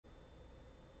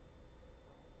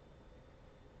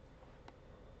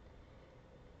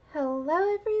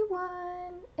Hello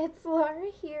everyone, it's Laura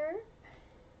here.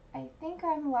 I think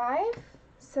I'm live,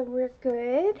 so we're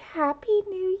good. Happy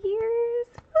New Year's!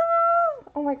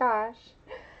 Oh my gosh.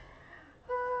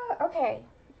 Okay,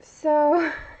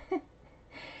 so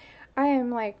I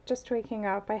am like just waking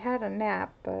up. I had a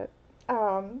nap, but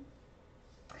um,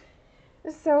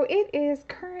 so it is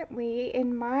currently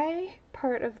in my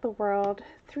part of the world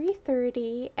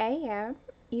 3:30 a.m.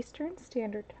 Eastern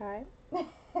Standard Time.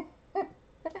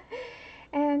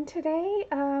 And today,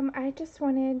 I just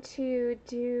wanted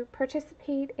to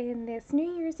participate in this New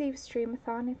Year's Eve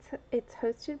streamathon. It's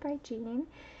hosted by Jean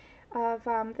of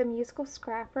the musical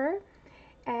Scrapper,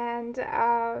 and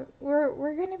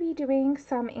we're going to be doing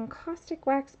some encaustic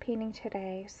wax painting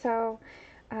today. So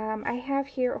I have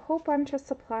here a whole bunch of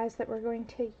supplies that we're going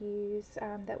to use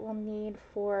that we'll need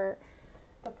for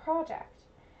the project.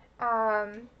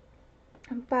 Um,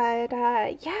 but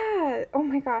yeah, oh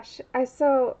my gosh.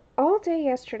 So all day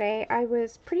yesterday, I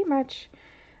was pretty much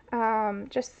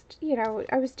just,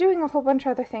 I was doing a whole bunch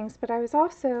of other things, but I was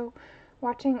also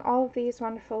watching all of these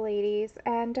wonderful ladies.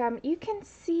 And you can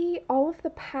see all of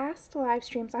the past live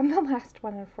streams. I'm the last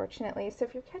one, unfortunately. So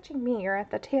if you're catching me, you're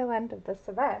at the tail end of this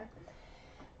event.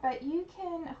 But you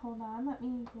can, hold on, let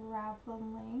me grab the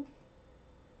link.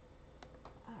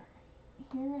 All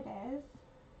right, here it is.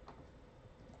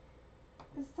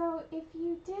 So if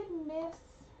you did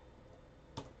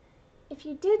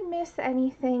miss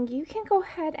anything, you can go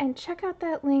ahead and check out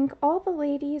that link. All the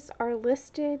ladies are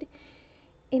listed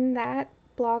in that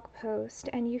blog post,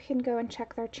 and you can go and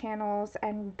check their channels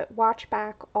and watch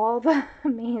back all the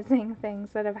amazing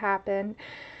things that have happened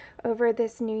over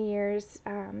this New Year's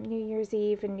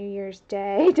Eve and New Year's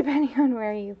Day, depending on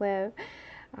where you live.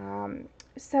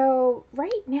 So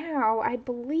right now, I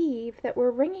believe that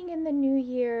we're ringing in the new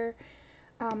year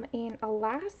in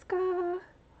Alaska,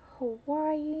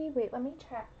 Hawaii. Wait, let me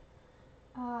check.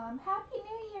 Happy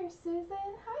New Year,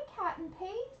 Susan. Hi, Cat and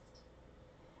Paste.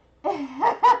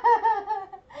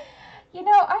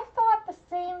 I thought the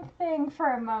same thing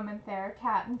for a moment there,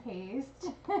 Cat and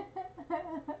Paste.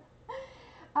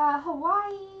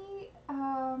 Hawaii,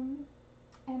 and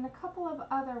a couple of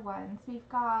other ones. We've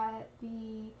got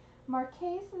the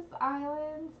Marquesas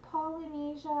Islands,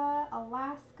 Polynesia,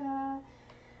 Alaska.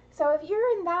 So if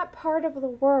you're in that part of the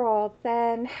world,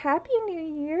 then Happy New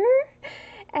Year.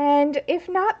 And if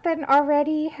not, then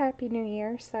already Happy New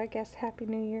Year. So I guess Happy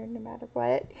New Year no matter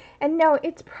what. And no,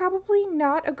 it's probably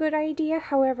not a good idea.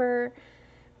 However,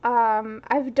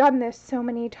 I've done this so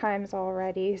many times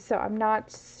already, so I'm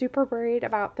not super worried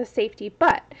about the safety.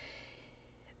 But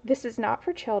this is not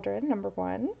for children, number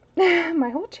one. My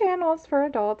whole channel is for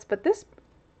adults, but this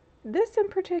in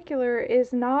particular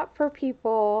is not for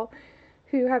people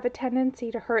who have a tendency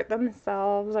to hurt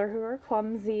themselves or who are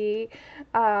clumsy.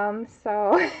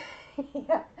 So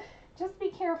yeah, just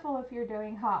be careful if you're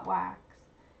doing hot wax.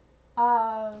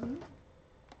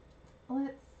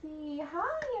 Let's see.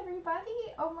 Hi,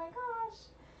 everybody. Oh my gosh.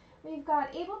 We've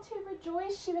got Able to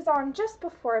Rejoice. She was on just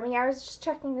before me. I was just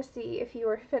checking to see if you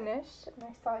were finished, and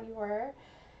I saw you were.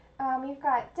 We've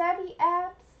got Debbie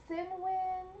Epps,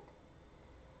 Sinwin,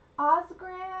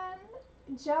 Osgran,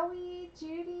 Joey,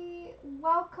 Judy.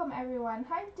 Welcome, everyone.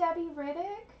 Hi, Debbie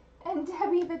Riddick and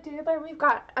Debbie the Doodler. We've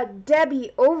got a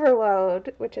Debbie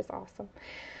overload, which is awesome.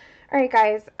 All right,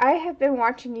 guys, I have been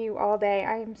watching you all day.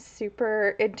 I am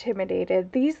super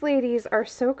intimidated. These ladies are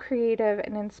so creative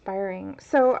and inspiring.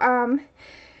 So,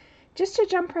 just to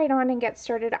jump right on and get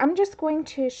started, I'm just going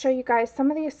to show you guys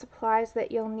some of the supplies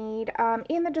that you'll need.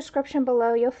 In the description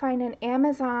below, you'll find an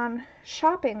Amazon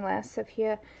shopping list. If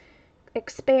you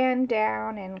expand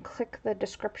down and click the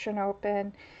description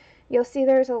open, you'll see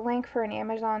there's a link for an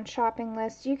Amazon shopping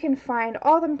list. You can find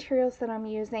all the materials that I'm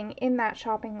using in that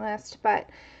shopping list, but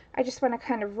I just want to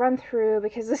kind of run through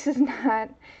because this is not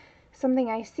something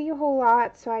I see a whole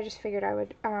lot, so I just figured I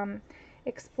would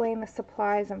explain the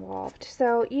supplies involved.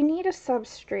 So you need a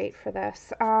substrate for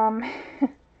this.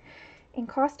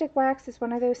 Encaustic wax is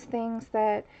one of those things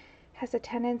that has a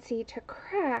tendency to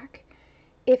crack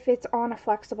if it's on a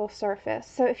flexible surface.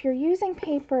 So if you're using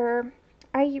paper,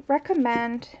 I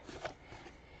recommend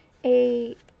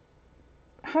a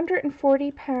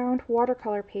 140-pound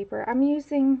watercolor paper.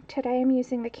 Today I'm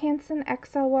using the Canson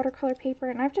XL watercolor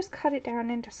paper, and I've just cut it down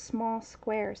into small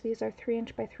squares. These are 3"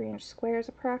 by 3" squares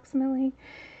approximately.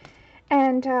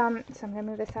 And so I'm going to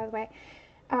move this out of the way.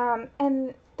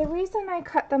 And the reason I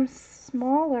cut them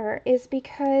smaller is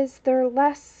because they're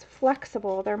less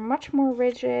flexible. They're much more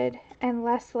rigid and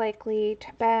less likely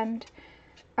to bend.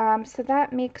 So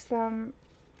that makes them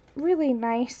really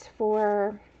nice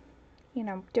for,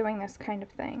 doing this kind of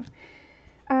thing.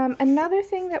 Another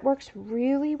thing that works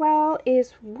really well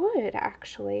is wood,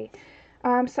 actually.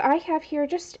 So I have here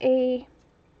just a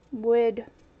wood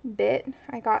bit.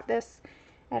 I got this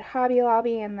at Hobby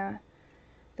Lobby in the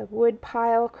wood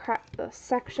pile the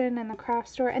section in the craft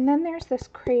store. And then there's this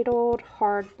cradled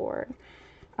hardboard.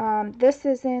 This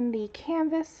is in the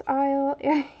canvas aisle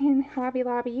in Hobby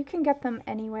Lobby. You can get them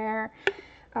anywhere,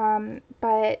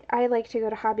 but I like to go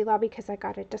to Hobby Lobby because I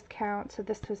got a discount. So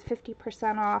this was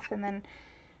 50% off, and then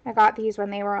I got these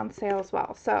when they were on sale as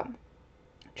well. So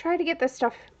try to get this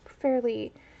stuff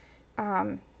fairly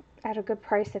at a good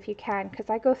price if you can, because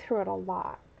I go through it a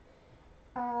lot.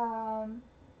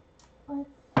 Let's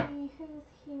see who's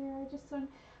here.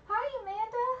 Hi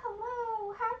Amanda,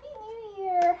 hello, Happy New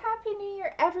Year, Happy New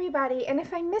Year everybody. And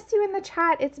if I miss you in the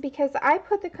chat, it's because I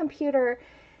put the computer,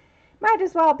 might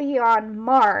as well be on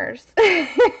Mars.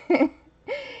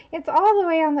 It's all the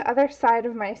way on the other side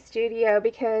of my studio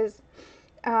because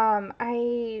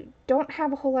I don't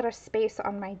have a whole lot of space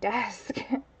on my desk.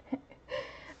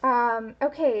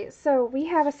 Okay, so we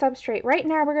have a substrate. Right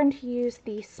now we're going to use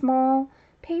the small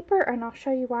paper, and I'll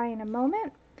show you why in a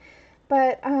moment.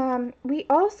 But we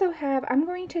also have, I'm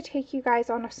going to take you guys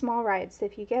on a small ride. So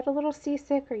if you get a little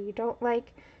seasick or you don't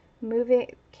like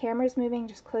cameras moving,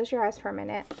 just close your eyes for a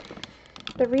minute.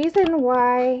 The reason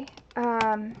why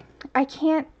I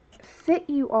can't fit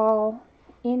you all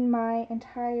in my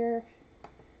entire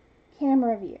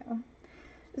camera view.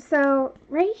 So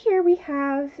right here we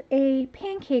have a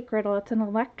pancake griddle. It's an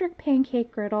electric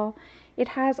pancake griddle. It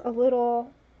has a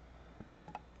little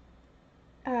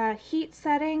heat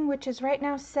setting, which is right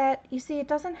now set. You see, it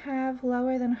doesn't have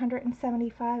lower than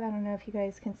 175. I don't know if you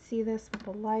guys can see this with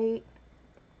the light.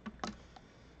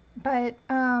 But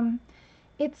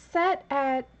it's set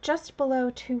at just below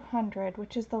 200,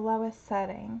 which is the lowest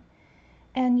setting.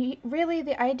 And really,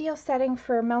 the ideal setting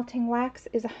for melting wax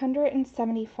is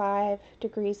 175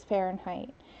 degrees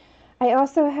Fahrenheit. I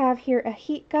also have here a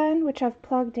heat gun, which I've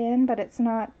plugged in, but it's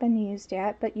not been used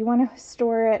yet. But you want to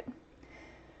store it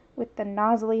with the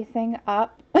nozzly thing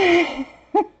up. Then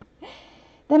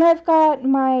I've got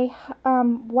my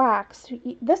wax.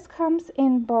 This comes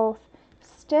in both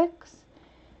sticks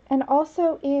and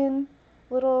also in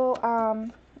little,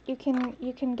 you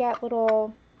can get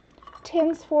little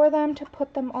tins for them to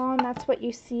put them on. That's what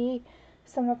you see.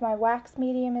 Some of my wax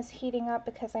medium is heating up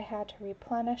because I had to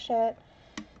replenish it.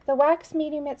 The wax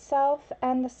medium itself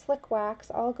and the slick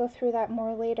wax, I'll go through that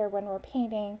more later when we're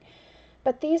painting.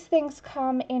 But these things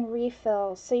come in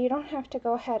refills, so you don't have to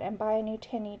go ahead and buy a new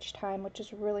tin each time, which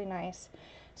is really nice.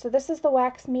 So this is the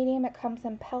wax medium. It comes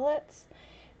in pellets,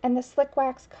 and the slick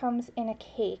wax comes in a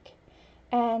cake.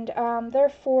 And they're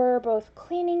for both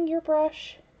cleaning your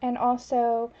brush and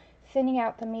also thinning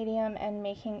out the medium and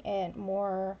making it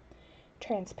more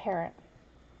transparent.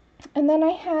 And then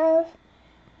I have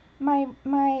my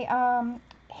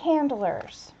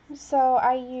handlers. So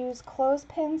I use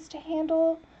clothespins to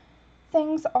handle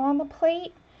things on the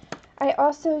plate. I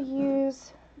also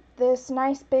use this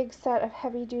nice big set of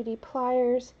heavy duty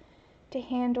pliers to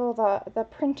handle the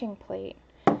printing plate.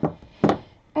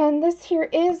 And this here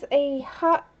is a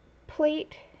hot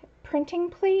plate printing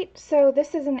plate. So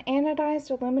this is an anodized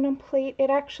aluminum plate. It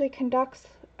actually conducts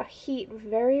a heat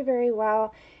very, very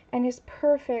well and is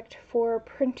perfect for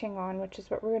printing on, which is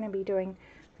what we're going to be doing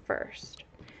first.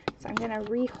 So I'm going to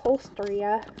reholster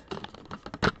you.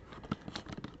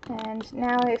 And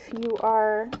now if you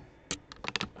are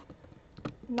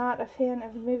not a fan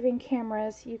of moving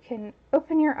cameras, you can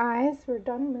open your eyes. We're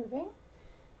done moving.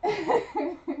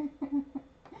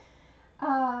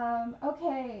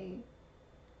 Okay.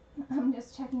 I'm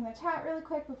just checking the chat really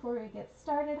quick before we get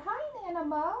started. Hi, Nana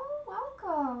Mo.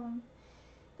 Welcome.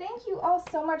 Thank you all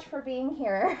so much for being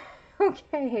here.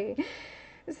 Okay.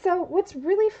 So what's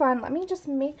really fun, let me just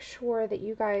make sure that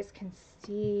you guys can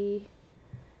see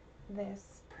this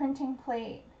printing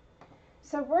plate.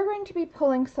 So we're going to be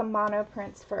pulling some mono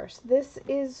prints first. This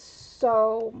is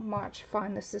so much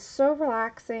fun. This is so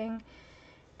relaxing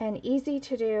and easy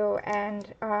to do,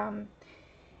 and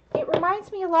it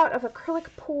reminds me a lot of acrylic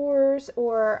pours,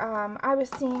 or I was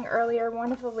seeing earlier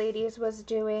one of the ladies was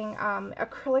doing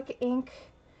acrylic ink,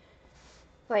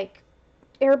 like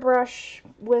airbrush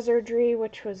wizardry,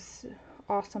 which was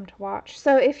awesome to watch.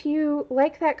 So if you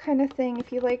like that kind of thing,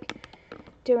 if you like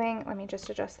doing, let me just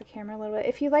adjust the camera a little bit,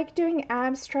 if you like doing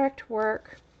abstract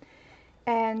work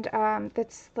and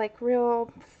that's like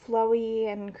real flowy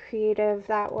and creative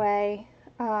that way,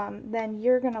 then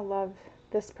you're gonna love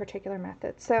this particular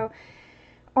method. So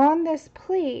on this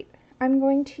plate, I'm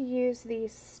going to use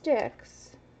these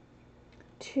sticks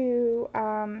to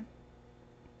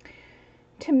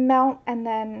to melt, and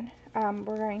then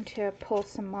we're going to pull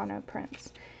some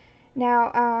monoprints.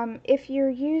 Now, if you're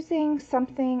using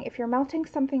something, if you're melting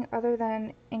something other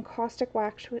than encaustic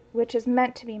wax, which is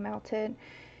meant to be melted,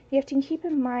 you have to keep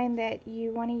in mind that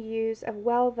you want to use a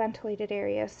well-ventilated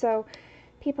area. So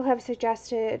people have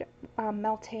suggested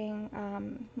melting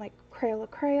like Crayola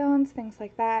crayons, things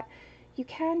like that. You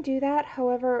can do that.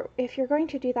 However, if you're going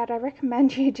to do that, I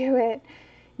recommend you do it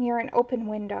near an open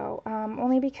window,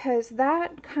 only because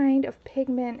that kind of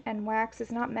pigment and wax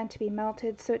is not meant to be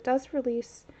melted, so it does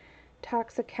release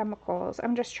toxic chemicals.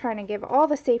 I'm just trying to give all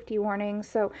the safety warnings.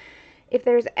 So if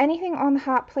there's anything on the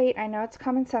hot plate, I know it's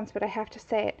common sense, but I have to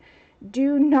say it,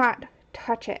 do not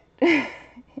touch it.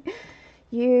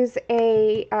 Use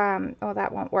a, oh,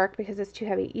 that won't work because it's too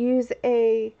heavy. Use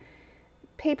a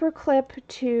paper clip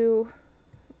to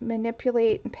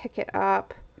manipulate and pick it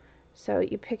up. So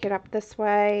you pick it up this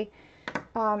way.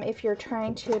 If you're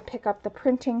trying to pick up the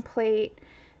printing plate,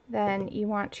 then you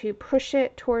want to push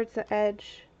it towards the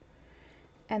edge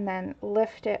and then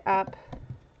lift it up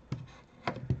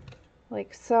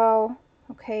like so.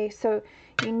 Okay, so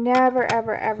you never,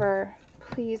 ever, ever,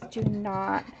 please do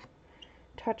not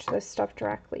touch this stuff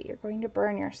directly. You're going to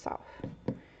burn yourself.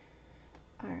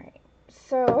 Alright,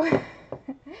 so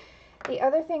the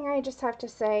other thing I just have to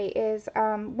say is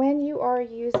when you are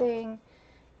using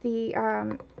the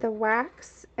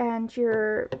wax and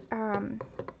you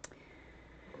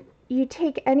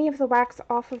take any of the wax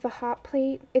off of the hot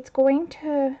plate, it's going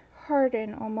to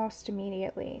harden almost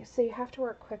immediately, so you have to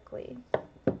work quickly.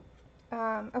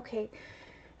 Okay,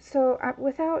 so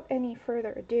without any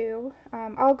further ado,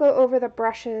 I'll go over the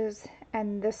brushes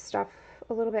and this stuff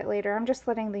a little bit later. I'm just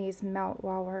letting these melt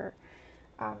while we're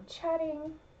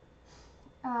chatting.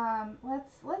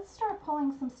 Let's start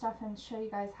pulling some stuff and show you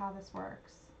guys how this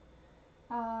works.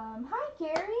 Hi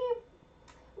Gary,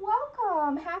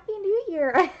 welcome, Happy New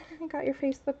Year. I got your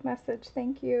Facebook message,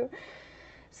 thank you.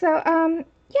 So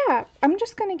yeah, I'm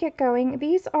just gonna get going.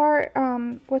 These are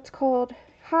what's called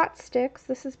hot sticks.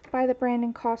 This is by the brand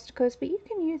Encausticos, but you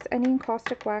can use any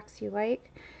encaustic wax you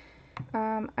like.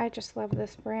 I just love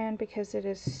this brand because it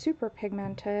is super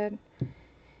pigmented.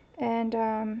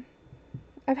 And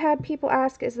I've had people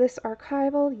ask, is this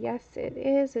archival? Yes, it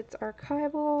is. It's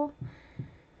archival.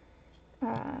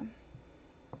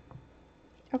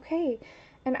 Okay,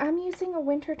 and I'm using a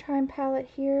wintertime palette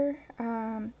here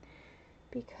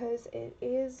because it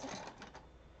is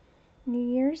New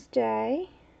Year's Day.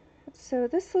 So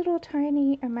this little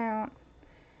tiny amount,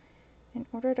 in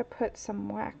order to put some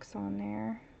wax on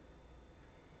there,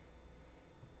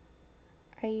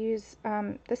 I use,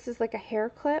 this is like a hair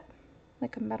clip,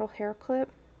 like a metal hair clip.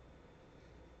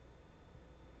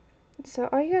 So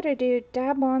all you gotta do,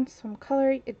 dab on some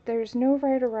color. There's no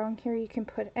right or wrong here. You can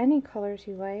put any colors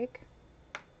you like.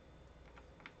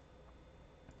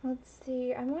 Let's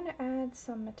see, I want to add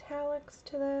some metallics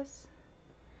to this.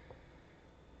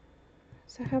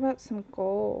 So how about some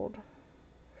gold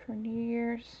for New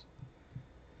Year's?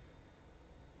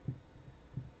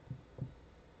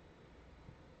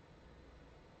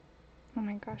 Oh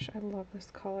my gosh, I love this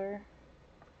color.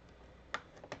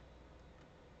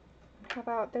 How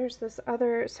about, there's this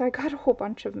other, so I got a whole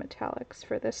bunch of metallics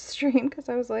for this stream because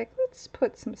I was like, let's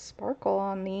put some sparkle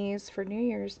on these for New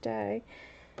Year's Day.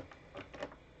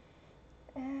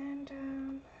 And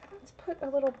let's put a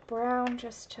little brown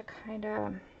just to kind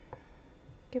of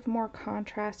give more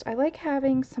contrast. I like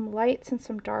having some lights and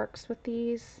some darks with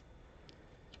these.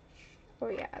 Oh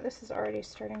yeah, this is already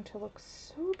starting to look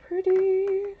so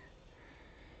pretty.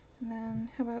 And then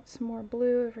how about some more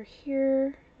blue over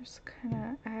here? Just kind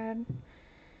of add.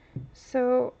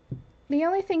 So the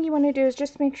only thing you want to do is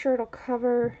just make sure it'll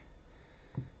cover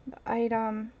the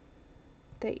item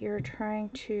that you're trying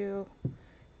to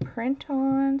print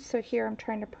on. So here I'm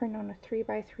trying to print on a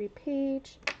 3x3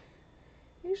 page.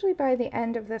 Usually by the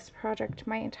end of this project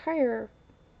my entire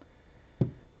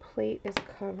plate is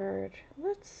covered.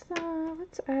 Let's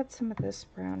add some of this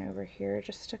brown over here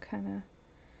just to kind of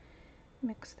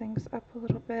mix things up a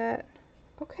little bit.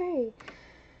 Okay,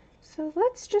 so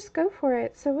let's just go for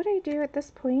it. So what I do at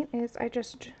this point is what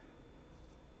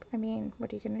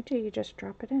are you gonna do? You just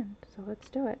drop it in. So let's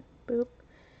do it. Boop.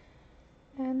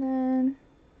 And then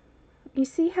you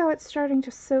see how it's starting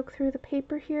to soak through the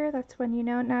paper here? That's when you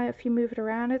know. Now if you move it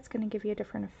around, it's going to give you a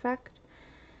different effect.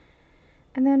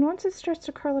 And then once it starts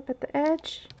to curl up at the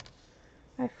edge,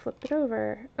 I flip it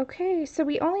over. Okay, so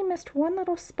we only missed one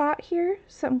little spot here,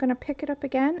 so I'm going to pick it up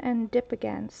again and dip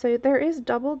again. So there is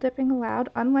double dipping allowed.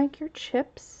 Unlike your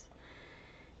chips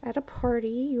at a party,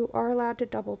 you are allowed to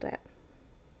double dip.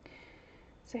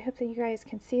 So I hope that you guys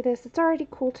can see this. It's already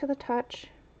cool to the touch.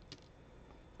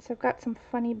 So I've got some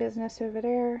funny business over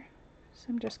there. So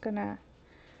I'm just gonna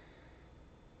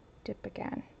dip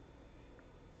again.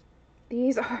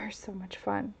 These are so much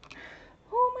fun.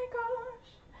 Oh my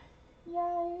gosh!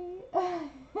 Yay!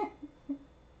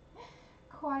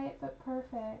 Quiet but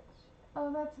perfect.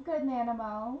 Oh, that's good,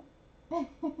 Nanamo.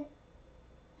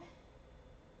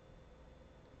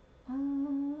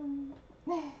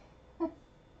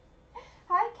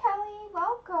 Hi, Kelly.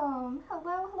 Welcome.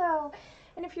 Hello, hello.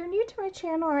 And if you're new to my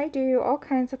channel, I do all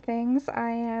kinds of things. I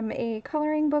am a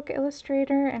coloring book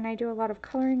illustrator, and I do a lot of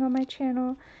coloring on my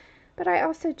channel. But I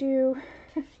also do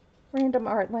random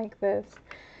art like this.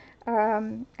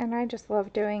 And I just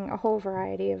love doing a whole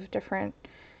variety of different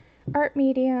art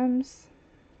mediums.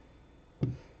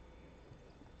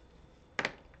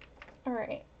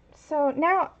 Alright, so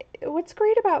now what's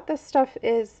great about this stuff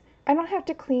is I don't have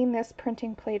to clean this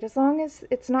printing plate. As long as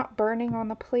it's not burning on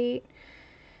the plate,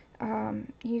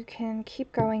 you can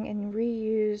keep going and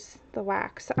reuse the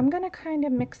wax. So I'm going to kind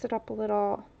of mix it up a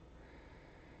little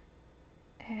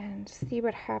and see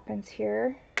what happens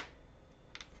here.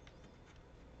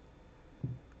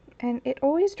 And it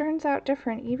always turns out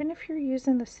different, even if you're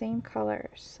using the same colors.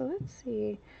 So let's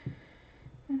see.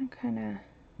 I'm going to kind of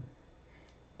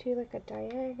do like a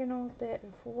diagonal bit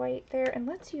of white there. And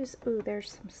let's use, ooh,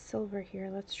 there's some silver here.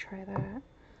 Let's try that.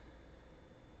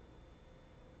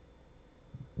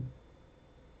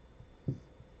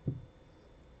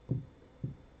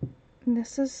 And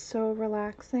this is so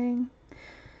relaxing.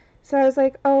 So I was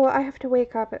like, oh, I have to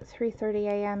wake up at 3:30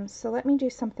 a.m. So let me do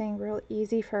something real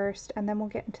easy first, and then we'll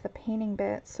get into the painting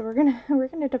bit. So we're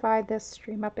gonna divide this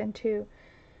stream up into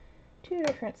two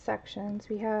different sections.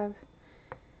 We have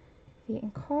the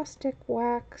encaustic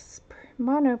wax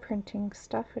mono printing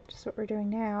stuff, which is what we're doing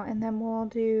now, and then we'll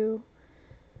do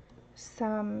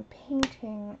some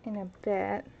painting in a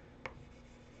bit.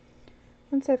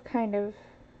 Once I've kind of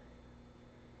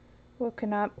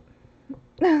woken up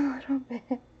a little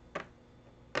bit.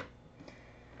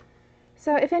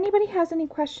 So if anybody has any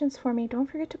questions for me, don't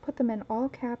forget to put them in all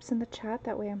caps in the chat.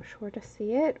 That way I'm sure to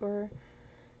see it, or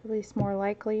at least more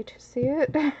likely to see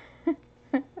it.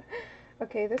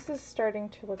 Okay, this is starting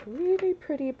to look really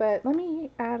pretty, but let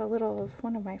me add a little of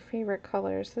one of my favorite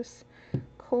colors. This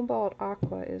cobalt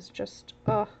aqua is just,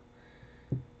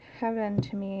 heaven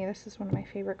to me. This is one of my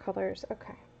favorite colors.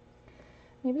 Okay.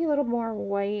 Maybe a little more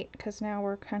white, because now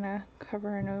we're kind of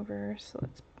covering over, so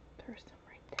let's throw some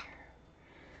right there.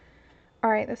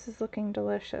 Alright, this is looking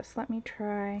delicious. Let me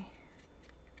try.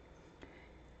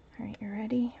 Alright, you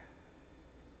ready?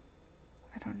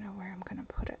 I don't know where I'm going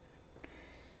to put it. I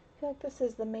feel like this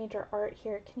is the major art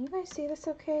here. Can you guys see this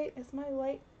okay? Is my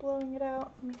light blowing it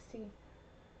out? Let me see.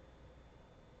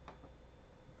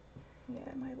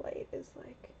 Yeah, my light is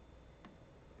like...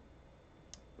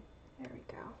 There we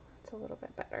go. It's a little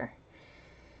bit better.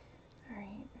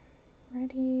 Alright,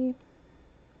 ready?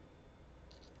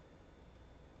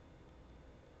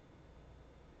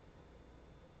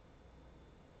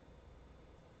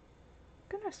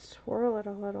 I'm gonna swirl it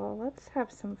a little. Let's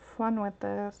have some fun with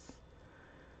this.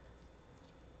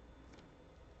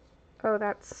 Oh,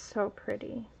 that's so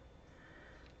pretty.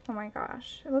 Oh my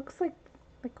gosh. It looks like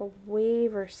a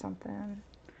wave or something.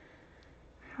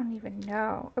 I don't even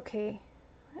know. Okay,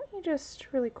 let me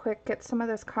just really quick get some of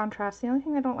this contrast. The only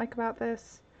thing I don't like about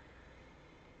this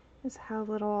is how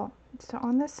little, so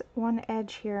on this one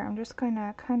edge here, I'm just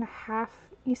gonna kind of half,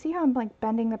 you see how I'm like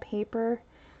bending the paper?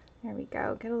 There we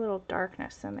go. Get a little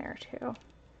darkness in there too.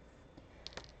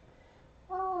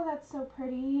 Oh, that's so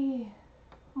pretty.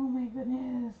 Oh my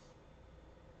goodness.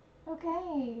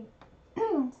 Okay.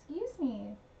 Excuse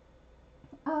me.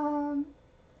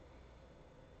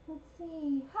 Let's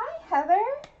see. Hi, Heather.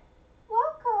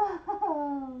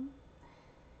 Welcome.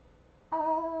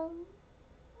 Let's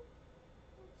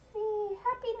see.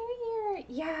 Happy New Year.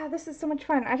 Yeah, this is so much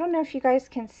fun. I don't know if you guys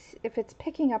can see, if it's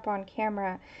picking up on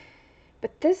camera,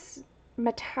 but this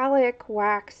metallic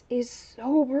wax is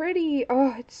so pretty.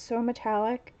 Oh, it's so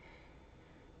metallic.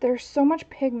 There's so much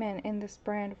pigment in this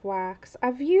brand of wax.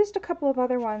 I've used a couple of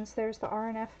other ones. There's the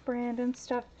R&F brand and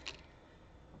stuff.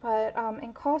 But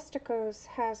Encausticos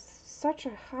has such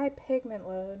a high pigment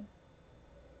load.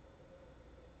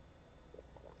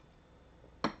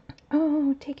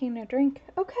 Oh, taking a drink.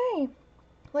 Okay,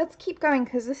 let's keep going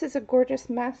because this is a gorgeous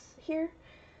mess here.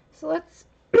 So let's,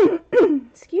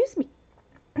 excuse me,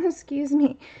 excuse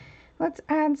me. Let's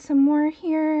add some more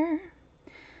here.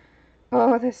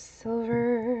 Oh, this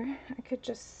silver. I could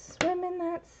just swim in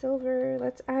that silver.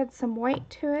 Let's add some white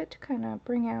to it to kind of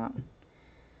bring out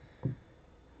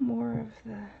more of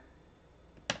the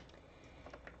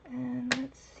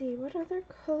what other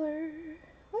color?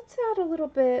 Let's add a little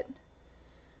bit,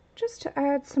 just to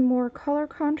add some more color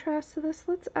contrast to this,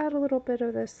 let's add a little bit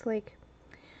of this like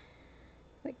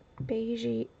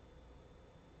beigey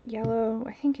yellow.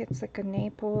 I think it's like a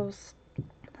Naples,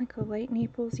 like a light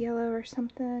Naples yellow or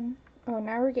something. Oh,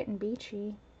 now we're getting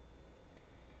beachy.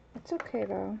 It's okay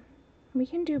though. We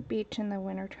can do beach in the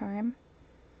wintertime.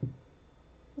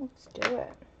 Let's do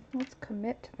it. Let's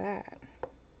commit to that.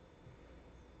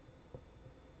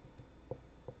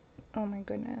 Oh my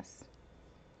goodness.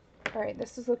 Alright,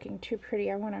 this is looking too pretty.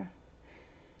 I wanna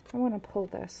pull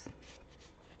this.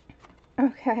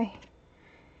 Okay.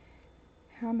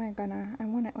 How am I gonna, I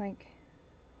want it like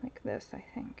this, I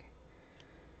think.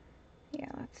 Yeah,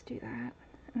 let's do that.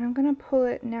 And I'm gonna pull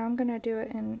it, now I'm gonna do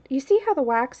it in, you see how the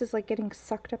wax is like getting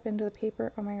sucked up into the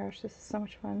paper? Oh my gosh, this is so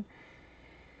much fun.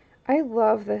 I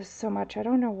love this so much, I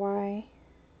don't know why.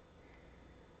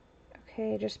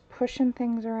 Okay, just pushing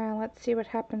things around. Let's see what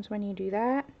happens when you do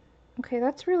that. Okay,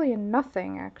 that's really a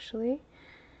nothing actually.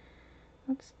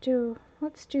 Let's do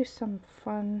some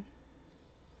fun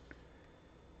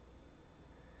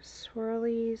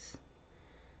swirlies.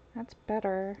 That's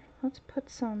better. Let's put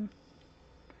some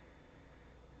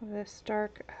of this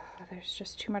dark, oh, there's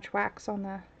just too much wax on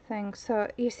the thing. So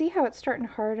you see how it's starting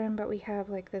to harden, but we have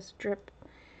like this drip.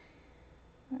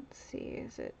 Let's see,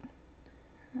 is it,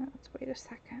 let's wait a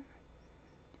second.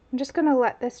 I'm just gonna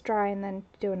let this dry and then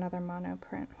do another mono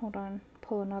print. Hold on,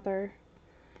 pull another,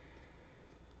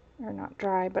 or not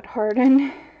dry, but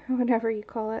harden, whatever you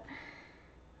call it.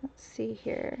 Let's see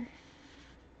here.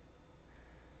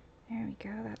 There we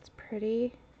go, that's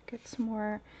pretty. Get some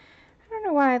more, I don't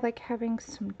know why I like having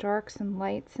some darks and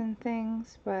lights and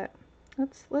things, but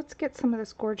let's get some of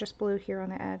this gorgeous blue here on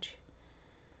the edge.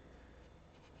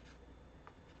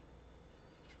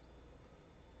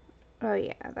 Oh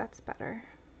yeah, that's better.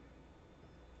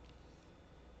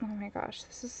 Oh my gosh,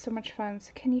 this is so much fun. So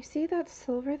can you see that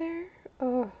silver there?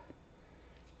 Oh,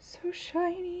 so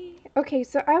shiny. Okay,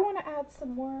 so I want to add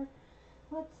some more.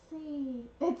 Let's see.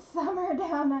 It's summer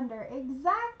down under.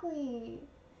 Exactly.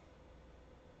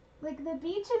 Like the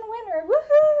beach in winter.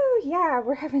 Woohoo! Yeah,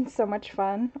 we're having so much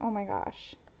fun. Oh my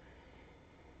gosh.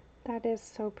 That is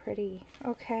so pretty.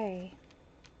 Okay.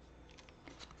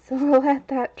 So we'll let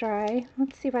that dry.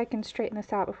 Let's see if I can straighten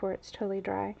this out before it's totally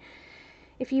dry.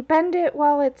 If you bend it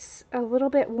while it's a little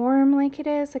bit warm like it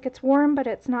is, like it's warm but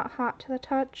it's not hot to the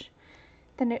touch,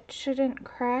 then it shouldn't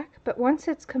crack. But once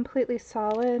it's completely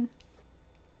solid,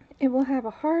 it will have a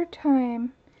hard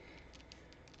time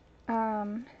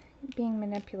being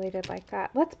manipulated like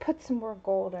that. Let's put some more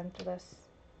gold into this.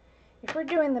 If we're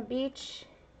doing the beach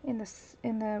in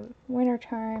the winter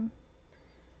time,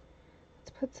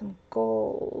 let's put some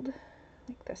gold,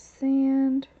 like the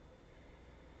sand.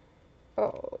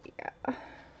 Oh yeah.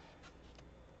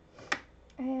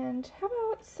 And how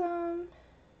about some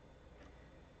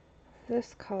of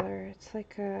this color? It's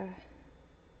like a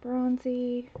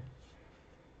bronzy.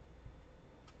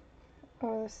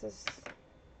 Oh,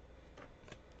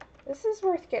 this is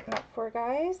worth getting up for,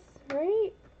 guys,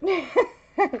 right?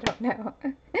 I don't know.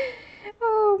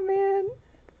 Oh man.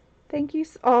 Thank you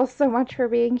all so much for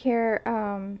being here.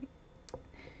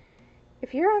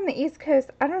 If you're on the East Coast,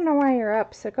 I don't know why you're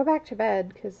up, so go back to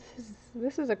bed, because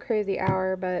this is a crazy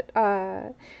hour, but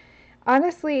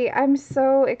honestly, I'm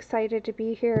so excited to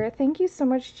be here. Thank you so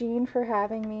much, Jean, for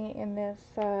having me in this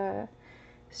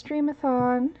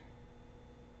streamathon.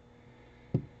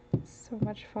 So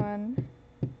much fun.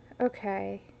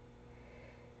 Okay.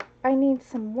 I need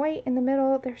some white in the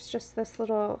middle. There's just this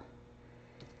little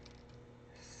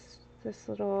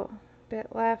bit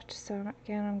left, so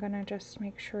again I'm gonna just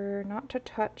make sure not to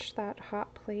touch that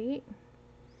hot plate.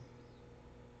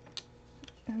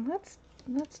 And let's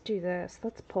do this.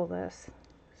 Let's pull this.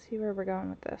 See where we're going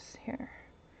with this here.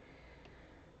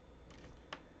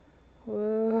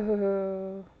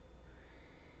 Whoa.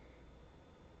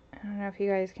 I don't know if you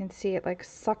guys can see it, like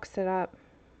sucks it up.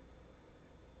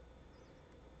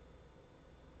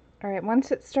 Alright,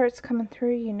 once it starts coming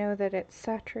through, you know that it's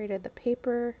saturated the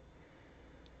paper.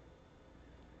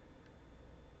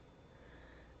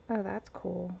 Oh, that's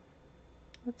cool.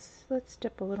 Let's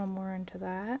dip a little more into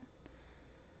that.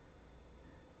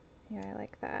 Yeah, I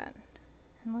like that.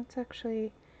 And let's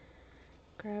actually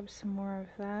grab some more of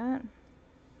that.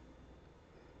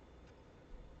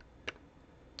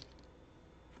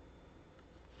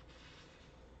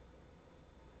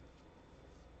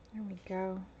 There we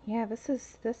go. Yeah, this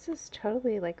is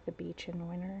totally like the beach in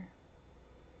winter.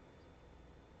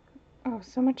 Oh,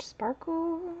 so much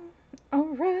sparkle.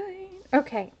 All right.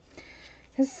 Okay.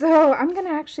 So I'm gonna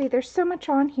actually, there's so much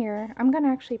on here, I'm gonna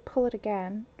actually pull it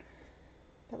again.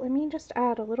 But let me just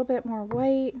add a little bit more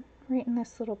white right in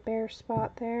this little bare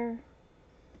spot there.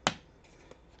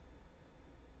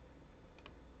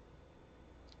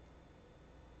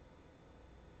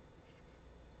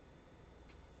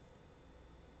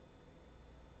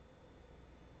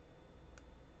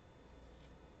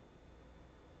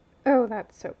 Oh,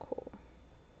 that's so cool.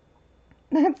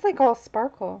 That's like all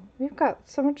sparkle. We've got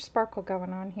so much sparkle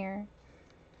going on here.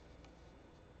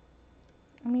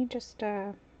 Let me just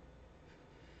get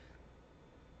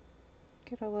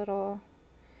a little,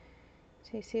 so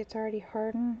you see it's already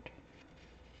hardened.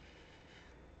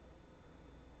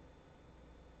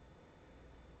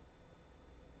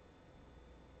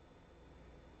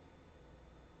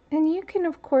 And you can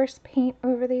of course paint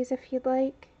over these if you'd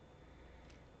like.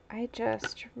 I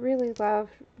just really love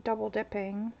double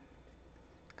dipping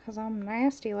because I'm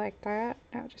nasty like that.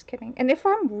 No, just kidding. And if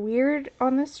I'm weird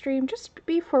on this stream, just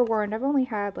be forewarned. I've only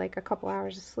had like a couple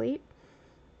hours of sleep.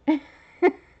 I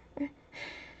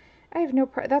have no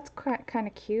part. That's kind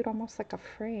of cute, almost like a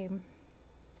frame.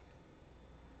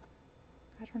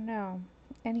 I don't know.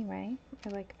 Anyway, I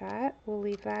like that. We'll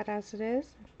leave that as it is.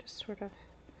 Just sort of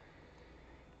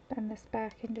bend this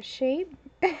back into shape.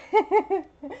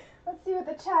 Let's see what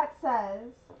the chat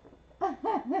says.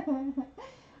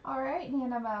 All right,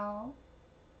 Nana Mel.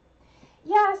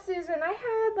 Yeah, Susan, I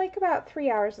had like about 3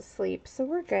 hours of sleep, so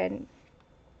we're good.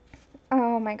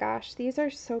 Oh my gosh, these are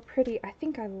so pretty. I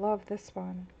think I love this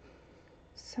one.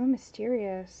 So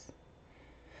mysterious.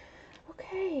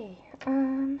 Okay,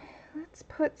 let's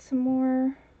put some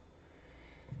more.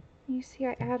 You see,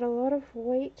 I add a lot of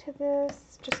white to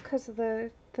this just because of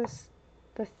the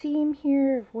theme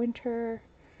here of winter.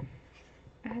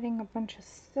 Adding a bunch of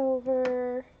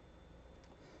silver.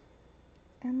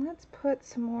 And let's put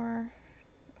some more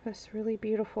of this really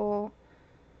beautiful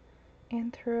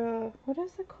what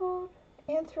is it called?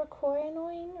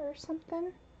 Anthracoinoin or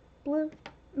something? Blue.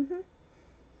 And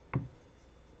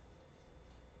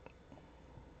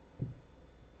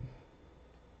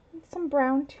some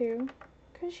brown too,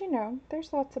 because you know,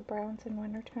 there's lots of browns in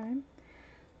wintertime.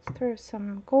 Let's throw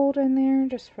some gold in there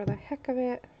just for the heck of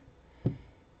it,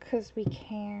 because we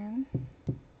can.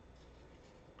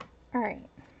 Alright.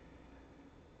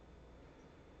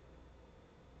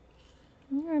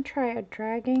 I'm going to try a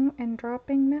dragging and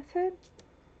dropping method.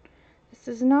 This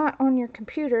is not on your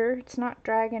computer. It's not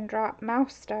drag and drop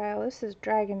mouse style. This is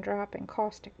drag and drop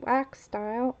encaustic wax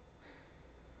style.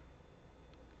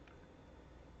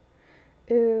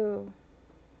 Ooh.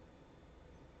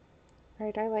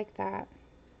 Right, I like that.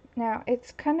 Now,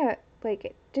 it's kind of like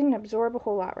it didn't absorb a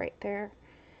whole lot right there.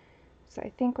 So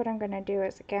I think what I'm going to do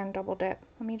is, again, double dip.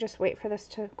 Let me just wait for this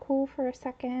to cool for a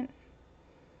second.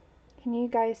 Can you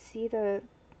guys see the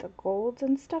golds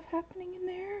and stuff happening in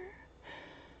there?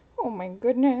 Oh my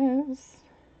goodness.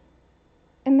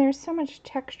 And there's so much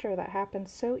texture that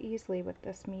happens so easily with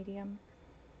this medium.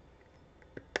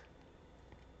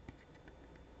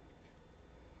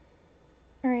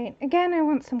 Alright, again, I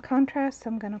want some contrast,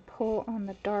 so I'm going to pull on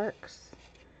the darks.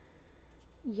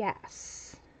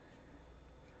 Yes.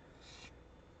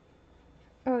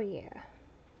 Oh yeah,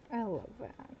 I love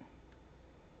that.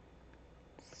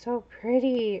 So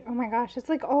pretty. Oh my gosh, it's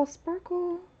like all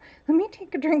sparkle. Let me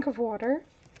take a drink of water.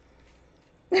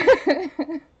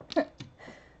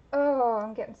 Oh,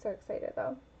 I'm getting so excited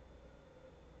though.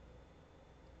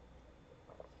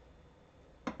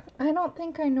 I don't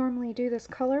think I normally do this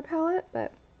color palette,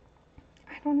 but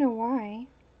I don't know why.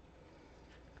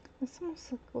 This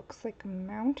almost looks like a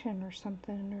mountain or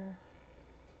something, or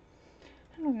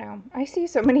I don't know. I see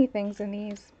so many things in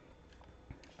these.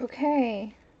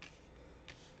 Okay.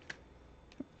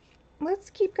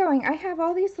 Let's keep going. I have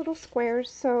all these little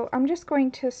squares, so I'm just going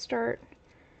to start.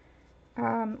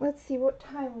 Let's see what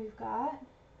time we've got.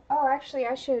 Oh, actually,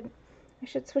 I should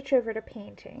switch over to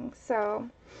painting. So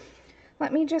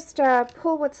let me just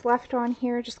pull what's left on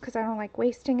here, just because I don't like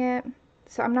wasting it.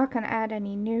 So I'm not going to add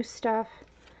any new stuff.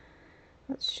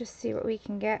 Let's just see what we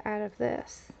can get out of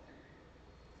this.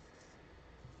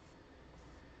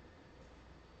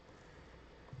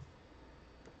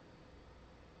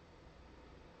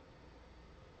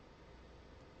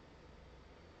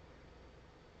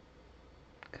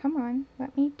 Come on,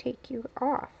 let me take you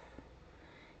off.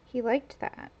 He liked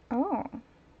that. Oh,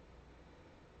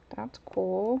 that's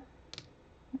cool.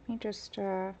 Let me just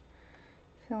fill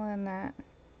in that.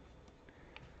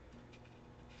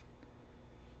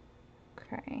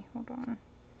 Okay, hold on.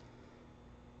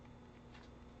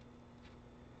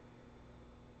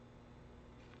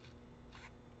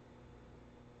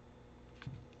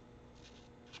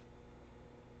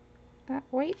 That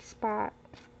white spot.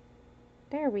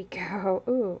 There we go.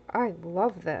 Ooh, I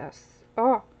love this.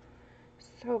 Oh,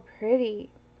 so pretty.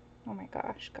 Oh my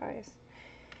gosh, guys.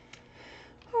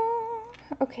 Oh,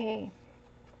 okay.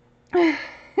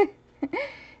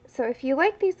 So if you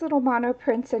like these little mono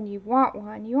prints and you want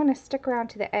one, you want to stick around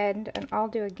to the end and I'll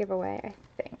do a giveaway, I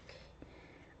think.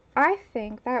 I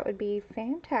think that would be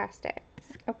fantastic.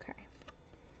 Okay.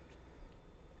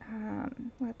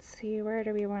 Let's see, where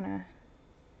do we want to...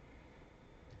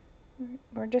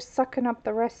 We're just sucking up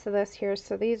the rest of this here,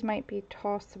 so these might be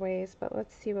tossaways, but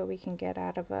let's see what we can get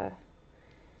out of a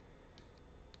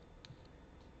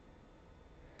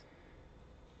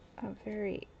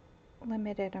very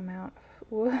limited amount.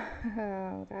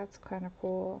 Whoa, that's kind of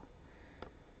cool.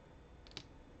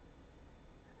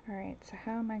 Alright, so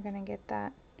how am I going to get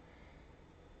that?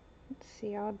 Let's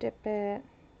see, I'll dip it.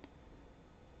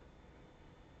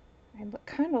 I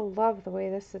kind of love the way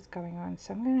this is going on,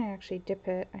 so I'm going to actually dip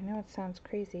it. I know it sounds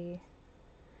crazy.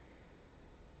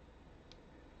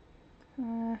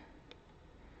 Let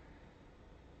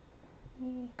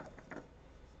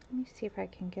me see if I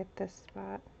can get this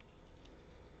spot.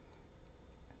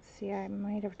 Let's see, I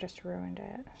might have just ruined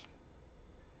it.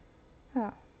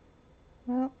 Oh,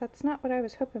 well, that's not what I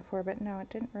was hoping for, but no, it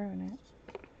didn't ruin it.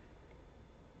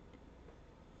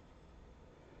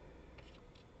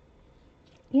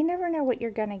 You never know what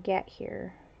you're gonna get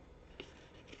here.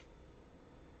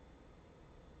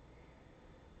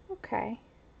 Okay,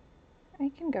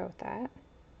 I can go with that.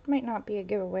 Might not be a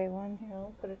giveaway one. Here,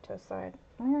 I'll put it to the side.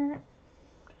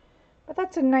 But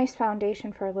that's a nice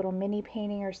foundation for a little mini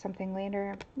painting or something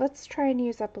later. Let's try and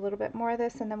use up a little bit more of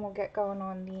this and then we'll get going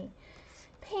on the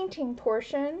painting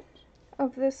portion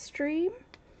of this stream.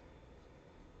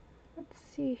 Let's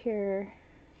see here.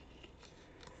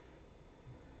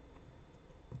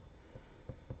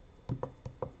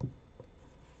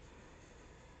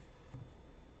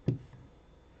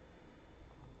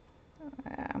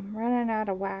 I'm running out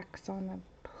of wax on the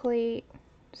plate.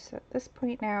 So at this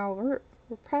point now, we're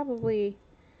probably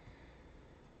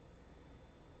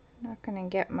not going to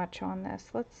get much on this.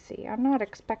 Let's see. I'm not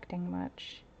expecting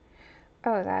much.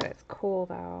 Oh, that is cool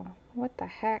though. What the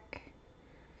heck?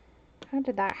 How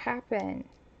did that happen?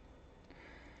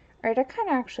 Alright, I kind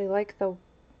of actually like the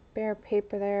bare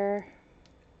paper there.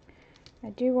 I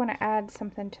do want to add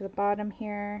something to the bottom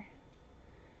here.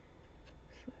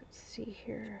 So let's see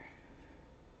here.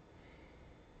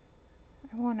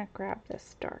 I want to grab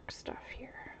this dark stuff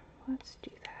here. Let's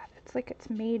do that. It's like it's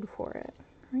made for it.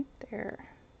 Right there.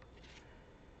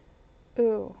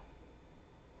 Ooh.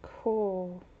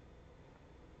 Cool.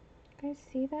 You guys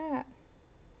see that?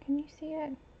 Can you see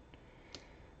it?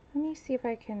 Let me see if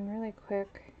I can really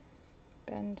quick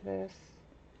bend this.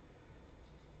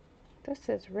 This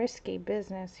is risky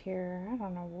business here. I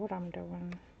don't know what I'm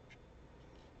doing.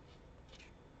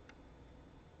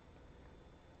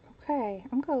 Okay,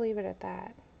 I'm gonna leave it at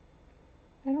that.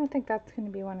 I don't think that's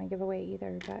gonna be one I give away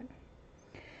either, but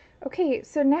okay,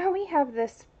 so now we have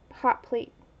this hot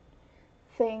plate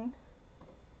thing.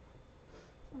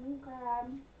 Let me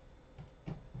grab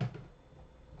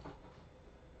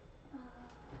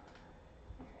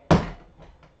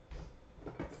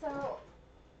so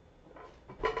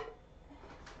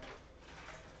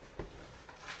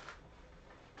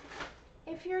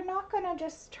if you're not gonna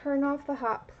just turn off the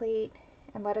hot plate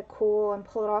and let it cool and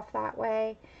pull it off that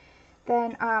way,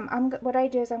 then what I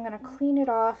do is I'm gonna clean it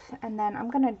off and then I'm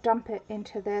gonna dump it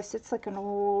into this. It's like an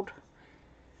old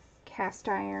cast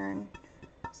iron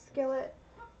skillet.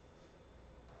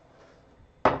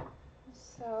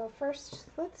 So first,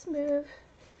 let's move.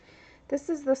 This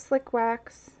is the slick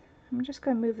wax. I'm just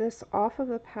going to move this off of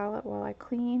the palette while I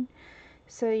clean.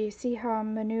 So you see how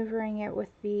I'm maneuvering it with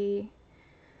the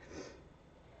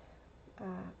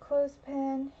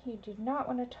clothespin. You do not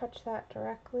want to touch that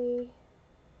directly.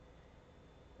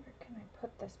 Where can I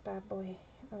put this bad boy?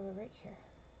 Oh, right here.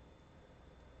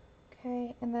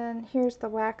 Okay, and then here's the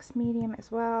wax medium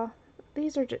as well.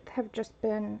 These have just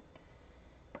been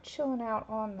chilling out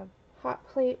on the hot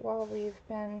plate while we've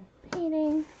been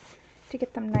painting to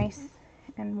get them nice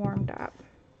and warmed up.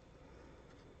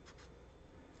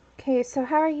 Okay, so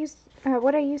how I use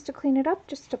what I use to clean it up,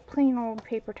 just a plain old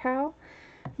paper towel.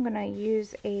 I'm going to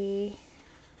use a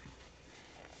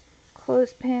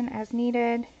clothespin as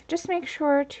needed. Just make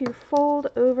sure to fold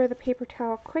over the paper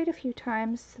towel quite a few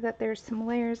times so that there's some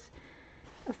layers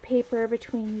of paper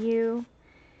between you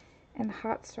and the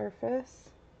hot surface.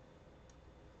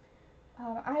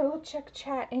 I will check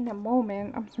chat in a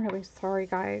moment. I'm really sorry,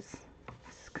 guys.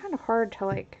 It's kind of hard to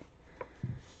like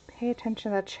pay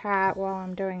attention to the chat while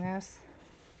I'm doing this.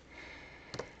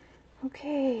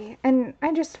 Okay, and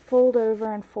I just fold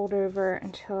over and fold over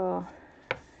until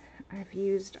I've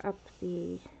used up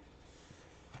the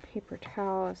paper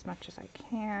towel as much as I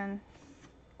can.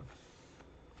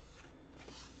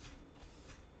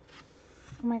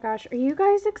 Oh my gosh, are you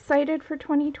guys excited for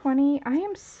 2020? I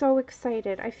am so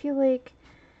excited. I feel like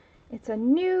it's a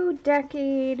new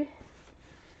decade.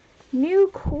 New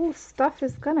cool stuff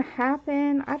is gonna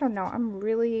happen. I don't know. I'm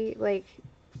really, like,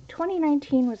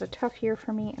 2019 was a tough year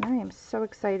for me, and I am so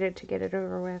excited to get it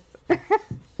over with.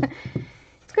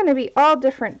 It's gonna be all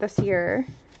different this year.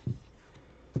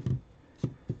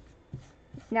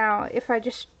 Now, if I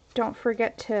just don't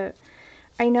forget to,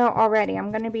 I know already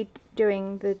I'm gonna be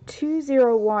doing the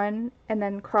 201 and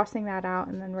then crossing that out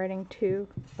and then writing 2.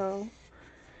 So,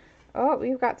 oh,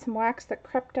 we've got some wax that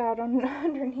crept out on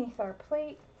underneath our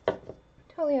plate.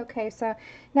 Totally okay. So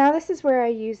now this is where I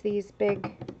use these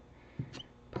big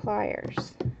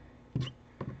pliers.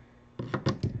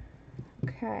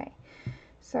 Okay.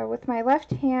 So with my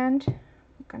left hand,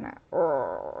 I'm gonna,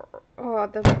 oh,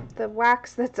 the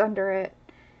wax that's under it.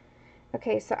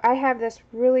 Okay, so I have this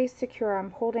really secure.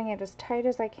 I'm holding it as tight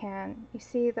as I can. You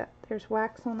see that there's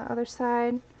wax on the other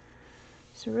side?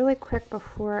 So really quick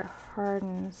before it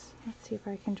hardens. Let's see if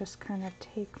I can just kind of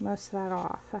take most of that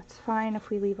off. That's fine if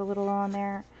we leave a little on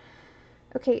there.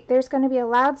 Okay, there's going to be a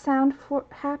loud sound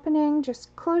happening.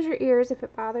 Just close your ears if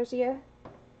it bothers you.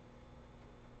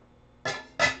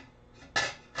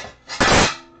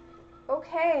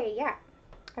 Okay, yeah,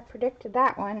 I predicted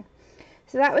that one.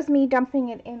 So that was me dumping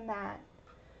it in that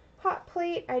hot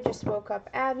plate. I just woke up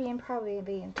Abby and probably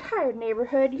the entire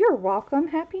neighborhood. You're welcome.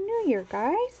 Happy New Year,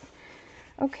 guys.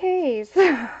 Okay,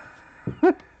 so,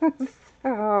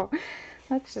 so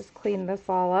let's just clean this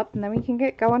all up and then we can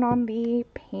get going on the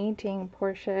painting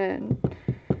portion.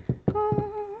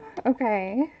 Oh,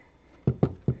 okay.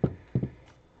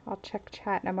 I'll check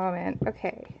chat in a moment.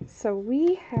 Okay, so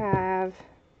we have,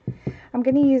 I'm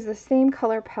going to use the same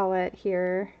color palette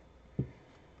here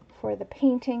for the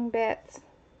painting bits.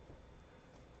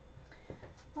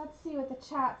 Let's see what the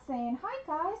chat's saying. Hi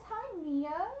guys, hi Mia.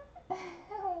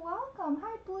 Welcome.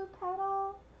 Hi Blue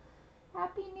Petal.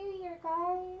 Happy New Year,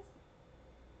 guys.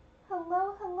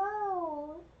 Hello,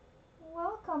 hello.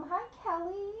 Welcome. Hi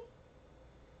Kelly.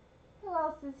 Who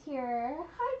else is here?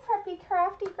 Hi Preppy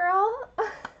Crafty Girl.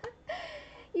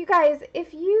 You guys,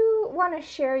 if you want to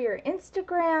share your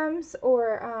Instagrams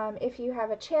or if you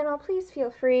have a channel, please feel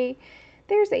free.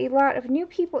 There's a lot of new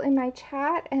people in my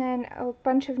chat and a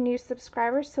bunch of new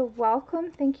subscribers, so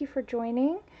welcome. Thank you for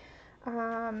joining.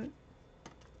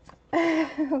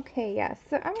 Okay, yes.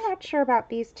 So I'm not sure about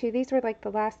these two. These were like the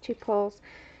last 2 pulls.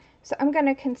 So I'm going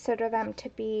to consider them to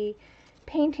be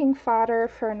painting fodder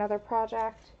for another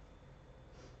project.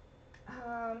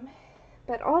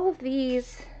 But all of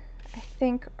these I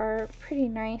think are pretty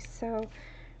nice. So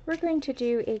we're going to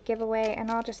do a giveaway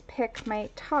and I'll just pick my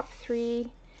top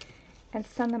 3 and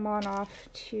send them on off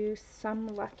to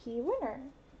some lucky winner.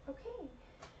 Okay,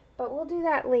 but we'll do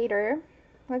that later.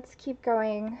 Let's keep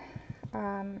going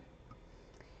on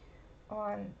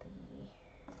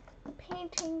the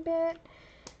painting bit.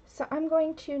 So I'm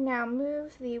going to now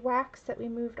move the wax that we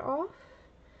moved off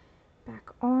back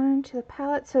onto the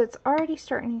palette. So it's already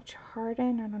starting to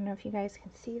harden. I don't know if you guys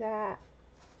can see that.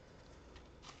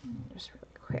 Just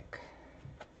really quick.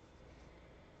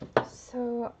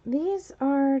 So these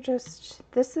are just,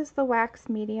 this is the wax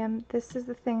medium. This is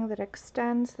the thing that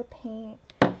extends the paint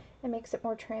and makes it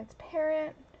more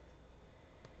transparent.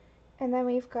 And then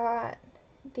we've got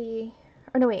the,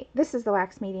 oh no wait, this is the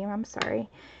wax medium, I'm sorry.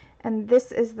 And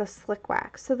this is the slick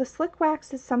wax. So the slick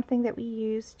wax is something that we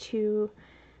use to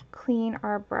clean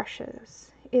our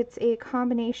brushes. It's a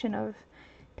combination of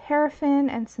paraffin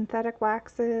and synthetic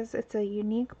waxes. It's a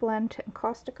unique blend to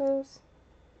encausticos.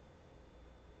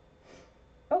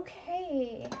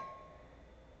 Okay.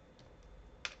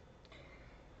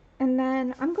 And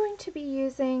then I'm going to be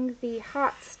using the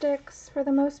hot sticks for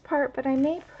the most part, but I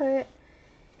may put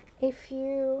a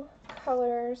few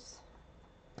colors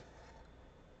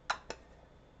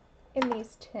in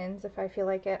these tins if I feel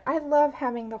like it. I love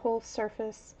having the whole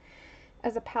surface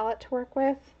as a palette to work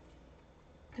with.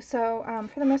 So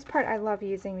for the most part, I love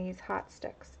using these hot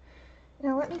sticks.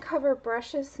 Now let me cover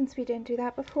brushes since we didn't do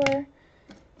that before.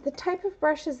 The type of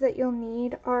brushes that you'll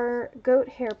need are goat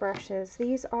hair brushes.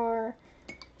 These are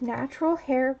natural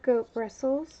hair goat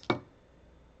bristles.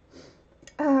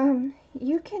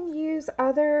 You can use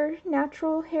other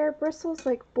natural hair bristles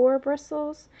like boar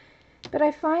bristles, but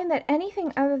I find that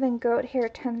anything other than goat hair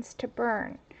tends to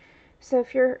burn. So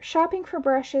if you're shopping for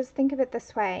brushes, think of it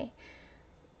this way.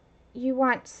 You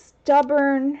want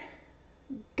stubborn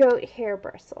goat hair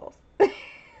bristles.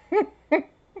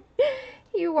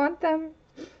 You want them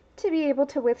to be able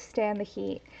to withstand the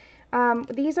heat.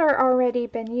 These are already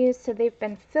been used, so they've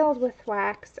been filled with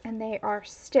wax and they are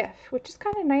stiff, which is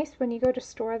kind of nice when you go to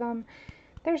store them.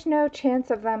 There's no chance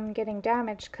of them getting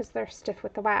damaged because they're stiff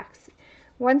with the wax.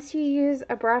 Once you use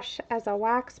a brush as a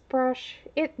wax brush,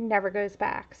 it never goes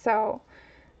back. So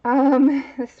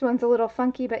this one's a little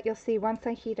funky, but you'll see once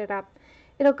I heat it up,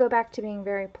 it'll go back to being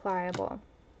very pliable.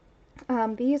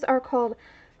 These are called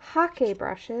hake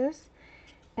brushes,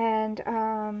 and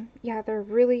yeah, they're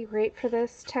really great for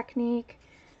this technique.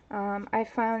 I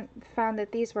found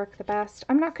that these work the best.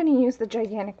 I'm not going to use the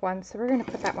gigantic one, so we're going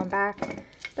to put that one back,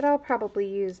 but I'll probably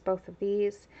use both of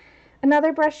these.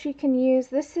 Another brush you can use,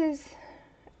 this is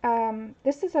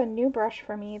a new brush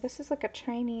for me. This is like a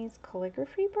Chinese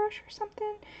calligraphy brush or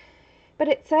something, but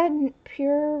it said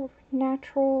pure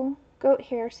natural goat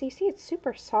hair, so you see it's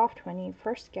super soft when you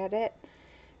first get it.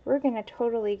 We're going to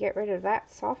totally get rid of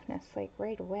that softness like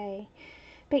right away.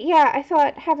 But yeah, I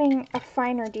thought having a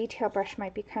finer detail brush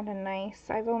might be kind of nice.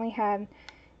 I've only had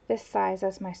this size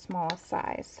as my smallest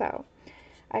size, so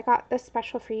I got this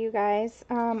special for you guys.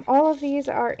 All of these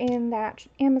are in that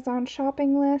Amazon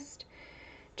shopping list.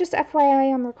 Just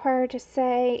FYI, I'm required to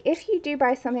say, if you do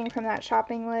buy something from that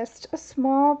shopping list, a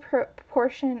small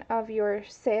proportion of your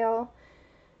sale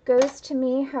goes to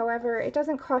me. However, it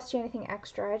doesn't cost you anything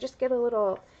extra. I just get a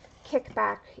little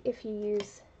kickback if you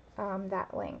use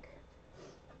that link.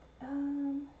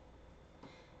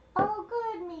 Oh,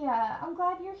 good, Mia. I'm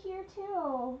glad you're here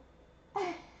too.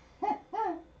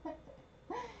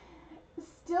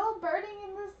 Still burning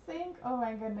in the sink? Oh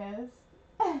my goodness.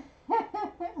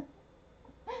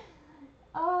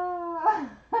 Oh.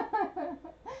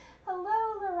 Hello,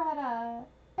 Loretta.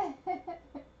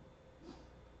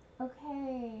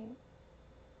 Okay.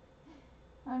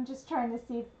 I'm just trying to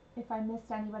see if I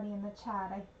missed anybody in the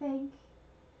chat. I think.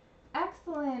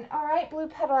 Excellent. All right, Blue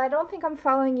Petal. I don't think I'm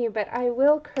following you, but I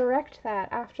will correct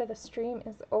that after the stream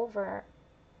is over.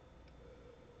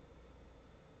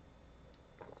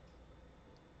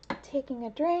 Taking a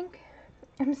drink.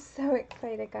 I'm so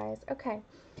excited, guys. Okay.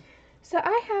 So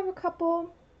I have a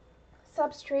couple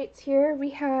substrates here. We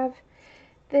have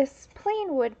this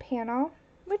plain wood panel,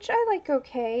 which I like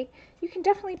okay. You can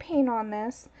definitely paint on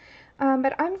this.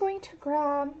 But I'm going to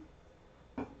grab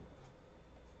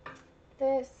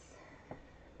this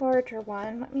larger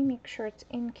one. Let me make sure it's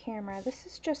in camera. This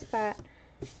is just that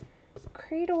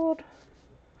cradled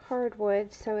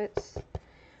hardwood, so it's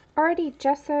already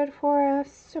gessoed for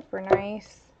us. Super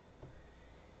nice.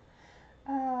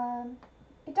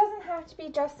 It doesn't have to be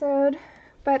gessoed,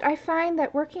 but I find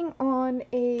that working on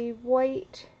a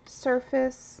white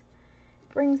surface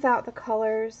brings out the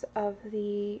colors of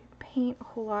the paint a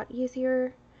whole lot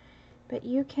easier. But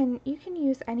you can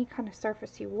use any kind of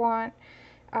surface you want.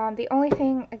 The only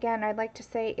thing, again, I'd like to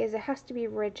say is it has to be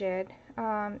rigid.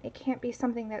 It can't be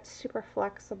something that's super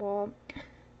flexible.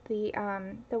 The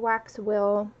wax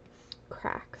will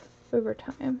crack over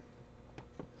time.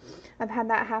 I've had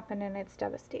that happen and it's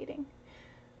devastating.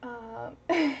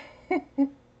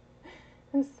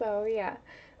 So yeah.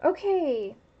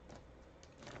 Okay.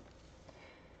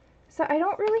 So I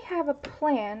don't really have a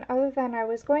plan other than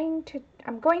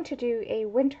I'm going to do a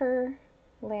winter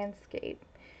landscape.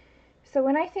 So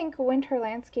when I think winter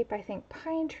landscape, I think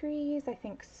pine trees, I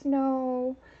think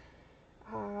snow.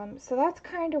 So that's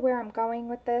kind of where I'm going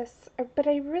with this, but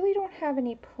I really don't have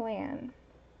any plan.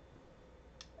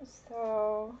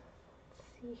 So let's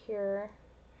see here.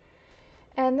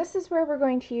 And this is where we're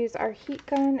going to use our heat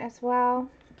gun as well.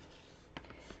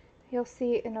 You'll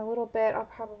see in a little bit, I'll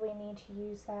probably need to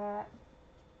use that.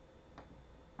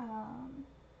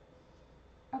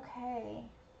 Okay.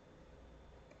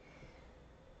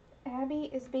 Abby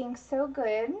is being so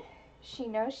good. She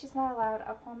knows she's not allowed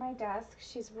up on my desk.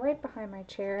 She's right behind my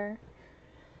chair.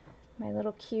 My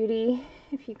little cutie.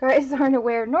 If you guys aren't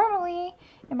aware, normally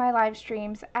in my live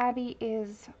streams, Abby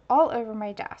is all over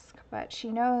my desk, but she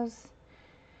knows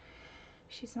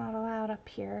she's not allowed up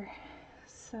here.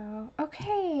 So,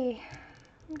 okay.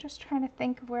 I'm just trying to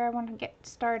think of where I want to get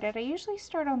started. I usually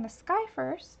start on the sky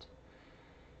first.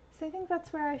 So I think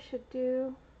that's where I should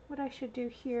do what I should do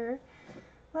here.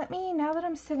 Let me, now that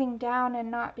I'm sitting down and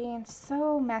not being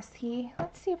so messy,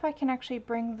 let's see if I can actually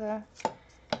bring the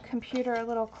computer a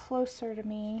little closer to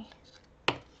me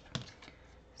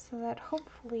so that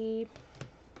hopefully,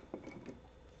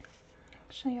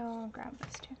 actually I'll grab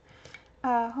this too.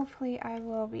 Hopefully I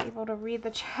will be able to read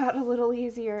the chat a little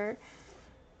easier.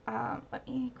 Let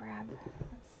me grab, let's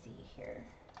see here.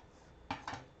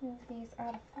 Move these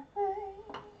out of the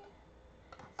way.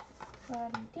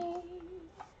 La-dee-dee.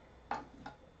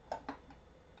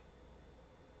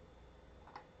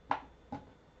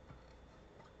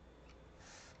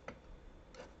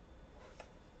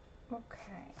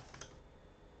 Okay.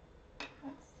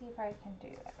 Let's see if I can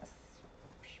do this.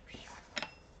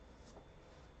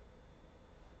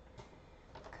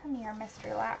 Come here,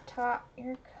 Mr. Laptop.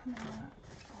 You're coming up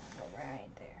all the ride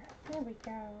there. There we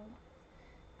go.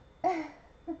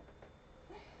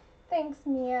 Thanks,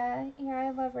 Mia. Yeah, I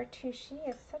love her too. She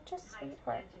is such a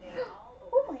sweetheart.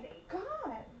 Oh my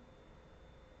god!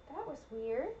 That was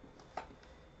weird.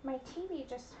 My TV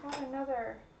just had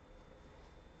another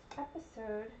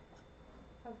episode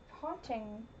of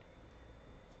haunting.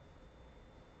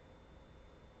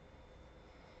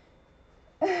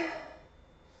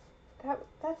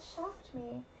 That shocked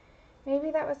me.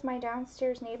 Maybe that was my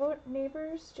downstairs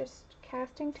neighbors just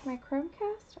casting to my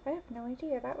Chromecast? I have no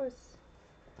idea. That was...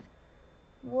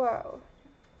 Whoa.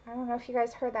 I don't know if you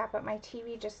guys heard that, but my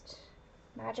TV just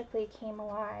magically came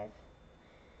alive.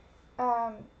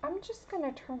 I'm just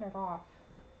gonna turn it off.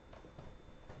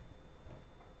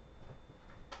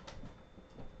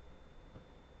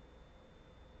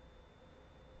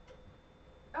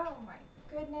 Oh my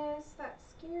goodness, that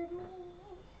scared me.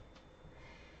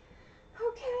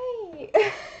 Okay.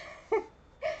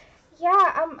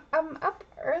 Yeah, I'm up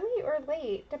early or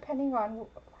late, depending on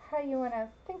how you want to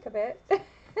think of it.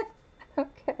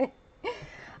 Okay.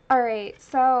 All right.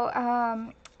 So,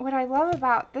 what I love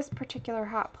about this particular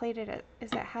hot plate is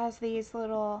it has these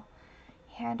little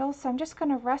handles. So I'm just going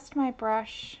to rest my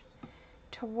brush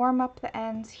to warm up the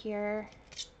ends here.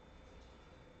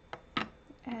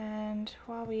 And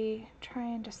while we try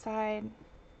and decide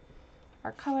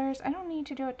our colors, I don't need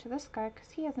to do it to this guy because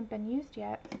he hasn't been used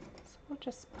yet. So we'll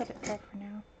just put it there for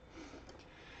now.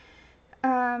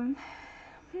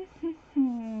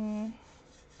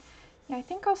 Yeah, I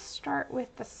think I'll start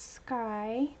with the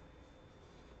sky.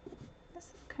 This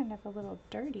is kind of a little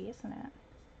dirty, isn't it?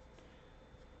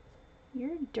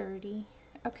 You're dirty.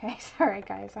 Okay, sorry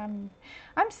guys. I'm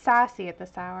sassy at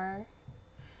this hour.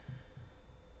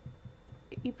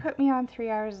 You put me on 3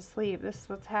 hours of sleep. This is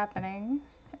what's happening.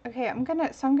 Okay, I'm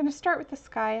gonna start with the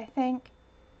sky, I think.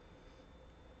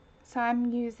 So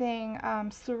I'm using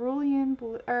cerulean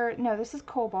blue, or no, this is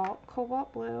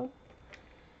cobalt blue.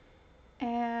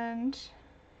 And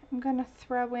I'm gonna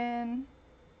throw in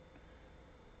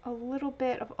a little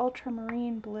bit of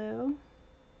ultramarine blue.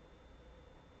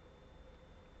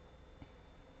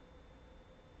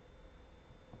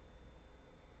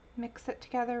 Mix it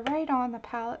together right on the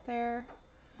palette there.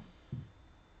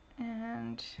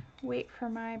 And wait for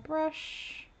my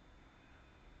brush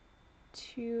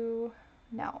to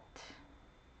melt.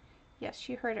 Yes,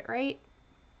 you heard it right.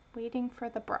 Waiting for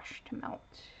the brush to melt.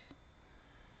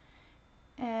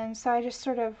 And so I just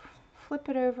sort of flip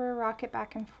it over, rock it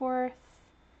back and forth.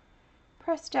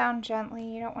 Press down gently.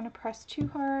 You don't want to press too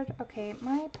hard. Okay,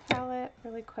 my palette,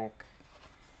 really quick,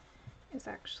 is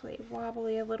actually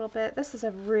wobbly a little bit. This is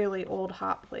a really old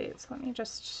hot plate, so let me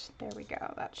just, there we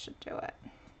go. That should do it.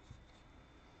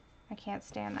 I can't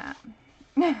stand that.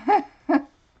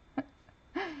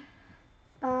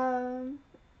 Oh,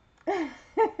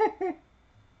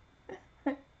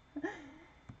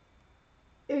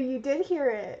 you did hear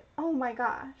it. Oh my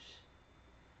gosh.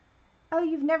 Oh,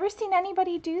 you've never seen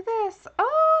anybody do this?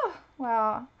 Oh,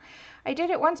 well, I did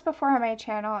it once before on my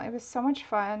channel. It was so much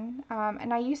fun.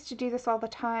 And I used to do this all the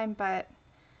time, but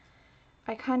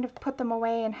I kind of put them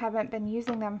away and haven't been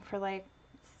using them for like,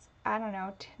 I don't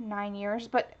know, 9 years.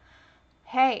 But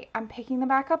hey, I'm picking them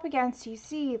back up again. So you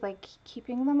see, like,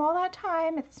 keeping them all that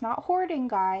time, it's not hoarding,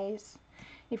 guys.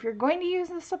 If you're going to use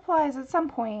the supplies at some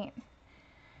point,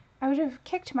 I would have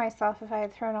kicked myself if I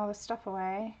had thrown all this stuff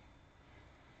away.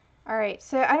 Alright,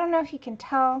 so I don't know if you can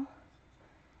tell,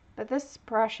 but this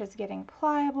brush is getting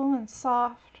pliable and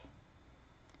soft.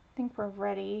 I think we're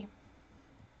ready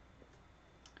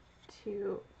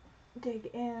to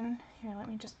dig in. Here, let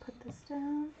me just put this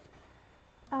down.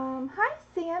 Hi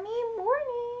Sammy,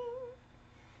 morning!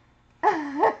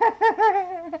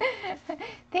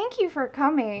 Thank you for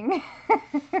coming.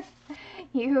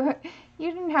 You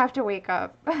didn't have to wake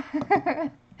up.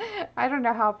 I don't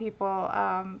know how people,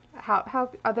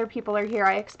 how other people are here.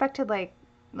 I expected like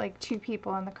 2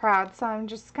 people in the crowd, so I'm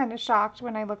just kind of shocked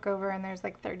when I look over and there's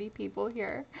like 30 people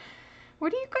here.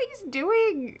 What are you guys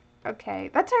doing? Okay,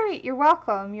 that's all right. You're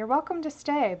welcome. You're welcome to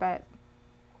stay, but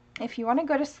if you want to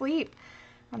go to sleep,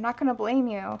 I'm not going to blame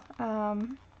you.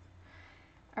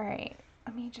 All right,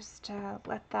 let me just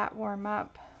let that warm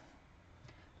up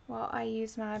while I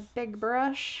use my big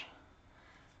brush,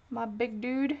 my big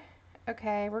dude.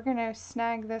 Okay, we're gonna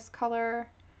snag this color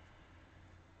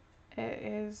It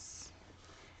is,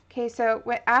 okay, so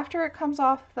after it comes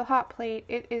off the hot plate,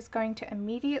 it is going to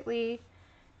immediately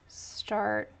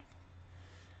start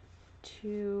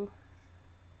to,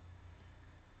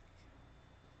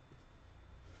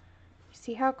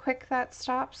 see how quick that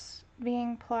stops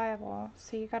being pliable?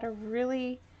 So you gotta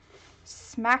really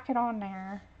smack it on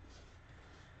there.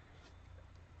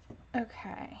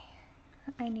 Okay,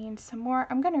 I need some more.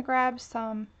 I'm gonna grab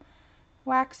some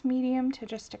wax medium to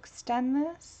just extend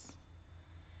this.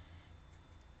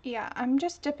 Yeah, I'm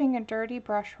just dipping a dirty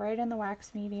brush right in the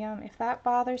wax medium. If that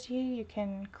bothers you, you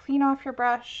can clean off your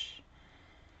brush.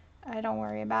 I don't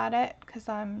worry about it because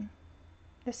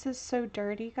this is so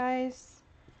dirty, guys.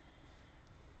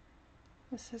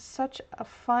 This is such a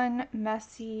fun,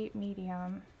 messy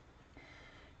medium.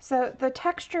 So the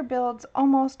texture builds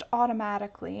almost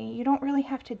automatically. You don't really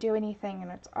have to do anything,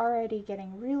 and it's already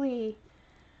getting really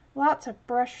lots of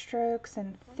brush strokes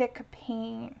and thick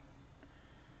paint.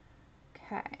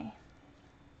 Okay.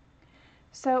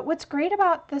 So what's great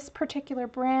about this particular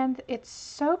brand, it's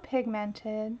so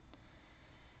pigmented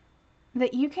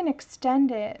that you can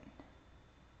extend it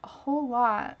a whole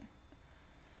lot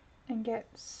and get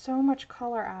so much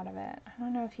color out of it. I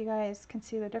don't know if you guys can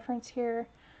see the difference here.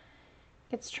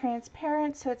 It's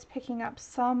transparent, so it's picking up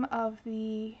some of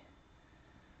the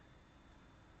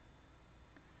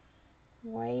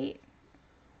white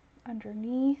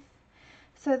underneath.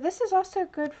 So this is also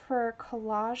good for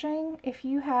collaging. If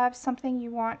you have something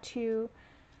you want to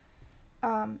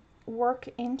work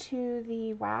into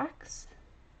the wax,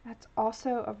 that's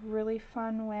also a really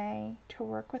fun way to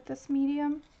work with this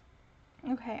medium.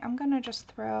 Okay, I'm gonna just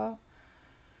throw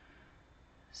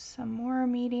some more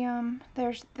medium.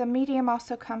 The medium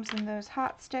also comes in those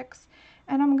hot sticks,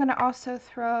 and I'm gonna also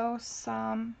throw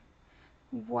some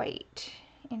white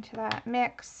into that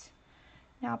mix.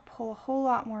 Now pull a whole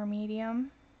lot more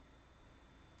medium.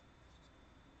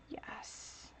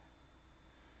 Yes.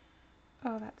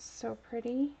 Oh, that's so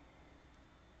pretty.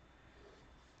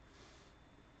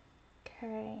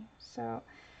 Okay, so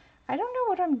I don't know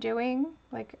what I'm doing.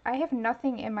 Like, I have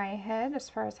nothing in my head as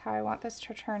far as how I want this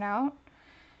to turn out.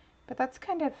 But that's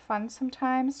kind of fun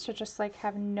sometimes, to just like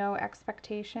have no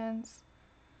expectations.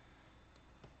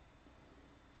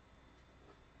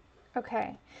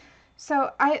 Okay,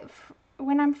 so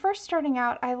when I'm first starting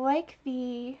out, I like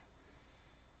the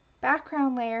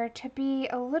background layer to be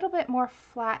a little bit more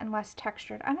flat and less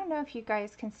textured. I don't know if you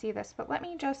guys can see this, but let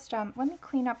me just let me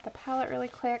clean up the palette really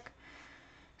quick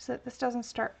so that this doesn't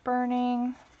start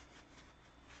burning.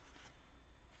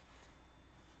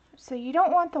 So you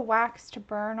don't want the wax to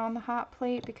burn on the hot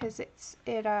plate because it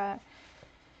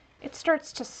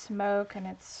starts to smoke, and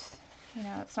it's, you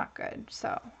know, it's not good.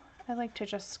 So I like to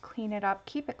just clean it up,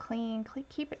 keep it clean,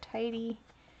 keep it tidy.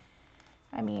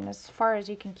 I mean, as far as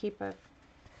you can keep a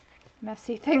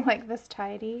messy thing like this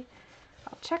tidy.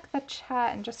 I'll check the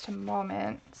chat in just a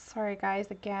moment. Sorry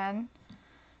guys, again.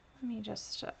 Let me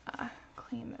just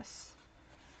clean this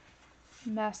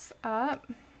mess up.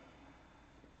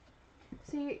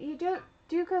 So you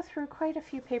do go through quite a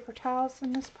few paper towels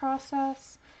in this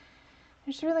process.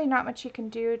 There's really not much you can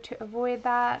do to avoid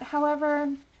that. However,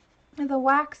 the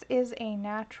wax is a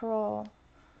natural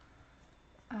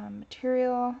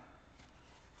material,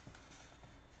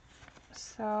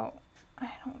 so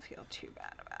I don't feel too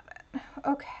bad about it.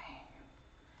 Okay.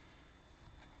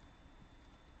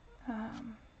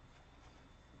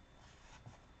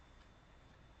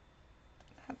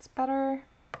 That's better.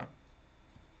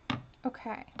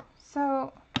 Okay,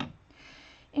 so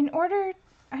in order,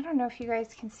 I don't know if you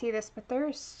guys can see this, but there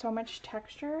is so much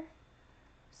texture.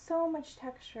 So much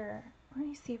texture. Let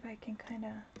me see if I can kind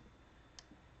of,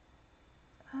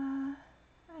 I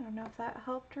don't know if that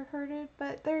helped or hurted,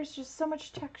 but there's just so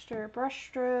much texture, brush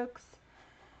strokes,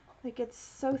 like it's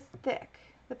so thick,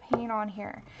 the paint on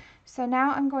here. So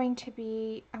now I'm going to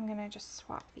just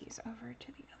swap these over to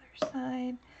the other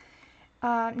side.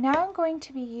 Now I'm going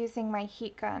to be using my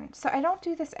heat gun. So I don't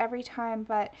do this every time,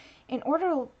 but in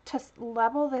order to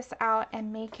level this out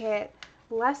and make it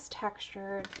less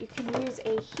textured, you can use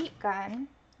a heat gun.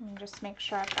 Let me just make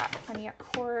sure I've got plenty of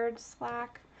cord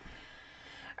slack.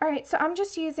 Alright, so I'm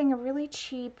just using a really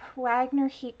cheap Wagner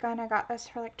heat gun. I got this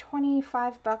for like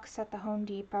 25 bucks at the Home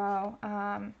Depot.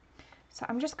 So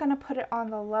I'm just going to put it on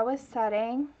the lowest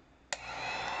setting.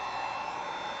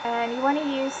 And you want to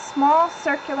use small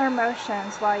circular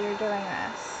motions while you're doing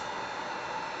this.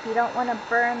 You don't want to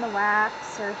burn the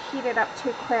wax or heat it up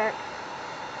too quick.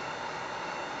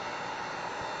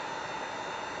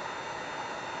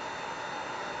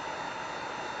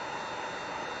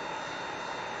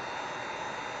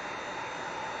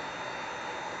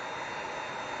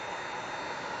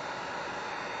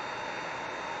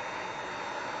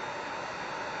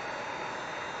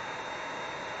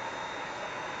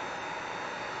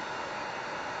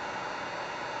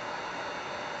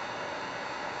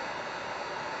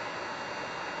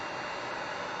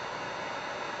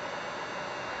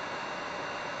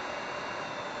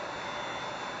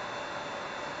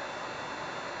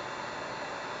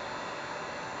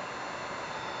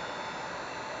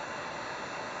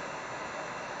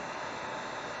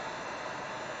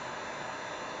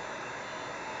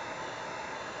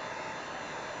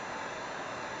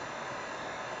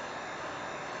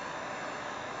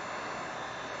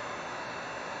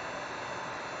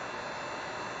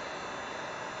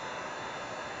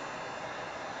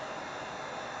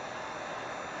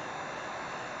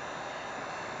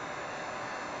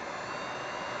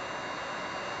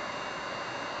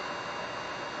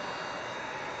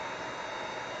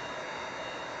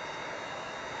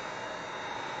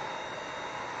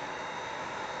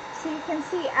 So you can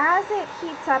see as it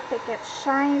heats up, it gets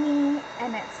shiny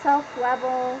and it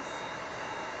self-levels.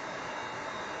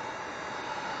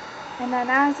 And then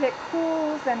as it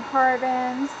cools and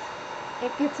hardens,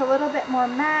 it gets a little bit more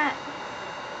matte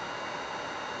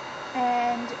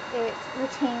and it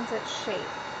retains its shape.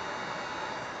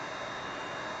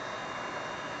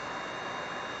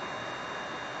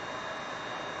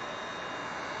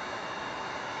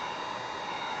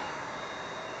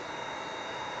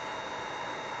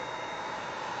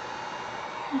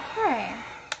 Okay,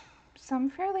 so I'm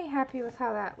fairly happy with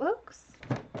how that looks.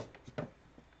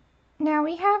 Now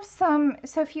we have some,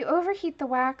 so if you overheat the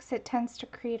wax, it tends to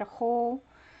create a hole.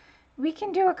 We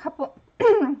can do a couple,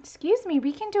 excuse me,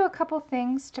 we can do a couple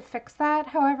things to fix that.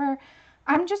 However,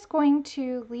 I'm just going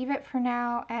to leave it for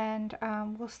now, and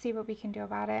we'll see what we can do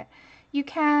about it. You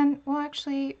can, well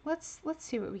actually, let's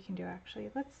see what we can do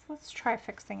actually. Let's try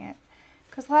fixing it,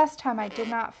 because last time I did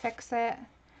not fix it.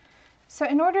 So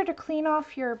in order to clean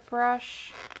off your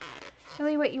brush,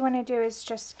 really what you want to do is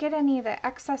just get any of the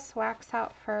excess wax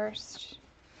out first.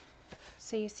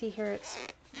 So you see here it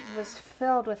was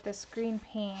filled with this green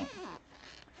paint.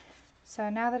 So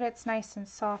now that it's nice and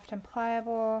soft and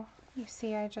pliable, you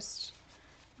see I'm just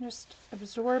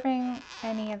absorbing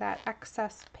any of that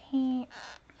excess paint.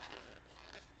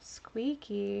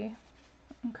 Squeaky.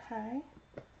 Okay.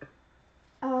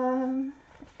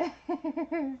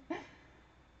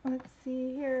 Let's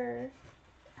see here.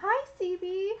 Hi, CB.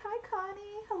 Hi,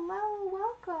 Connie. Hello.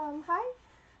 Welcome. Hi.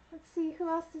 Let's see who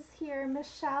else is here.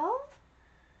 Michelle.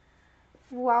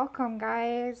 Welcome,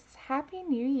 guys. Happy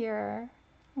New Year.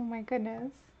 Oh my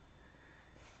goodness.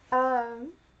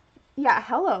 Yeah,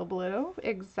 hello, blue.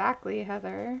 Exactly,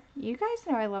 Heather. You guys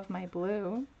know I love my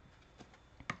blue.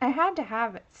 I had to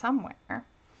have it somewhere.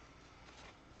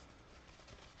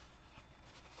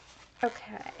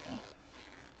 Okay.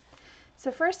 So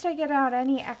first I get out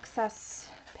any excess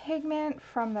pigment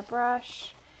from the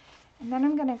brush, and then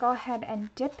I'm going to go ahead and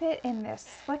dip it in this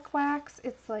slick wax.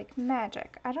 It's like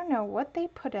magic. I don't know what they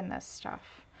put in this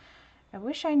stuff. I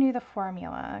wish I knew the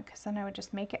formula, because then I would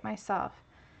just make it myself.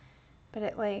 But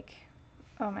it like,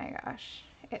 oh my gosh,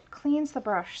 it cleans the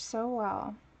brush so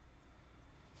well.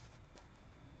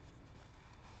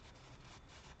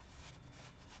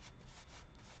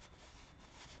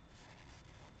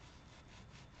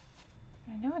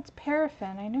 I know it's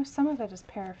paraffin. I know some of it is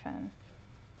paraffin.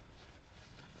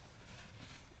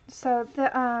 So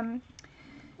the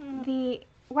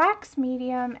wax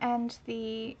medium and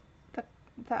the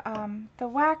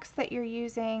wax that you're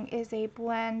using is a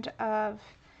blend of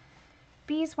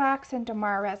beeswax and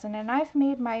damar resin, and I've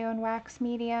made my own wax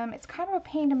medium. It's kind of a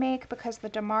pain to make because the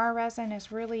damar resin is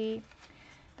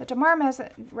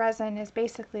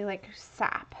basically like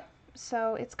sap,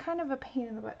 so it's kind of a pain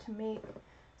in the butt to make.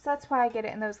 So that's why I get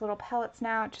it in those little pellets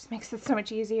now. It just makes it so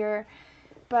much easier.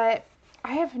 But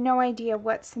I have no idea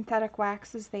what synthetic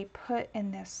waxes they put in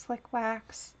this slick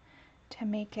wax to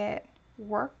make it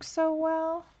work so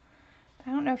well.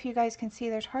 I don't know if you guys can see,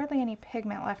 there's hardly any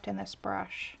pigment left in this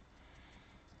brush.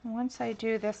 And once I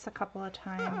do this a couple of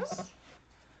times,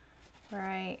 where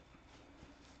I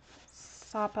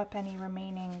sop up any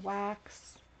remaining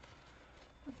wax,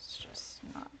 let's just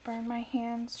not burn my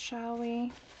hands, shall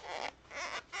we?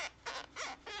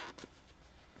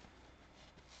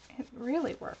 It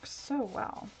really works so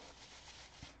well.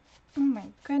 Oh my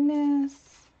goodness.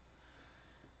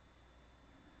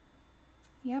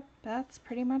 Yep, that's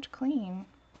pretty much clean.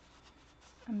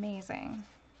 Amazing.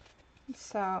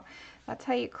 So that's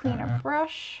how you clean a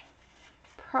brush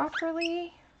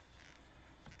properly.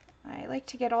 I like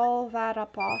to get all of that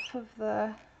up off of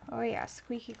the, oh yeah,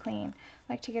 squeaky clean.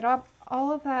 I like to get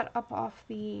all of that up off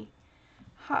the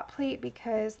hot plate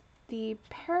because the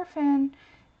paraffin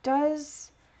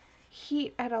does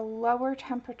heat at a lower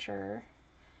temperature,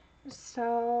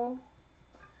 so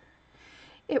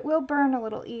it will burn a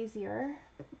little easier.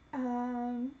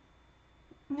 Oh,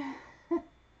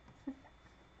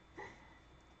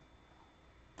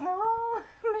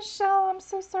 Michelle, I'm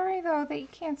so sorry though that you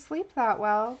can't sleep that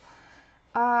well.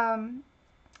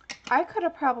 I could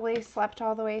have probably slept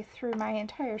all the way through my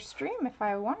entire stream if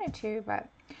I wanted to, but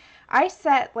I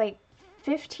set like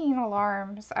 15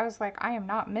 alarms. I was like, I am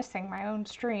not missing my own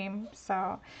stream.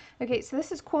 So, okay, so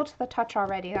this is cool to the touch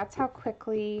already. That's how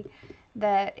quickly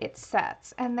that it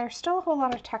sets. And there's still a whole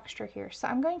lot of texture here. So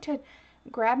I'm going to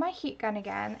grab my heat gun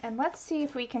again, and let's see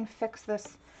if we can fix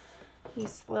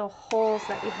these little holes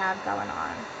that we have going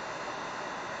on.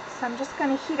 So I'm just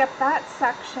going to heat up that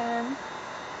section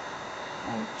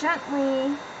and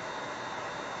gently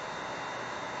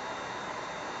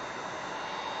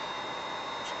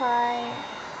try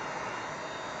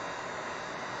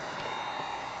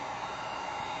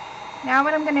Now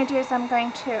what I'm going to do is I'm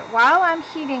going to, while I'm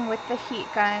heating with the heat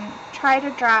gun, try to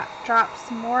drop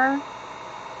some more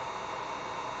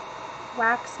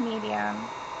wax medium.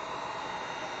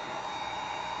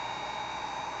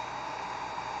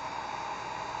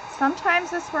 Sometimes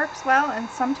this works well and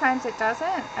sometimes it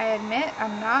doesn't. I admit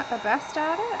I'm not the best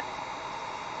at it,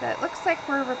 but it looks like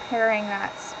we're repairing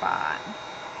that spot.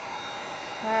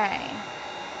 Okay.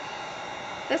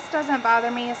 This doesn't bother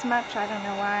me as much, I don't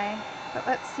know why, but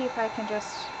let's see if I can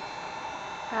just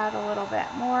add a little bit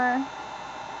more.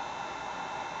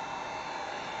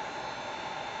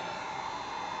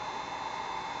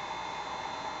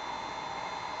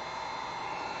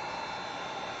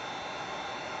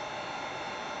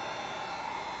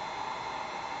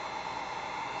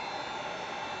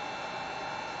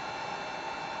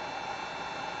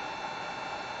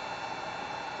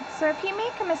 So if you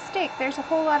make a mistake, there's a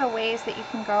whole lot of ways that you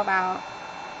can go about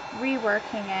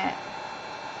reworking it.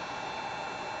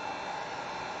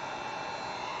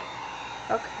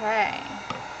 Okay, I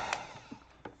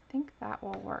think that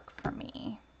will work for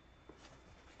me.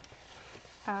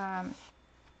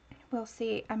 We'll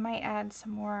see, I might add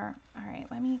some more. All right,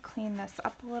 let me clean this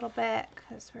up a little bit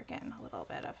because we're getting a little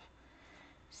bit of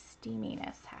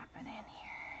steaminess happening here.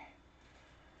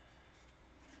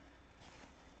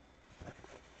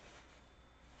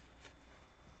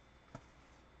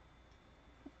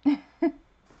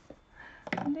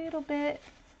 A little bit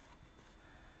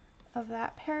of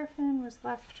that paraffin was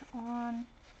left on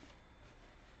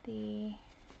the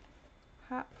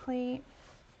hot plate.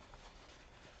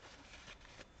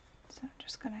 So I'm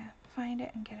just going to find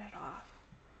it and get it off.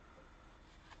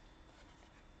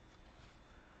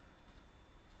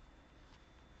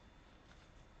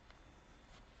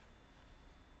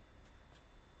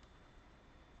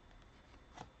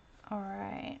 All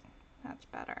right, that's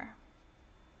better.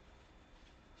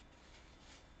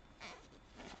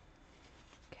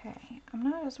 Okay, I'm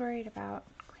not as worried about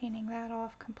cleaning that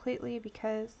off completely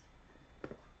because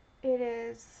it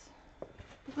is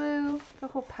blue. The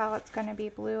whole palette's going to be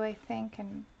blue, I think,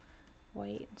 and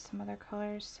white and some other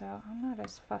colors, so I'm not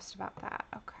as fussed about that.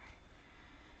 Okay,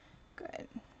 good.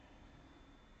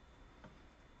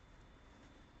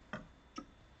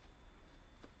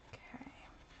 Okay.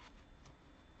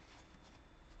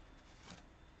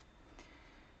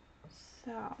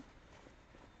 So,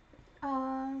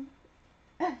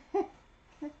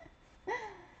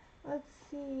 let's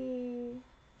see.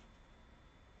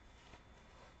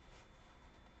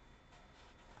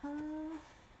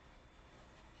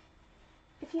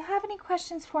 If you have any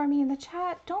questions for me in the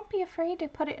chat, don't be afraid to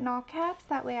put it in all caps.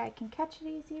 That way I can catch it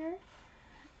easier.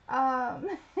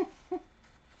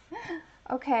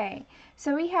 Okay,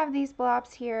 so we have these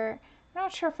blobs here. I'm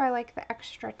not sure if I like the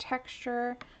extra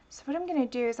texture. So what I'm going to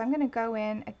do is I'm going to go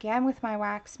in again with my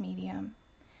wax medium.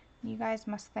 You guys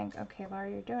must think, okay, Laura,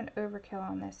 you're doing overkill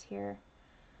on this here.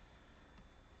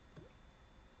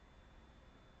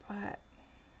 But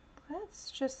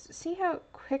let's just see how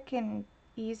quick and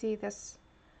easy this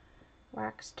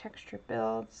wax texture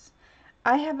builds.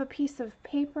 I have a piece of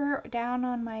paper down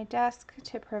on my desk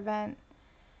to prevent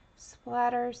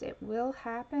splatters. It will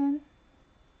happen.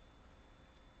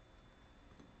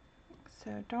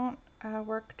 So don't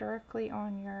work directly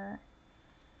on your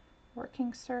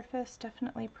working surface.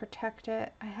 Definitely protect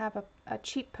it. I have a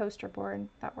cheap poster board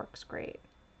that works great.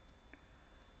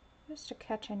 Just to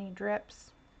catch any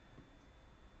drips.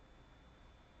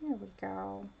 There we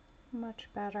go. Much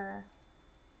better.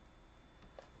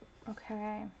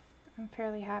 Okay, I'm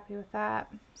fairly happy with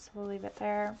that, so we'll leave it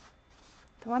there.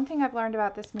 The one thing I've learned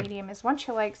about this medium is once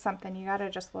you like something, you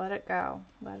gotta just let it go.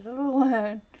 Let it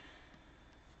alone.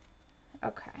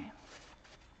 Okay.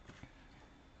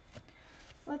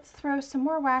 Let's throw some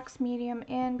more wax medium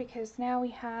in because now we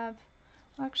have,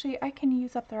 well, actually I can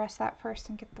use up the rest of that first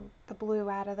and get the blue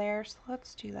out of there, so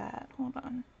let's do that. Hold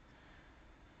on.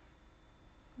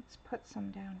 Let's put some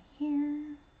down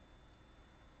here.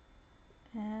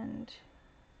 And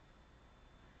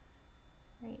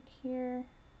right here.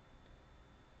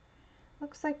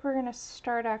 Looks like we're going to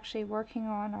start actually working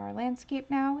on our landscape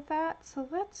now with that. So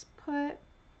let's put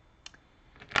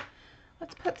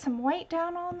some white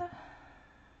down on the,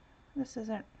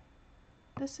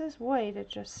 this is white, it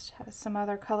just has some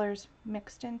other colors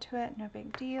mixed into it, no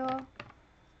big deal.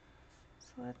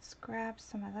 So let's grab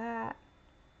some of that.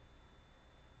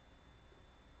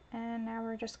 And now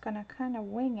we're just going to kind of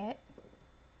wing it.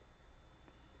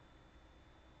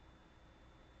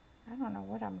 I don't know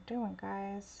what I'm doing,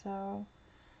 guys, so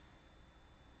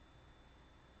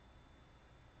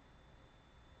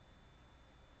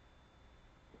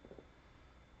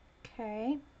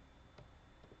okay.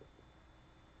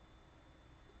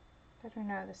 I don't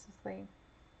know, this is like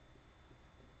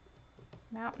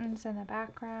mountains in the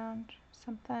background,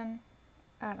 something.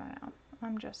 I don't know.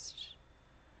 I'm just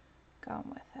going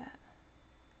with it.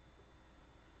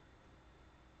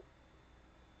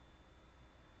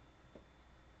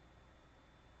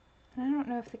 And I don't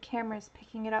know if the camera is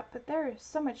picking it up, but there is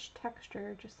so much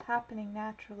texture just happening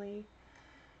naturally.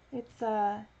 It's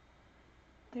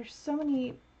there's so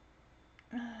many,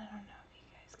 I don't know if you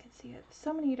guys can see it,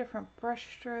 so many different brush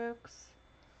strokes.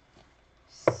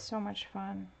 So much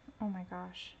fun. Oh my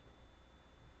gosh.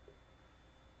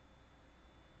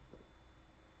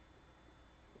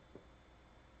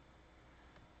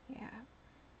 Yeah.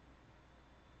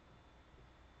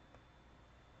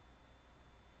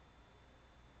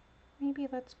 Maybe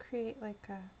let's create like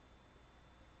a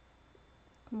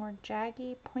more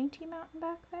jaggy, pointy mountain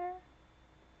back there.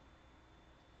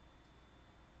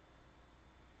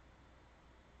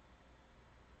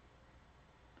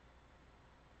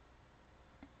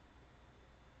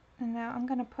 And now I'm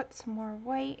going to put some more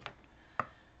white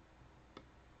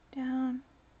down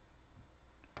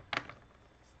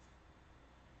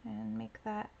and make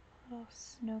that a little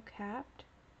snow-capped.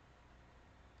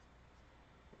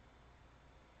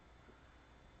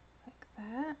 Like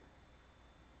that.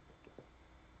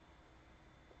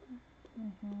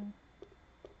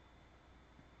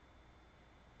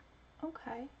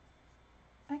 Okay,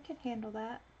 I can handle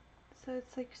that. So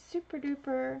it's like super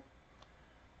duper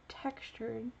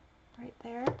textured right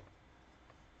there.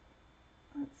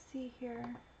 Let's see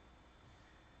here.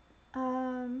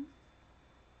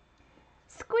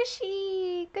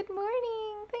 Squishy, good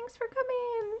morning. Thanks for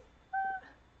coming.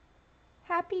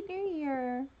 Happy New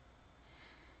Year.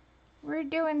 We're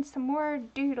doing some more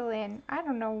doodling. I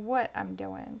don't know what I'm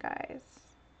doing, guys.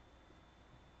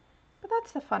 But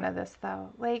that's the fun of this, though.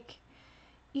 Like,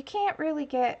 you can't really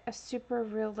get a super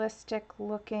realistic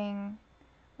looking,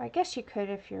 well, I guess you could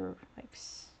if you're like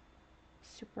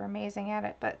super amazing at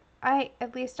it, but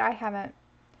at least I haven't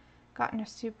gotten a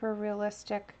super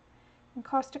realistic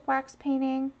encaustic wax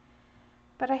painting,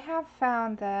 but I have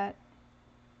found that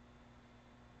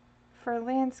for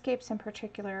landscapes in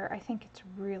particular, I think it's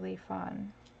really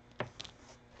fun.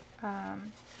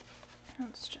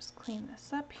 Let's just clean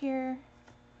this up here.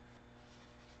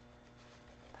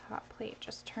 The hot plate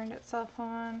just turned itself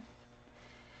on.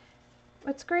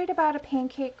 What's great about a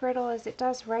pancake griddle is it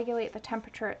does regulate the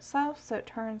temperature itself, so it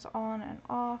turns on and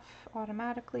off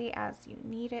automatically as you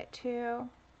need it to.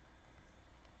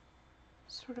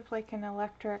 Sort of like an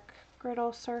electric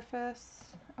griddle surface.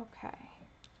 Okay.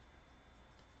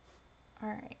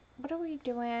 Alright, what are we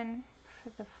doing for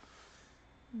the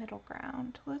middle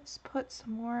ground? Let's put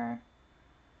some more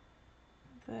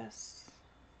of this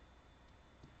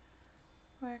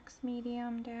wax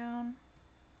medium down.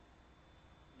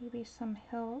 Maybe some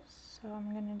hills, so I'm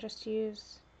going to just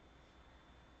use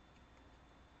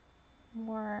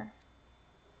more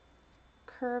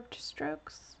curved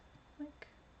strokes, like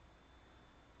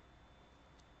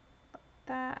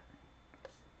that.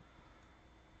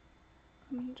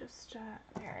 Let me just,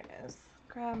 there it is,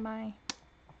 grab my,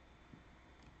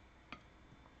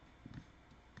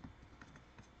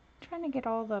 trying to get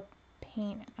all the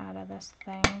paint out of this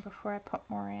thing before I put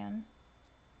more in.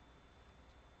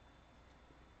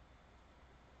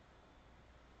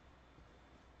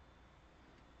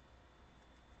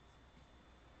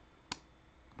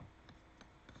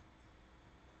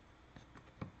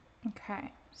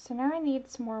 Okay, so now I need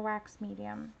some more wax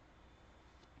medium.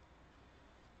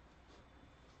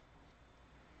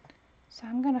 So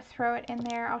I'm going to throw it in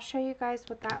there. I'll show you guys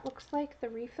what that looks like, the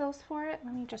refills for it.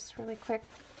 Let me just really quick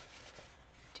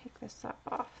take this up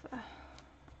off the...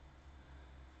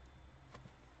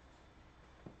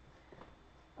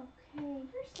 Okay,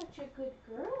 you're such a good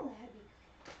girl, Abby.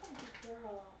 Good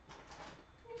girl.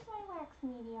 Here's my wax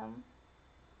medium.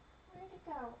 Where'd it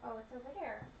go? Oh, it's over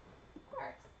there. Of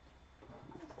course.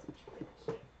 You're such a good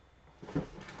kid.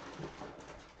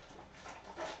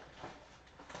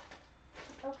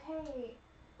 Okay,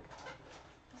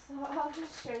 so I'll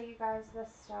just show you guys this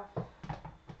stuff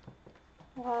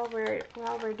while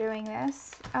we're doing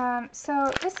this.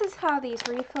 So this is how these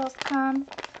refills come.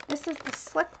 This is the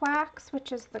slick wax,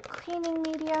 which is the cleaning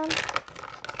medium,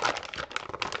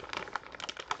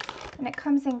 and it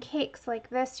comes in cakes like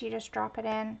this. You just drop it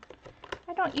in.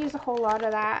 I don't use a whole lot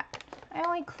of that. I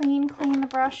only clean the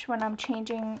brush when I'm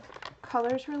changing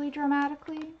colors really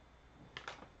dramatically.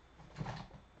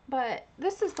 But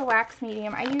this is the wax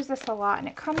medium. I use this a lot, and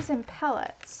it comes in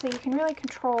pellets, so you can really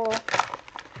control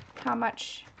how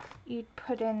much you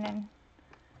put in and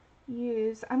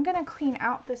use. I'm going to clean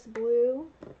out this blue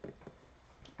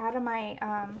out of my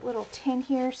little tin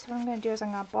here. So what I'm going to do is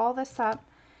I'm going to ball this up,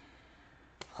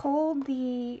 hold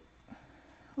the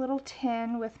little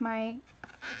tin with my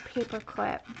paper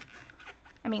clip,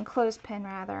 clothespin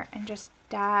rather, and just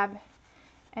dab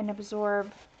and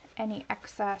absorb any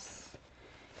excess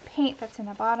paint that's in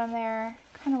the bottom there.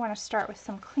 Kind of want to start with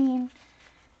some clean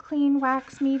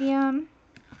wax medium.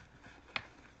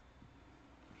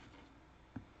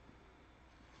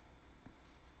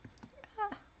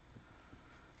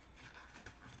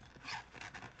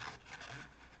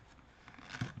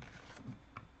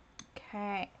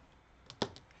 Okay,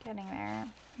 getting there.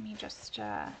 Let me just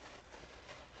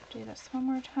do this one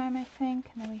more time, I think,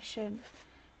 and then we should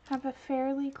have a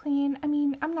fairly clean,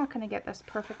 I'm not going to get this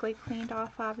perfectly cleaned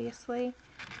off, obviously,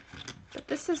 but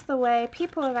this is the way,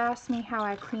 people have asked me how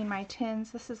I clean my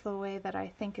tins. This is the way that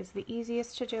I think is the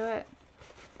easiest to do it.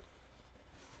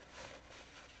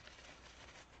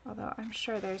 Although I'm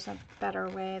sure there's a better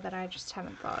way that I just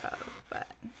haven't thought of, but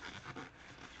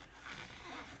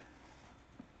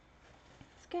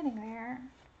it's getting there.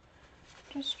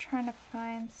 Just trying to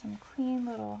find some clean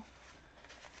little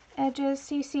edges.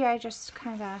 So you see I just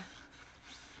kind of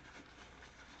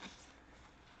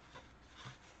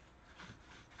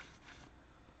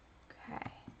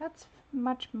that's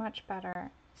much better.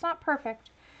 It's not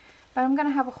perfect, but I'm going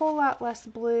to have a whole lot less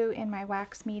blue in my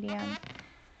wax medium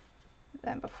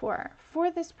than before.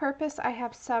 For this purpose, I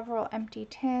have several empty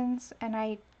tins, and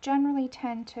I generally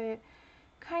tend to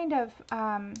kind of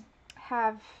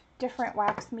have different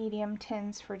wax medium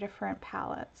tins for different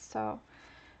palettes. So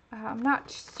I'm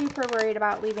not super worried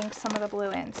about leaving some of the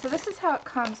blue in. So this is how it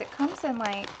comes. It comes in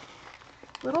like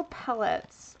little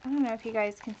pellets. I don't know if you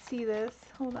guys can see this.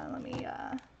 Hold on, let me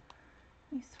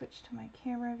switch to my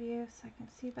camera view so I can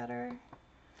see better.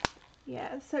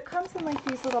 Yeah, so it comes in like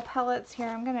these little pellets here.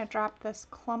 I'm going to drop this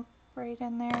clump right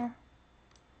in there.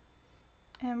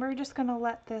 And we're just going to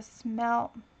let this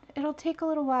melt. It'll take a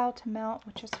little while to melt,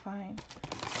 which is fine.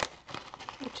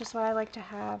 Which is why I like to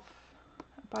have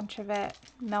a bunch of it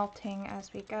melting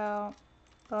as we go.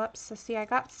 Oops, so see I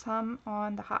got some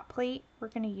on the hot plate. We're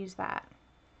going to use that.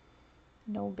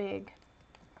 No big.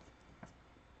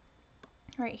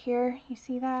 Right here, you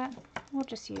see that? We'll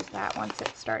just use that once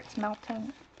it starts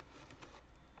melting.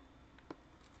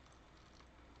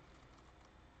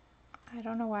 I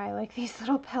don't know why I like these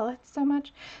little pellets so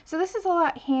much. So this is a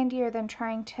lot handier than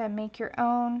trying to make your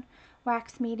own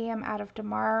wax medium out of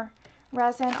Damar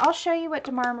resin. I'll show you what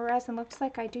Damar resin looks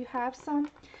like. I do have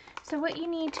some. So what you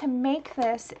need to make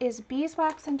this is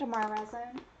beeswax and Damar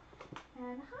resin.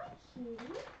 And hi, cutie.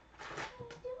 What are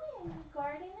you doing? You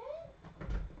gardening?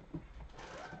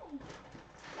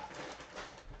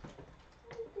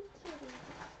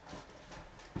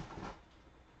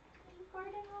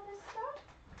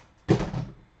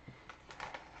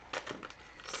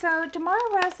 So Damar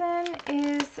resin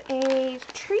is a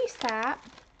tree sap,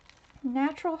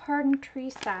 natural hardened tree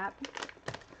sap,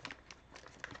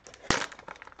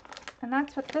 and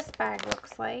that's what this bag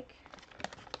looks like.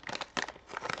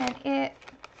 And it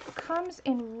comes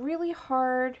in really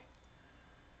hard,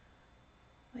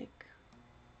 like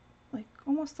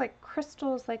almost like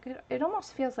crystals. Like it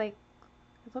almost feels like,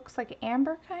 it looks like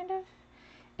amber kind of.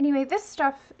 Anyway, this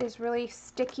stuff is really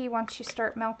sticky once you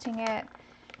start melting it.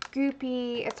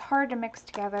 Goopy, it's hard to mix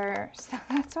together, so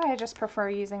that's why I just prefer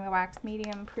using the wax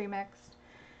medium pre-mixed.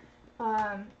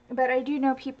 But I do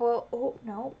know people, oh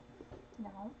no,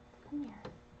 come here.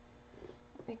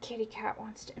 The kitty cat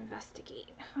wants to investigate.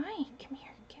 Hi, come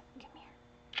here, come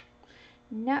here.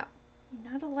 No,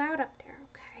 you're not allowed up there,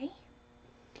 okay?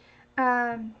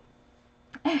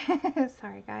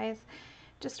 Sorry guys,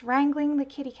 just wrangling the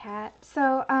kitty cat.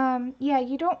 So yeah,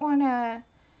 you don't want to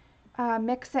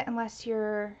mix it unless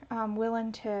you're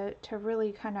willing to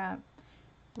really kind of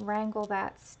wrangle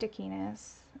that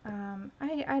stickiness.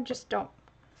 I just don't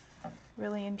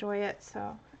really enjoy it,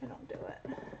 so I don't do it.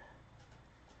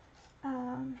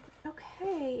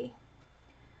 Okay,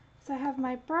 so I have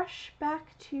my brush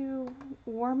back to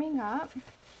warming up,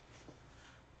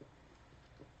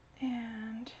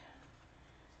 and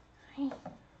hey,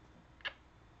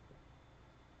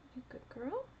 you good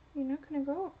girl, you're not gonna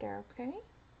go up there, okay?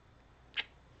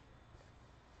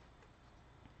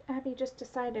 Abby just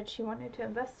decided she wanted to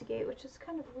investigate, which is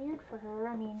kind of weird for her.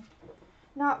 I mean,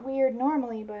 not weird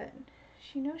normally, but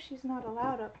she knows she's not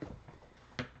allowed up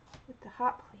with the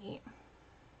hot plate.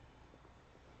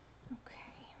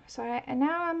 Okay, so and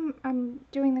now I'm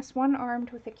doing this one-armed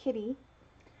with a kitty.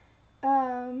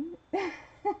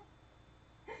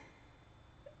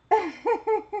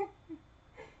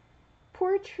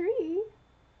 Poor tree.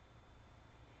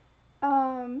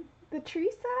 The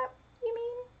tree sap, you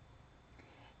mean?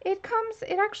 It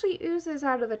actually oozes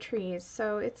out of the trees,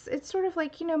 so it's sort of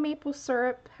like, you know, maple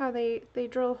syrup, how they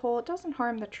drill a hole. It doesn't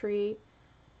harm the tree.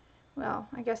 Well,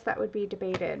 I guess that would be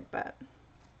debated, but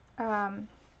um,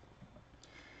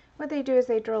 what they do is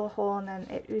they drill a hole and then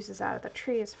it oozes out of the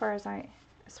tree. As far as I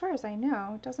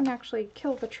know, it doesn't actually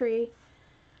kill the tree,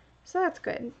 so that's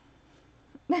good.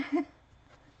 Yeah,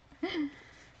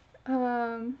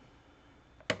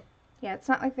 it's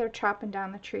not like they're chopping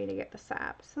down the tree to get the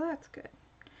sap, so that's good.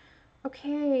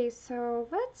 Okay, so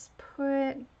let's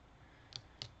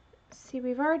see,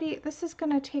 this is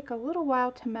going to take a little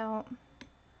while to melt,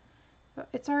 but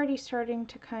it's already starting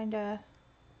to kind of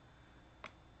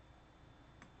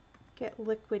get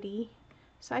liquidy,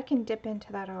 so I can dip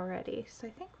into that already. So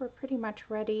I think we're pretty much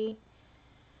ready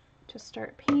to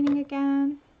start painting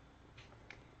again.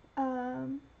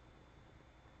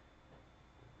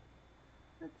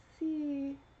 Let's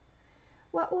see.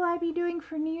 What will I be doing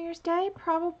for New Year's Day?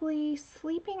 Probably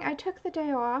sleeping. I took the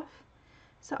day off,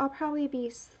 so I'll probably be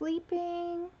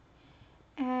sleeping,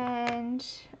 and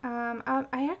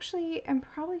I actually am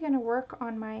probably going to work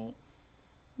on my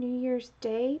New Year's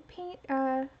Day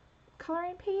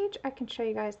coloring page. I can show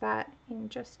you guys that in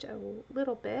just a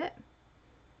little bit.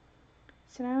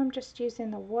 So now I'm just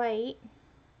using the white.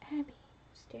 Abby,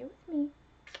 stay with me.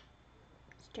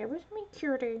 Stay with me,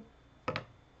 cutie.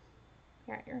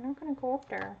 Yeah, you're not going to go up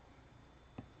there.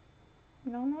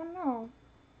 No, no, no.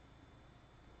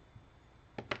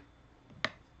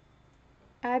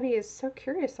 Abby is so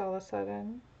curious all of a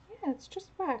sudden. Yeah, it's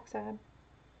just wax, Ab.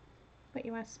 But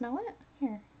you want to smell it?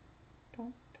 Here.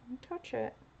 Don't touch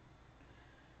it.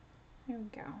 There we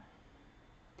go.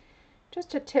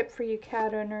 Just a tip for you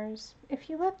cat owners. If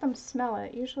you let them smell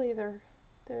it, usually their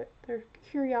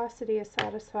curiosity is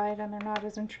satisfied and they're not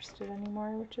as interested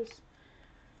anymore, which is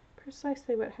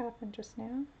precisely what happened just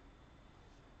now.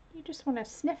 You just want to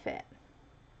sniff it.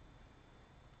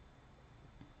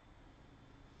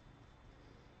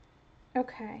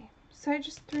 Okay, so I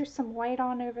just threw some white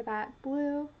on over that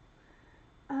blue.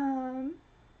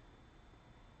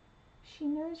 She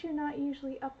knows you're not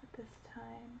usually up at this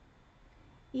time.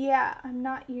 Yeah, I'm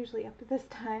not usually up at this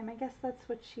time. I guess that's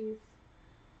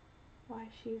why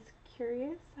she's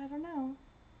curious. I don't know.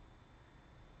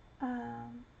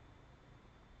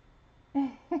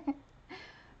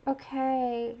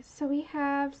 Okay, so we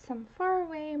have some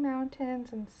faraway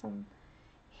mountains and some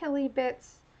hilly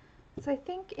bits. So I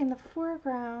think in the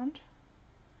foreground,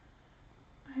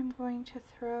 I'm going to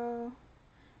throw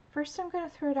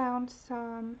down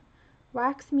some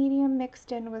wax medium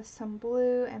mixed in with some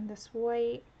blue and this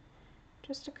white,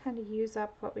 just to kind of use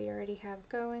up what we already have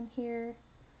going here.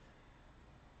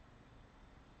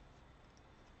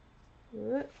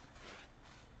 Whoop.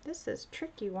 This is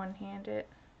tricky one-handed.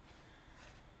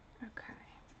 Okay.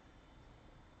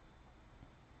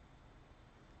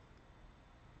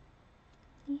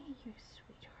 Yeah, you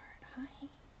sweetheart. Hi.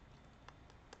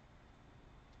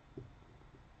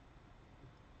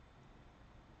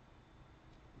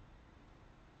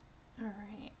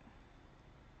 Alright.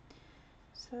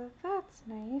 So that's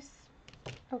nice.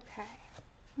 Okay.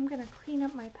 I'm going to clean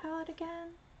up my palette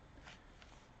again.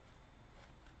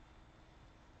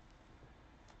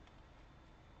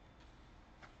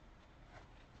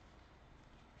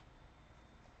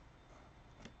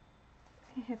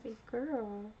 Heavy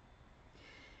girl.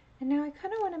 And now I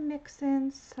kind of want to mix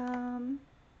in some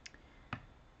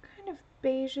kind of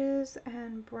beiges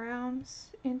and browns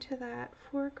into that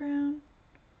foreground.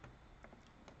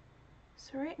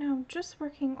 So right now I'm just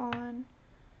working on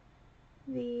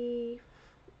the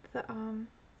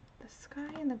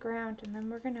sky and the ground, and then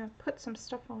we're gonna put some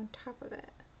stuff on top of it.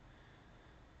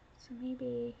 So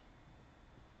maybe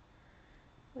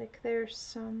like there's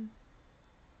some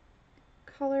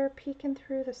color peeking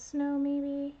through the snow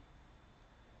maybe.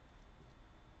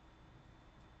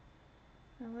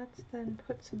 Now let's then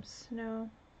put some snow.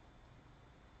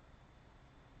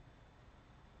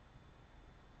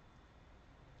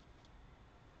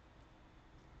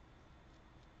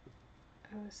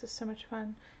 Oh, this is so much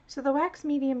fun. So the wax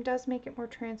medium does make it more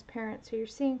transparent, so you're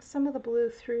seeing some of the blue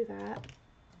through that.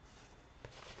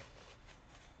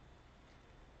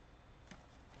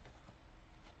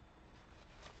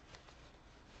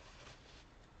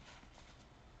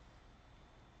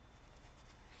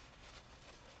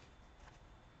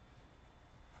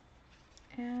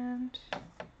 And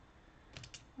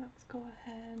let's go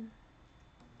ahead,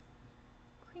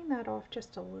 clean that off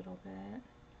just a little bit.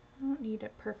 I don't need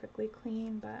it perfectly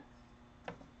clean, but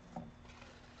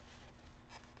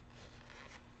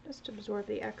just absorb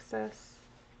the excess.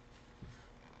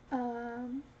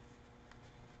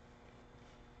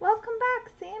 Welcome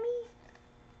back, Sammy.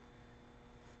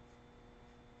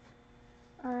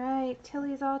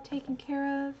 Tilly's all taken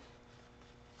care of.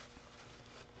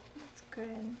 That's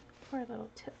good. Poor little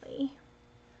Tilly.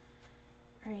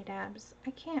 Alright, Abs,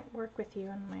 I can't work with you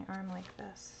on my arm like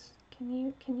this. Can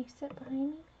you sit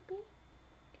behind me, baby?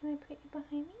 Can I put you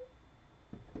behind me?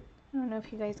 I don't know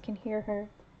if you guys can hear her.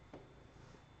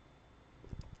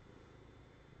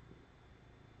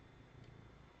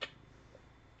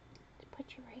 Let's put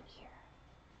you right here.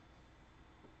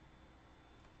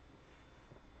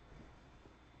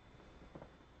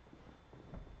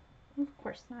 Of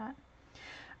course not.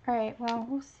 Alright, well,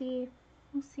 we'll see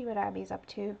what Abby's up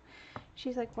to.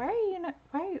 She's like, why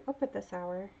are you up at this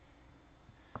hour?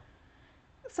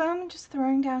 So I'm just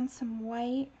throwing down some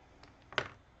white.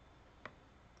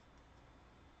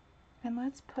 And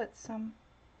let's put some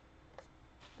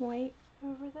white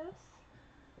over this.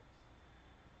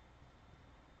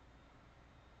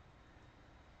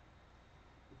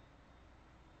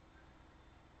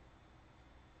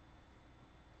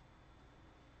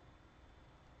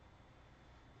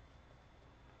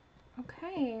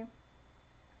 Okay.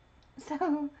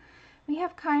 So we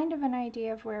have kind of an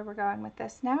idea of where we're going with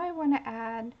this. Now I want to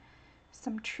add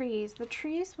some trees. The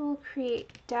trees will create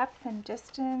depth and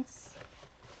distance.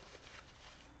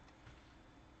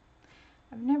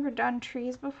 I've never done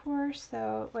trees before,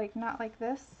 so not like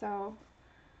this, so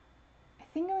I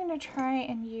think I'm going to try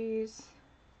and use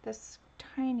this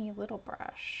tiny little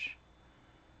brush.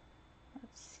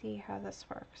 Let's see how this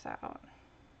works out.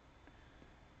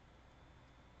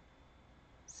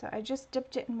 So I just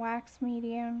dipped it in wax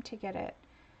medium to get it.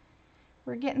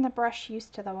 We're getting the brush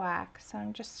used to the wax, so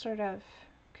I'm just sort of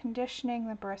conditioning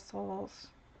the bristles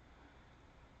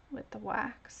with the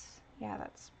wax. Yeah,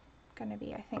 that's gonna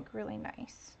be, I think, really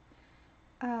nice.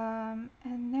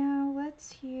 And now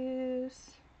let's use,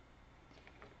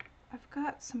 I've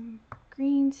got some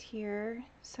greens here.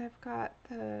 So I've got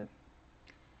the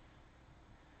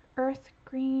earth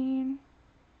green,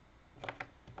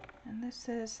 and this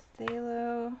is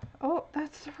phthalo. Oh,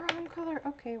 that's the wrong color.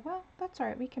 Okay, well, that's all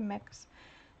right. We can mix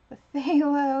the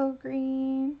phthalo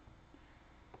green.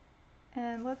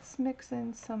 And let's mix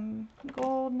in some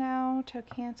gold now to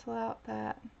cancel out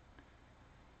that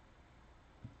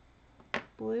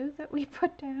blue that we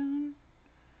put down.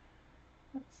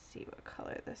 Let's see what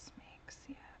color this makes.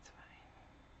 Yeah, that's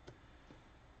fine.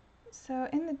 So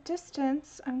in the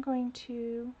distance, I'm going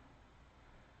to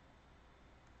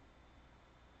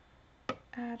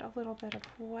add a little bit of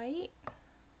white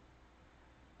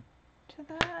to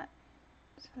that,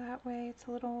 so that way it's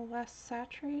a little less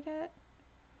saturated.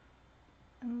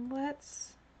 And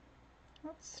let's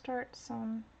start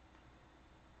some,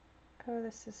 oh,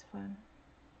 this is fun.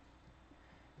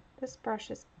 This brush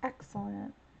is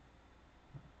excellent.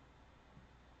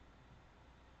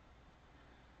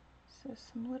 So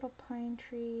some little pine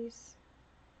trees.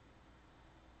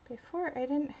 Before I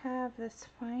didn't have this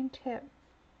fine tip.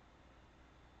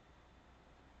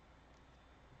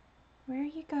 Where are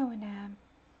you going, Ab?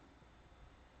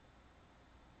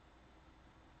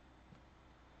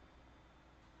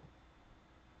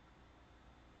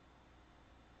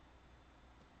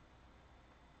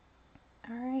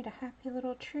 Alright, a happy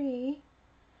little tree.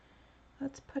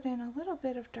 Let's put in a little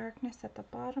bit of darkness at the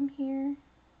bottom here.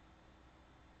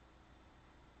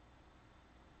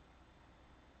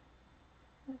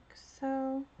 Like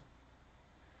so.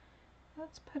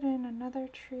 Let's put in another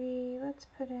tree. Let's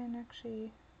put in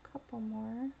actually a couple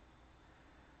more.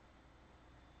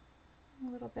 A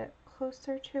little bit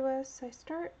closer to us. I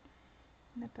start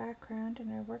in the background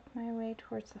and I work my way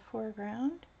towards the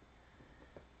foreground.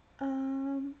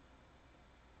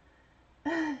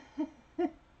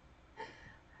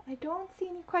 I don't see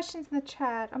any questions in the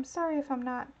chat. I'm sorry if I'm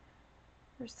not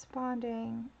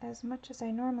responding as much as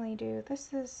I normally do.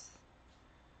 This is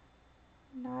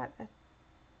not an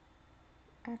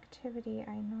activity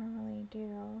I normally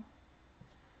do.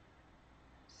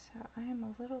 So I am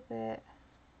a little bit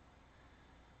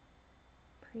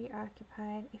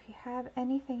preoccupied. If you have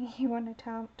anything you want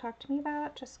to talk to me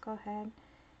about, just go ahead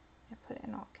and put it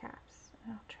in all caps.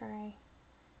 And I'll try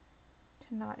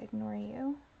to not ignore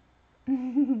you.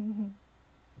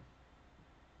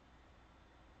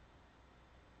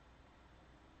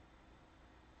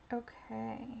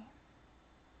 Okay.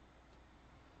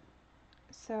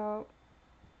 So,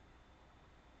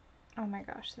 oh my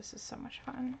gosh, this is so much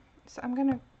fun. So I'm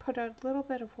gonna put a little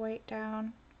bit of white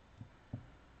down.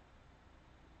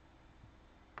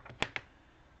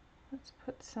 Let's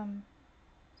put some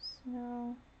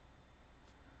snow.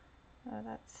 Oh,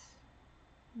 that's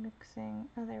mixing.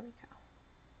 Oh, there we go.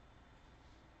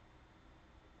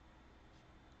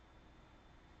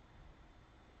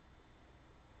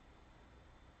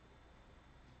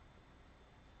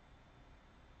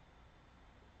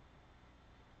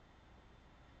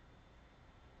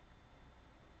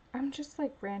 I'm just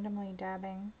like randomly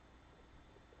dabbing.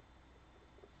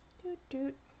 Doot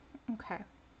doot. Okay.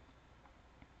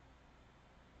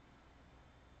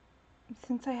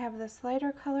 Since I have this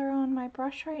lighter color on my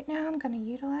brush right now, I'm going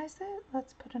to utilize it.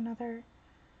 Let's put another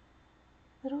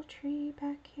little tree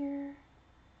back here.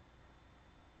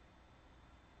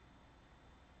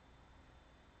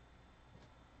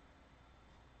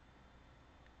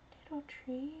 Little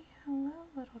tree. Hello,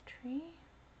 little tree.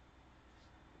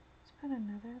 Let's put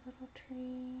another little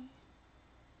tree.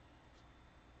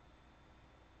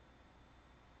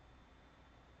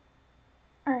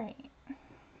 Alright.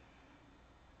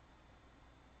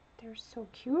 They're so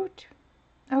cute.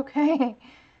 Okay.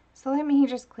 So let me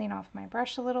just clean off my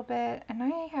brush a little bit. And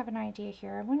I have an idea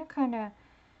here. I want to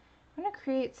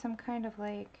create some kind of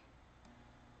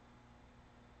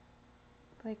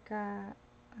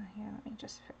here, let me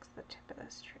just fix the tip of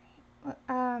this tree.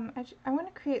 I want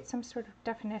to create some sort of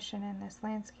definition in this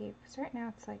landscape, because right now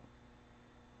it's like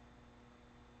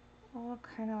all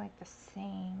kind of like the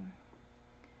same.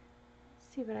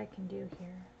 Let's see what I can do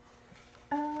here.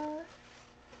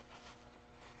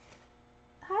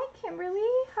 Hi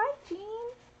Kimberly. Hi Jean.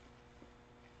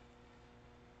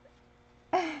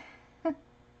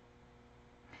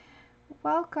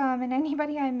 Welcome, and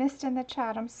anybody I missed in the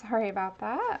chat, I'm sorry about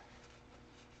that.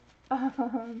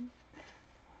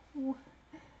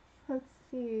 Let's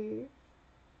see.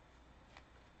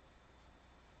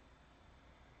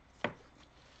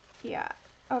 Yeah,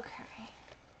 okay.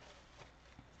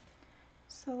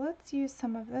 So let's use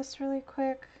some of this really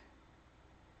quick.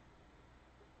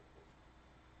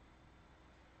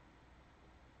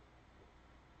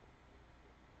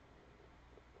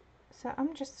 So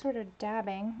I'm just sort of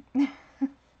dabbing.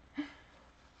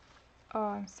 Oh,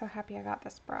 I'm so happy I got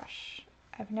this brush.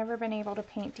 I've never been able to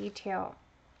paint detail.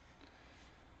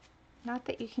 Not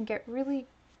that you can get really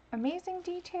amazing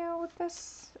detail with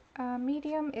this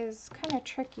medium is kind of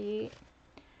tricky,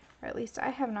 or at least I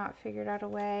have not figured out a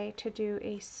way to do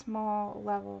a small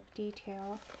level of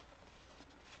detail.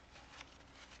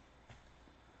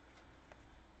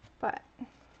 But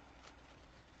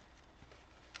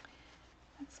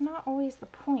that's not always the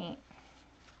point.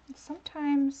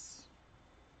 Sometimes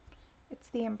it's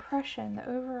the impression, the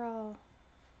overall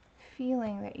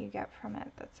feeling that you get from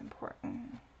it that's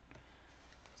important.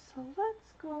 So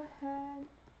let's go ahead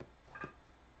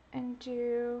and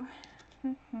do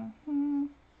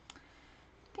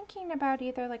thinking about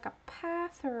either like a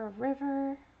path or a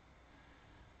river.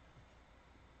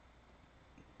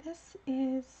 This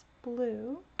is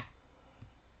blue.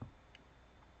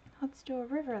 Let's do a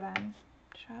river then,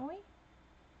 shall we?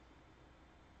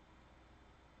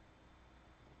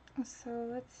 So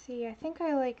let's see, I think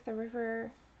I like the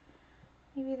river.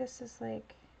 Maybe this is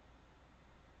like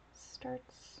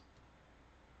starts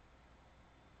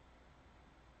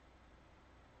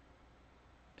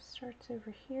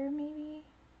over here maybe.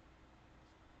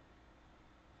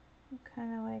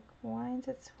 Kind of like winds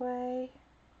its way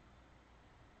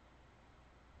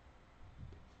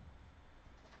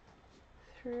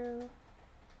through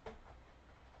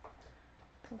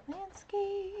the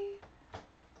landscape.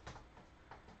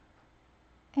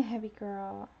 A heavy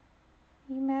girl,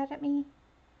 you mad at me?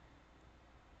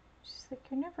 She's like,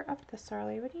 you're never up this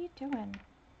early. What are you doing?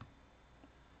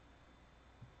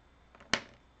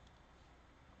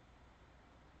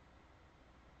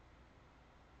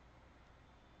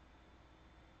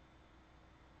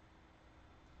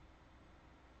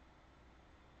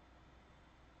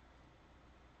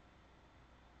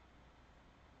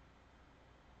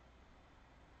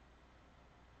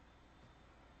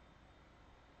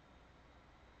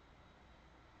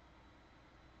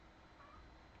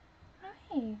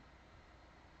 Hi.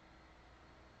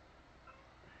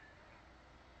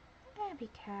 Abby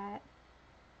cat.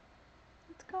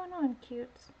 What's going on,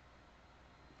 cutes?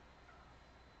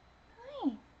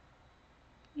 Hi.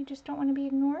 You just don't want to be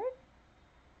ignored?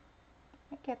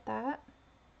 I get that.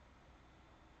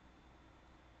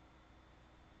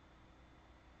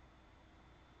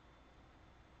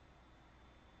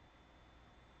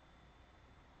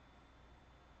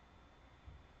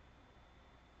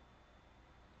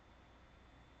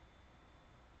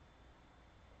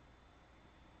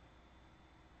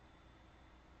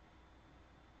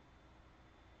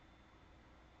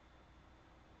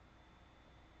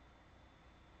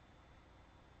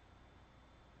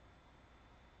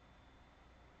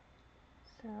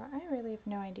 So I really have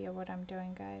no idea what I'm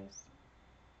doing, guys.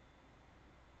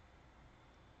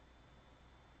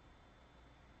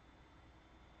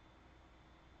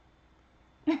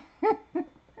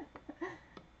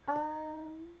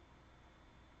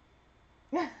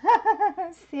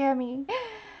 Sammy.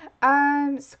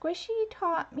 Squishy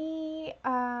taught me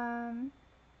a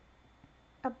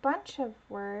bunch of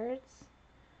words.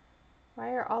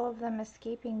 Why are all of them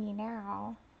escaping me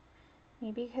now?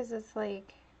 Maybe because it's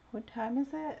like, what time is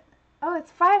it? Oh,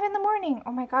 it's 5 in the morning.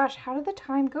 Oh my gosh, how did the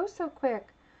time go so quick?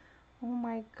 Oh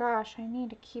my gosh, I need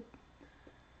to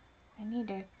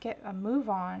get a move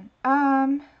on.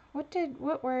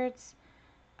 What words,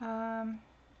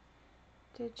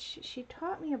 did she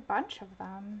taught me a bunch of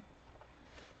them.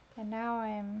 And now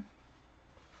I'm,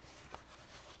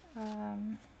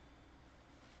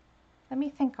 let me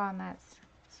think on that,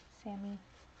 Sammy.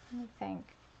 Let me think.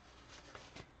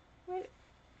 What?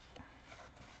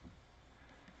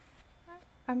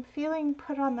 I'm feeling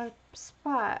put on the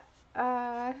spot.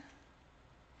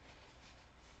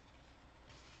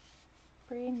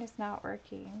 Brain is not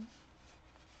working.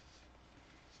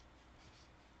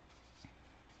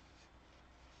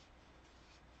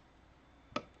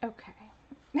 Okay.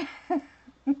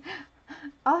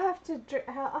 I'll have to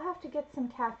get some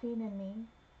caffeine in me.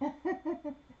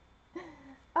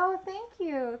 Oh, thank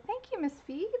you. Thank you, Miss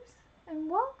Phoebes. And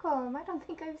welcome. I don't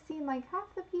think I've seen like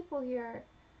half the people here.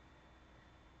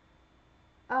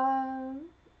 Oh,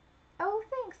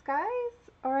 thanks, guys.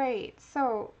 All right,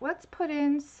 so let's put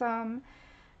in some,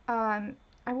 I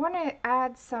want to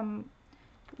add some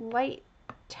light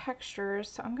textures,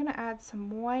 so I'm going to add some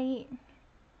white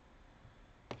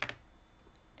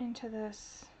into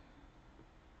this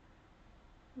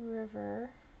river.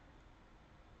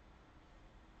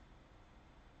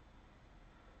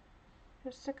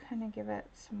 Just to kind of give it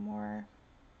some more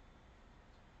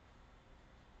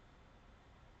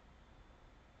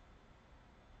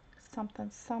something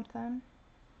something.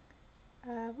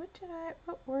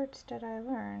 What words did I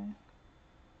learn?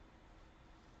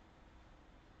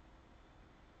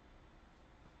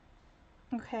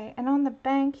 Okay, and on the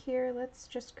bank here, let's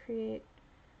just create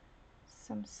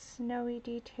some snowy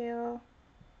detail.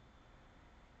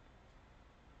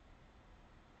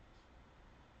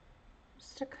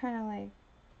 Just to kind of like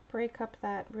break up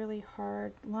that really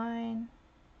hard line.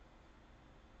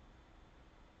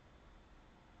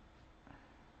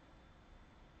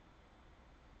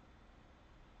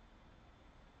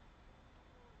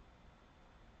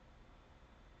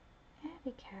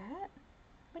 Abby Cat,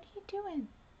 what are you doing?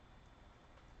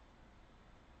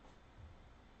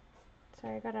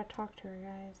 Sorry, I gotta talk to her,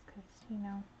 guys, because, you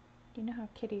know how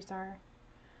kitties are.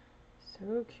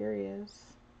 So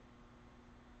curious.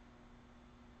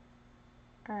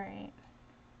 Alright.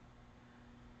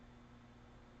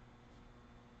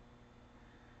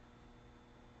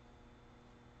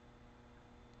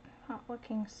 Not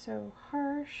looking so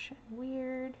harsh and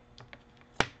weird.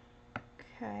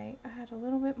 Okay, add a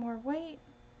little bit more white.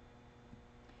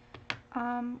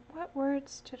 What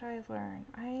words did I learn?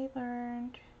 I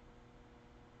learned,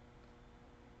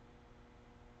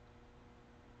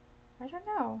 I don't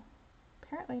know,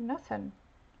 apparently nothing.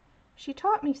 She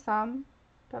taught me some,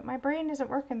 but my brain isn't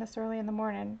working this early in the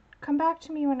morning. Come back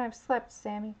to me when I've slept,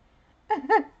 Sammy.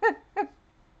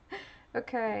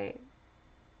 Okay.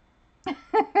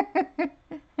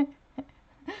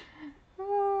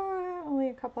 Oh, only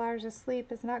a couple hours of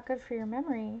sleep is not good for your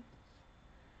memory.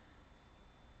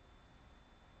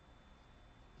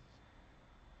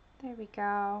 There we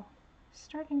go.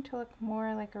 Starting to look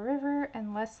more like a river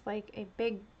and less like a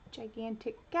big,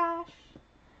 gigantic gash.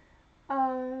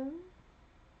 Oh,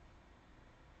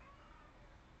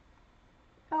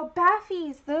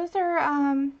 baffies. Those are,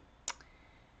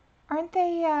 aren't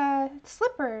they,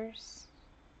 slippers?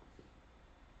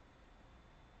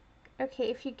 Okay,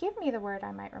 if you give me the word,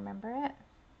 I might remember it.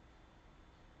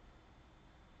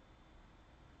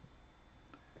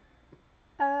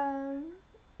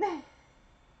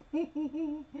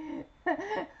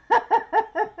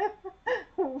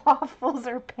 Waffles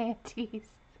or panties.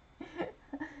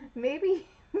 Maybe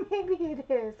it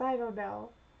is. I don't know.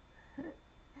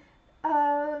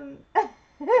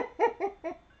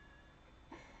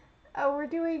 Oh, we're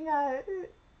doing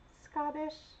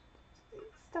Scottish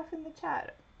stuff in the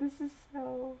chat. This is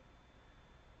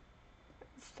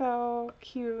so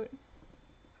cute.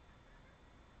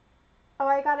 Oh,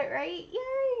 I got it right.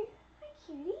 Yay! Hi,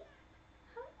 cutie.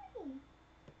 Hi.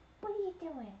 What are you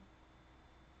doing?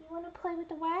 You want to play with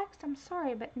the wax? I'm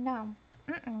sorry, but no.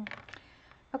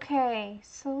 Okay,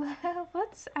 so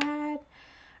let's add,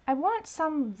 I want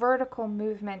some vertical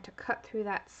movement to cut through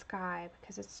that sky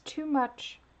because it's too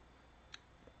much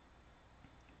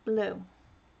blue.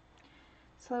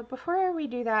 So before we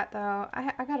do that though,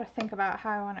 I gotta think about how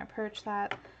I want to approach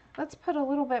that. Let's put a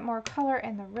little bit more color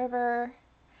in the river.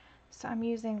 So I'm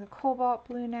using the cobalt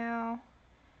blue now.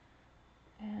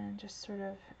 and just sort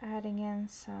of adding in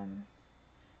some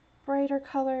brighter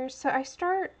colors. So I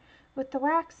start with the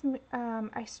wax,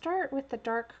 I start with the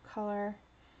dark color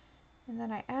and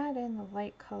then I add in the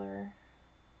light color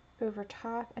over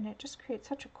top, and it just creates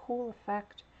such a cool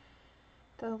effect.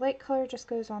 The light color just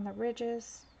goes on the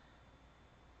ridges.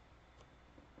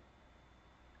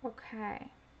 Okay,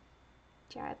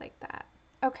 yeah, I like that.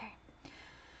 Okay,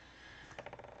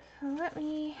 so let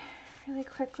me really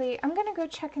quickly, I'm gonna go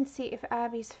check and see if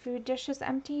Abby's food dish is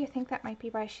empty. I think that might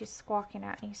be why she's squawking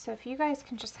at me. So if you guys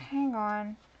can just hang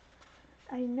on.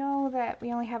 I know that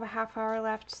we only have a half hour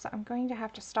left, so I'm going to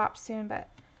have to stop soon, but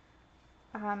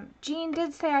Jean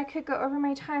did say I could go over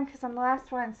my time because I'm the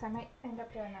last one, so I might end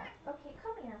up doing that. Okay,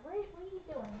 come here. What are you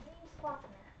doing? What are you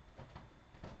squawking at?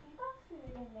 You got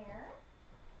food in there.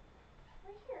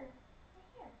 Right here. Right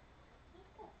here. Eat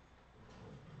this.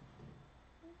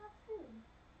 You got food. Is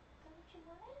that what you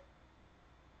wanted?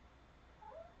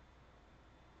 Huh?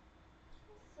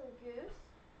 That's so goose.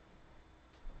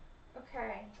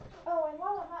 Okay. Oh, and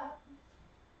while I'm up,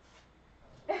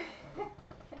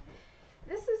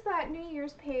 this is that New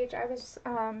Year's page I was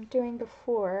doing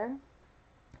before,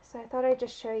 so I thought I'd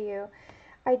just show you.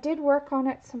 I did work on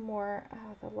it some more.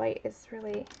 The light is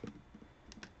really,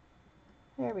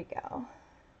 there we go,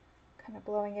 kind of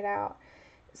blowing it out.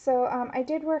 So I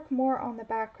did work more on the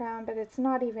background, but it's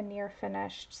not even near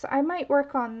finished. So I might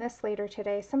work on this later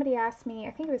today. Somebody asked me,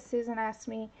 I think it was Susan asked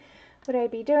me what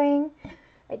I'd be doing.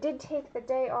 I did take the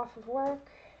day off of work,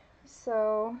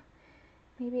 so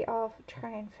maybe I'll try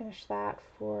and finish that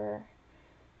for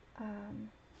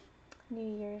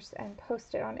New Year's and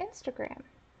post it on Instagram.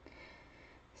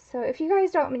 So if you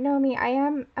guys don't know me, I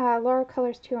am Laura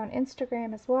Colors 2 on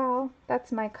Instagram as well.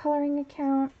 That's my coloring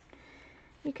account.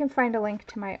 You can find a link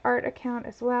to my art account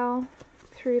as well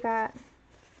through that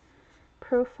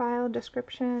profile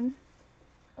description.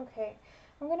 Okay,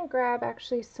 I'm going to grab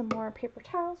actually some more paper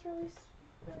towels really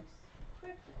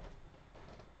quick.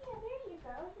 Yeah, there you go.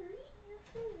 You're eating your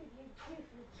food, you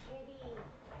goofy kitty.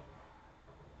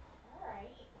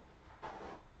 Alright.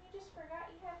 You just forgot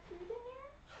you had food in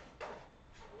there?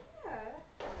 Yeah,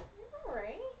 you're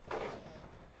alright.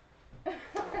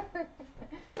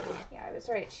 Yeah, I was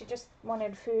right. She just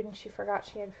wanted food and she forgot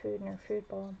she had food in her food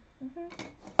bowl.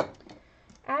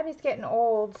 Abby's getting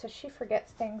old, so she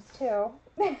forgets things too.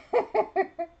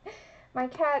 My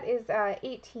cat is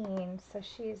 18, so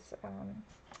she's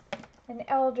an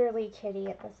elderly kitty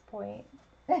at this point.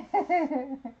 Thank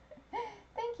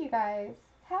you guys.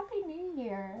 Happy New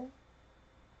Year.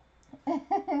 Happy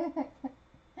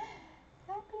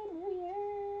New Year.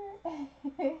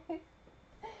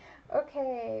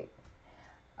 Okay.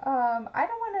 I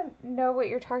don't want to know what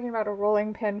you're talking about a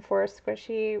rolling pin for,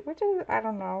 Squishy, which is, I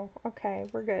don't know. Okay,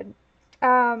 we're good.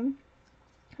 I'm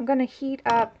going to heat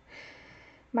up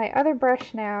my other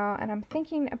brush now, and I'm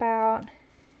thinking about,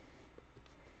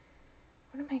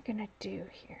 what am I going to do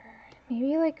here?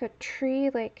 Maybe like a tree,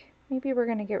 like, maybe we're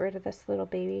going to get rid of this little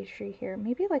baby tree here.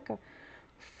 Maybe like a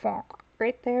fonk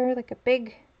right there, like a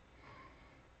big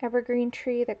evergreen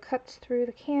tree that cuts through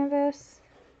the canvas.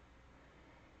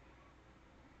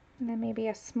 And then maybe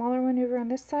a smaller one over on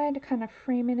this side to kind of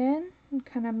frame it in and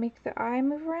kind of make the eye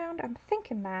move around. I'm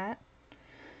thinking that.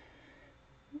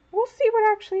 We'll see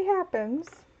what actually happens.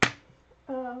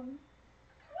 Hi,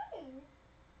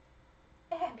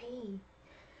 Abby.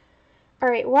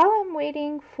 Alright, while I'm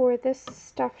waiting for this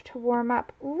stuff to warm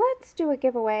up, let's do a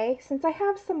giveaway. Since I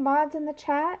have some mods in the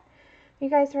chat, are you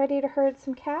guys ready to herd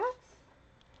some cats?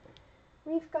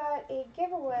 We've got a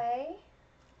giveaway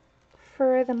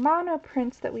for the mono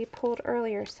prints that we pulled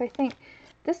earlier. So I think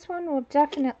this one will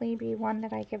definitely be one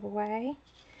that I give away.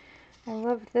 I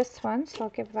love this one, so I'll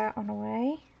give that one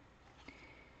away.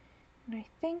 And I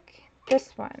think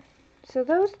this one. So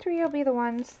those three will be the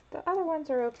ones. The other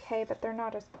ones are okay, but they're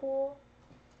not as cool.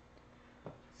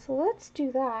 So let's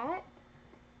do that.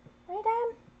 Right,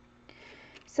 Em?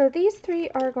 So these three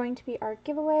are going to be our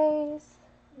giveaways.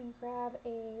 Let me grab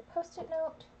a post-it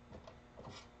note.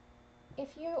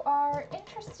 If you are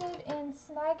interested in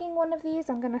snagging one of these,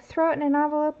 I'm going to throw it in an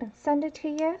envelope and send it to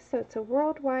you. So it's a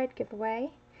worldwide giveaway.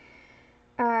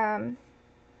 Yeah,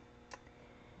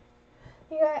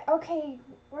 okay,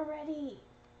 we're ready.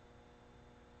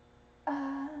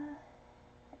 Happy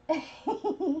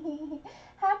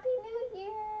New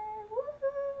Year!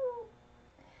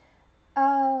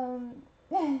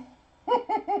 Woohoo!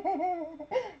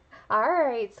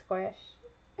 Alright, Squish.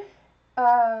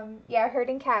 Yeah,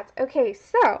 herding cats. Okay,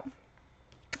 so,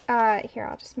 here,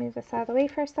 I'll just move this out of the way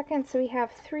for a second. So we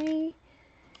have three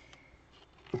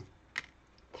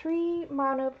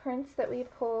mono prints that we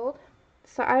pulled.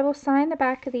 So I will sign the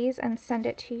back of these and send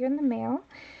it to you in the mail.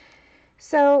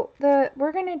 So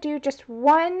we're going to do just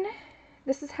one,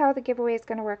 this is how the giveaway is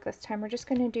going to work this time. We're just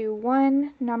going to do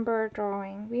one number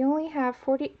drawing. We only have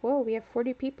 40, whoa, we have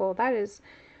 40 people. That is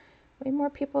way more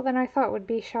people than I thought would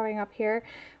be showing up here.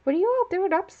 What are you all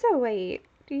doing up so late?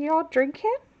 Do you all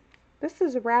drinking? This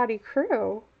is a rowdy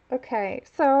crew. Okay,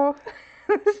 so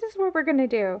this is what we're going to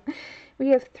do. We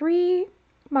have 3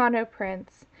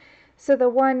 monoprints. So the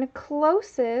one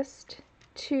closest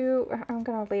to, I'm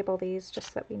going to label these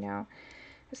just so that we know.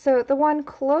 So the one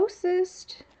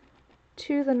closest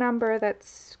to the number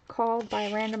that's called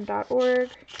by random.org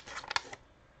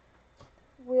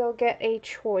will get a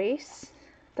choice,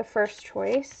 the first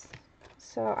choice.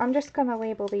 So I'm just going to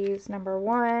label these number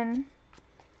 1,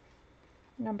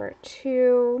 number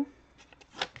 2,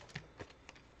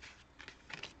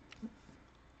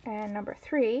 and number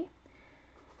 3.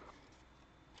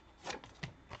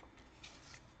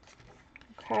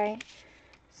 Okay,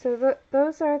 so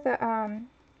those are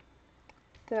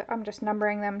I'm just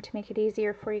numbering them to make it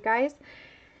easier for you guys.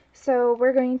 So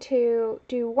we're going to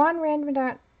do one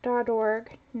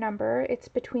random.org number. It's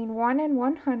between 1 and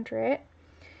 100.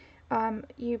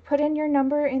 You put in your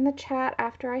number in the chat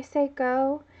after I say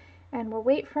go, and we'll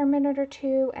wait for a minute or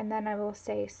two, and then I will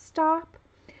say stop.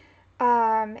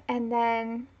 And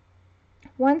then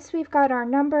once we've got our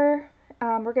number,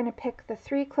 we're going to pick the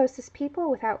 3 closest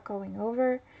people without going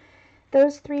over.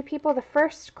 Those 3 people, the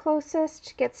first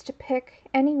closest gets to pick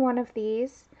any one of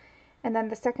these, and then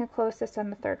the second closest and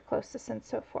the third closest, and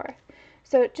so forth.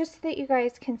 So just so that you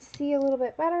guys can see a little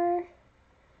bit better,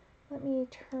 let me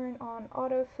turn on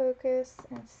autofocus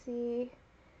and see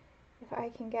if I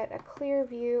can get a clear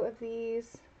view of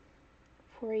these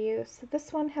for you. So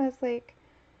this one has like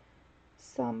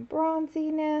some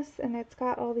bronziness, and it's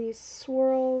got all these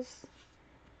swirls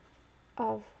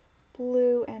of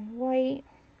blue and white.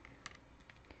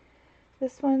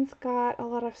 This one's got a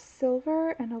lot of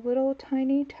silver and a little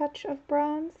tiny touch of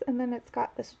bronze, and then it's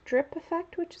got this drip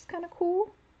effect, which is kind of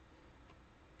cool.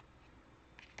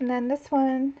 And then this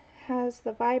one has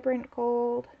the vibrant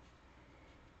gold,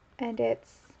 and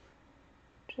it's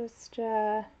just,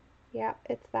 yeah,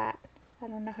 it's that. I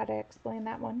don't know how to explain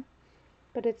that one,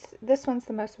 but this one's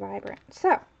the most vibrant.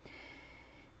 So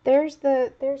there's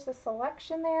the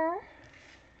selection there.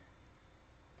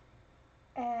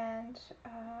 And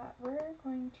we're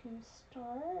going to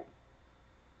start.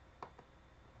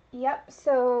 Yep,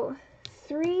 so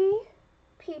 3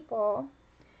 people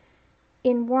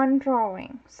in one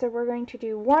drawing. So we're going to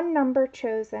do one number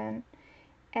chosen,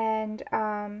 and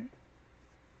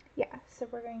yeah, so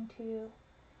we're going to,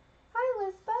 hi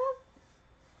Elizabeth.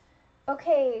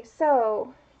 Okay,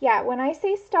 so yeah, when I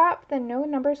say stop, then no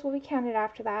numbers will be counted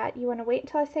after that. You want to wait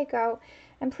until I say go.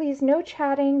 And please, no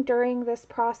chatting during this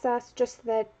process, just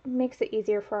that makes it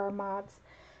easier for our mods.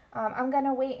 I'm going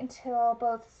to wait until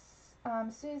both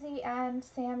Susie and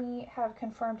Sammy have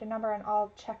confirmed a number, and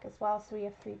I'll check as well, so we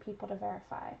have 3 people to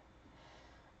verify.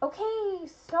 Okay,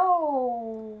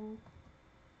 so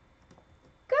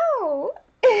go!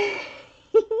 Yay!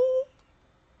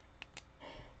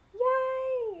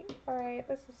 Alright,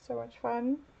 this is so much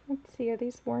fun. Let's see, are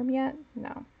these warm yet?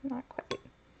 No, not quite.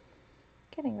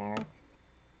 Getting there.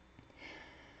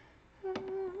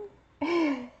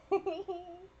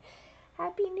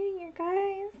 Happy New Year,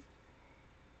 guys.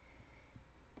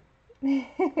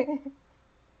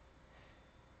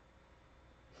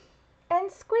 And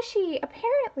Squishy,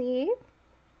 apparently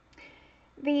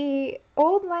the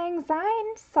Old Lang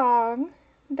Syne song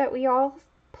that we all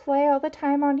play all the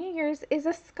time on New Year's is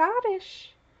a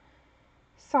Scottish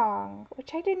song,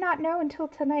 which I did not know until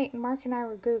tonight, and Mark and I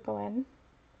were Googling.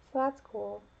 So that's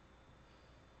cool.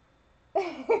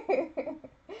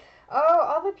 Oh,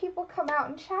 all the people come out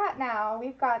and chat now.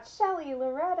 We've got Shelly,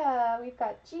 Loretta, we've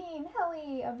got Jean,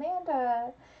 Helly,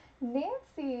 Amanda,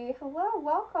 Nancy. Hello,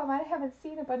 welcome. I haven't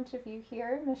seen a bunch of you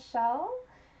here. Michelle,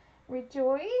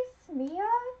 Rejoice, Mia,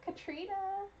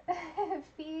 Katrina,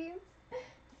 Phoebe,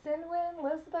 Sinwin,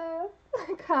 Elizabeth,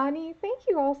 Connie. Thank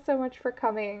you all so much for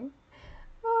coming.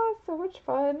 Oh, so much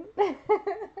fun.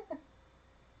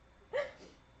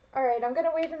 Alright, I'm going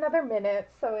to wait another minute,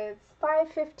 so it's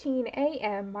 5:15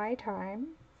 a.m. my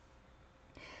time.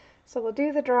 So we'll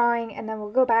do the drawing, and then we'll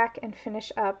go back and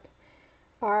finish up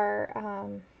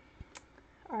our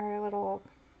little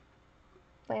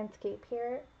landscape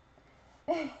here.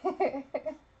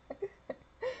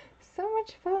 So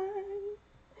much fun.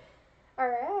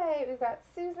 Alright, we've got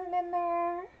Susan in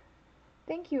there.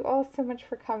 Thank you all so much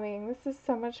for coming. This is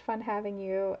so much fun having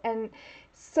you, and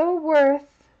so worth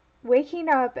waking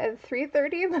up at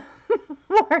 3:30 in the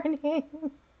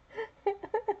morning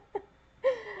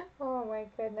Oh my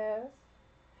goodness.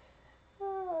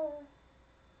 Oh.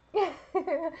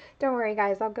 Don't worry,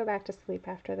 guys. I'll go back to sleep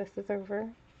after this is over.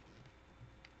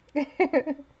 Right,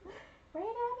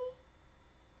 Abby?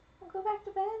 We'll go back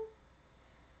to bed.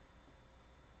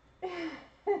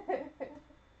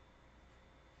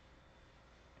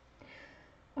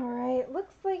 Alright,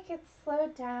 looks like it's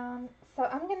slowed down. So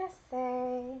I'm going to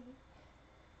say,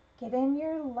 get in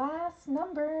your last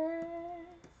numbers,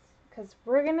 because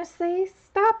we're going to say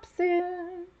stop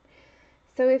soon.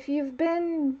 So if you've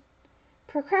been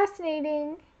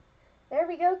procrastinating, there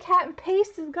we go. Cat and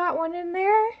Paste has got one in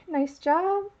there. Nice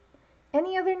job.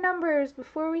 Any other numbers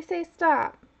before we say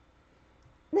stop?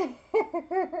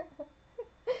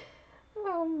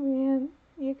 Oh man,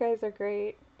 you guys are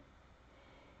great.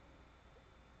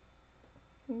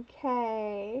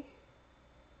 Okay.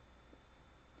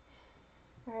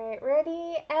 Alright,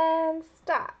 ready and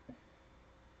stop.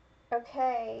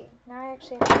 Okay, now I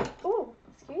actually have, ooh,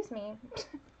 excuse me,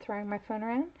 throwing my phone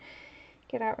around.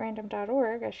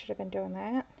 GetOutRandom.org, I should have been doing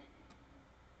that.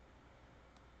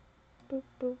 Boop,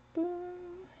 boop,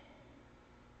 boop.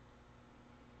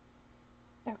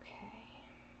 Okay.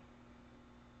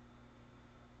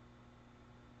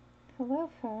 Hello,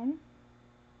 phone.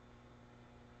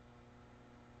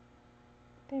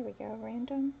 There we go,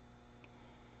 random.org.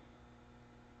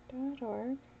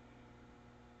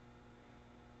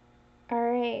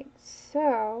 Alright,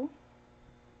 so,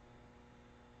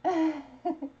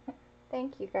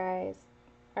 thank you guys.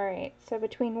 Alright, so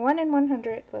between 1 and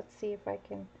 100, let's see if I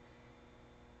can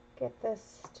get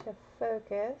this to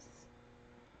focus.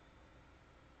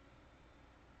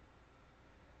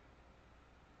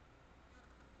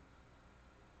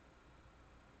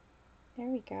 There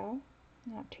we go.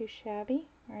 Not too shabby.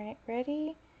 Alright,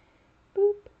 ready?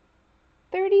 Boop.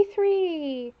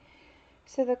 33!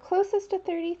 So the closest to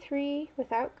 33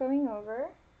 without going over.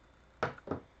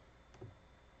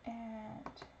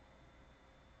 And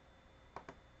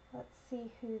let's see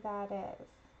who that is.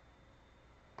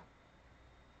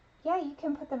 Yeah, you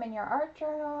can put them in your art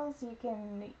journals. You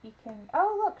can,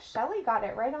 oh look, Shelly got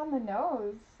it right on the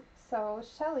nose. So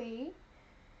Shelly,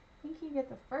 I think you get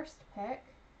the first pick.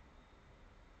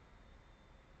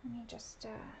 Let me just,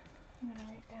 I'm gonna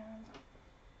write down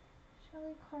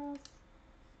Shelly Carl's.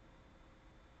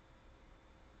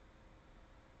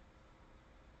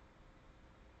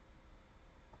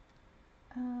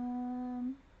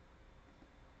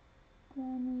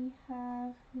 Then we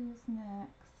have, who's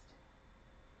next?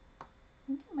 I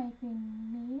think it might be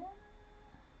Mia.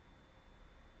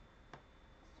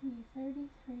 Let's see,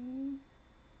 33.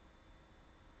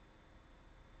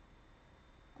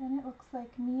 Then it looks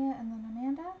like Mia and then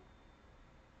Amanda.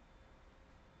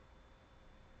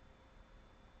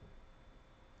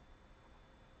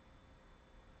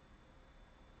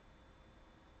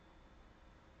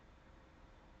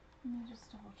 Let me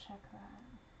just double check that.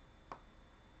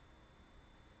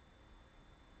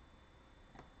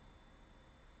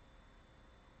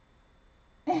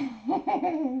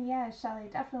 Yeah, Shelly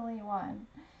definitely won.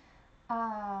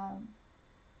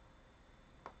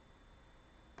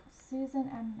 Susan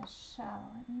and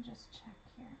Michelle. Let me just check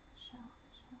here.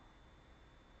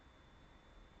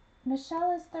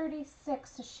 Michelle is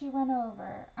 36, so she went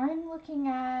over. I'm looking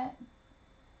at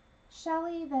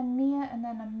Shelly, then Mia, and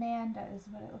then Amanda is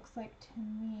what it looks like to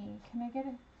me. Can I get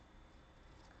a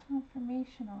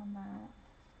confirmation on that?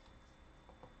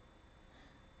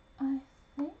 I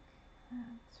think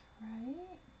that's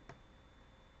right.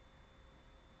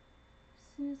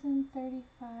 Susan,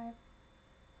 35.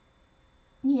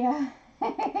 Yeah.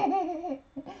 Because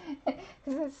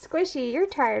it's squishy. You're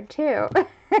tired too.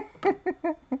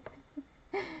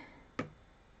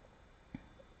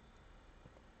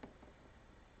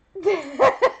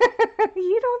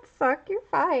 You don't suck. You're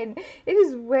fine. It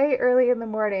is way early in the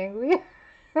morning.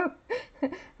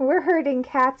 We're herding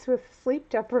cats with sleep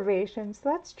deprivation, so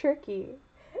that's tricky.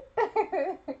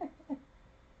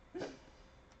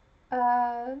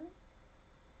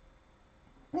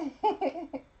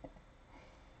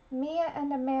 Mia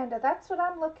and Amanda. That's what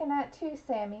I'm looking at too,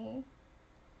 Sammy.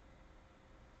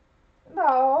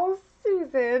 Oh,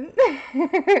 Susan.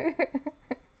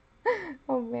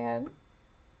 Oh, man.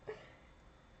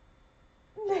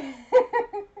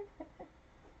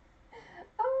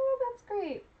 Oh, that's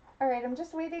great. All right, I'm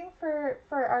just waiting for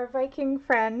our Viking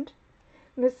friend,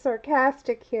 Miss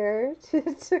Sarcastic here, to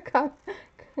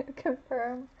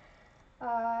confirm.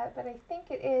 But I think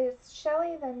it is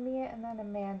Shelly, then Mia, and then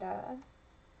Amanda.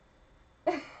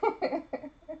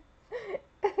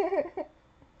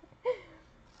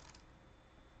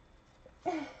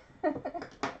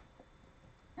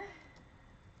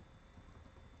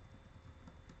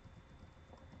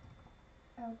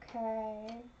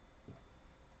 Okay.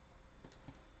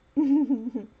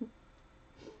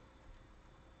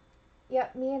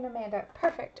 Yep, me and Amanda.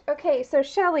 Perfect. Okay, so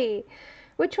Shelly,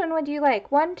 which one would you like?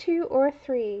 1, 2, or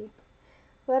 3?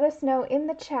 Let us know in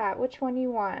the chat which one you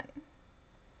want.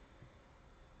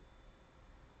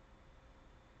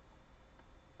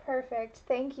 Perfect.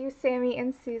 Thank you, Sammy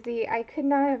and Susie. I could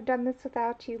not have done this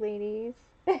without you, ladies.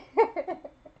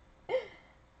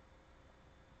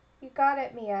 You got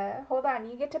it, Mia. Hold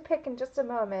on, you get to pick in just a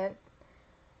moment.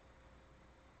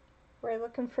 We're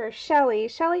looking for Shelly.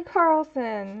 Shelly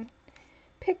Carlson.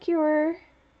 Pick your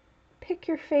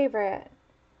favorite.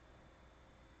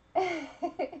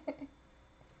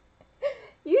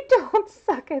 You don't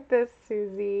suck at this,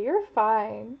 Susie. You're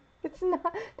fine. It's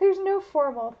not, there's no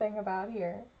formal thing about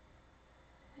here.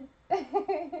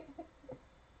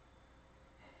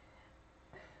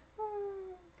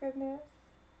 Oh, goodness.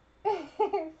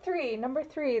 3, number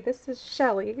 3. This is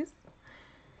Shelly's.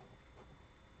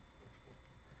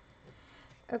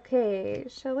 Okay,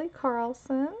 Shelly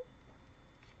Carlson.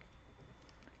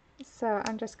 So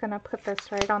I'm just going to put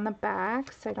this right on the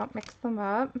back so I don't mix them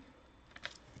up.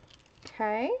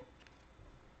 Okay.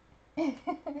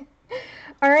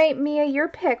 All right, Mia, your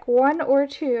pick, 1 or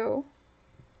 2.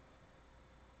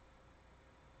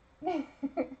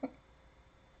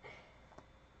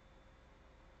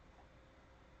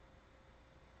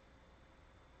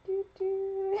 Doo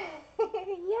 -doo.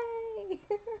 Yay!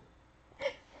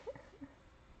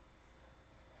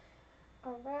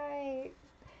 All right.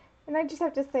 And I just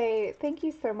have to say, thank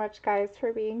you so much, guys,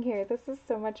 for being here. This is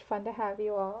so much fun to have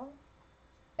you all.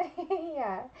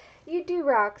 Yeah, you do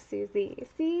rock, Susie.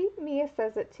 See, Mia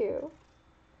says it too.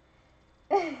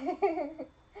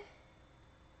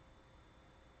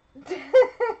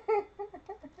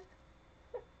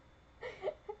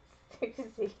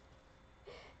 Susie.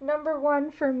 Number 1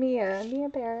 for Mia. Mia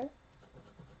Bear.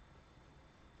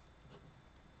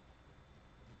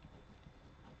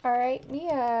 All right,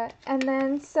 Mia. And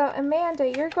then, so Amanda,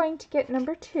 you're going to get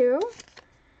number 2.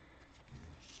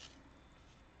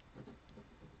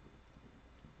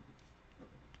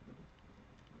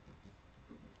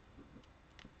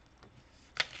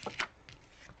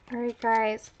 All right,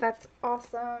 guys, that's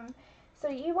awesome. So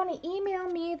you want to email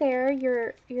me there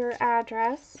your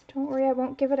address. Don't worry, I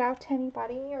won't give it out to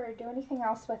anybody or do anything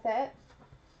else with it.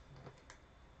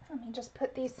 Let me just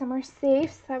put these somewhere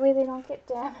safe so that way they don't get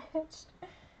damaged.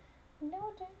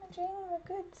 No damaging the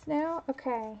goods now.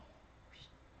 Okay.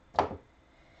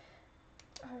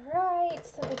 Alright,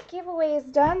 so the giveaway is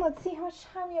done. Let's see how much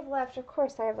time we have left. Of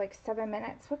course, I have like 7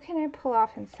 minutes. What can I pull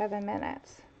off in 7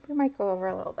 minutes? We might go over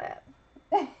a little bit.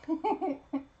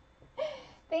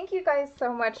 Thank you guys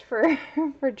so much for,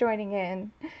 for joining in.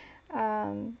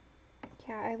 Yeah,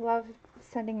 I love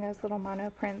sending those little mono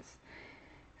prints.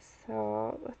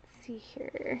 So, let's see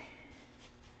here.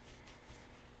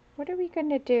 What are we going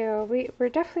to do? We're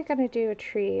definitely going to do a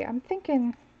tree. I'm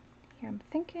thinking,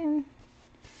 oh,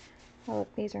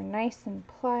 look, these are nice and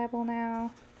pliable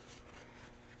now.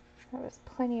 That was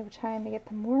plenty of time to get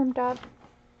them warmed up.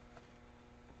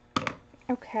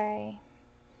 Okay.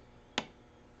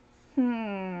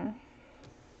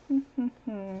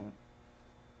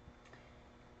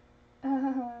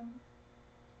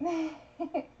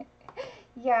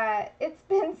 Yeah, it's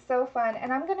been so fun.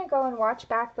 And I'm going to go and watch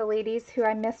back the ladies who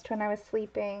I missed when I was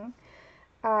sleeping.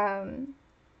 So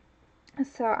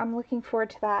I'm looking forward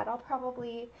to that. I'll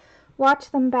probably watch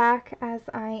them back as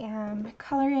I am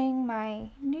coloring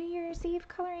my New Year's Eve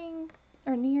coloring,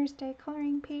 or New Year's Day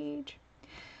coloring page.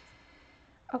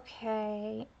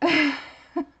 Okay.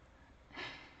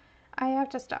 I have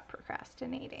to stop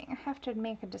procrastinating. I have to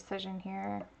make a decision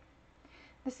here.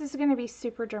 This is going to be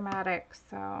super dramatic,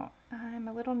 so I'm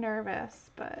a little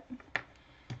nervous, but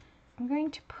I'm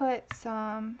going to put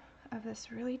some of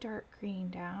this really dark green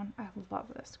down. I love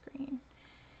this green.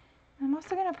 I'm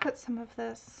also going to put some of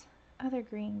this other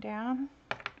green down.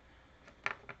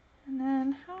 And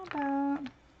then how about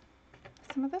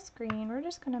some of this green? We're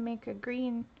just going to make a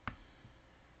green.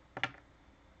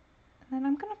 And then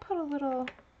I'm going to put a little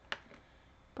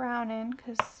brown in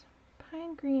because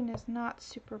pine green is not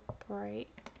super bright.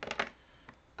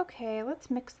 Okay, let's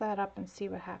mix that up and see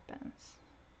what happens.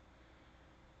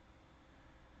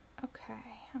 Okay,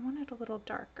 I want it a little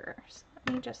darker, so let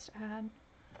me just add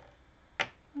a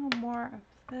little more of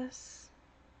this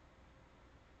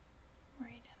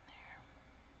right in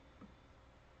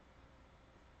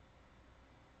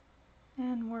there.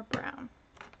 And more brown.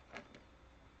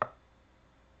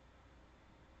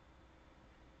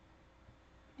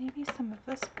 Maybe some of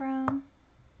this brown.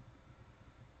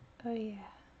 Oh yeah.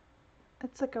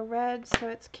 it's like a red, so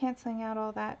it's canceling out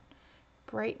all that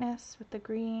brightness with the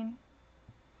green.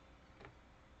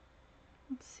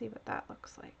 Let's see what that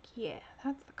looks like. Yeah,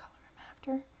 that's the color I'm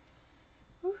after.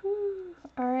 Woohoo!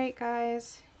 Alright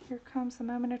guys, here comes the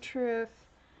moment of truth.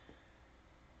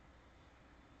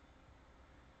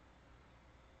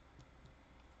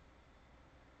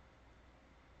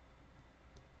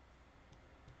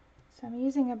 So I'm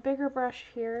using a bigger brush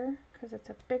here because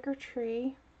it's a bigger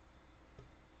tree.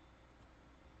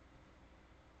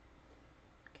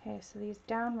 Okay, so these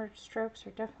downward strokes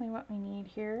are definitely what we need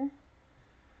here.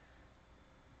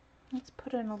 Let's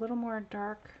put in a little more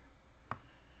dark.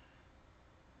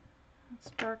 It's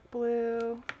dark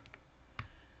blue,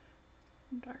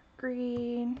 dark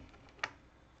green.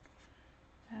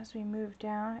 As we move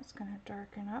down, it's going to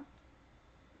darken up.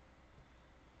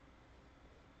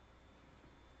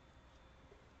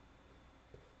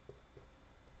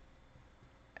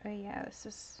 Oh yeah, this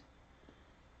is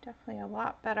definitely a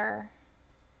lot better.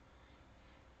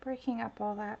 Breaking up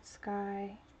all that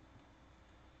sky,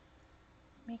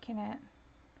 making it.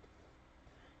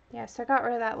 Yeah, so I got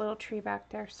rid of that little tree back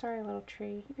there. Sorry, little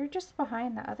tree. You're just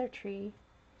behind the other tree.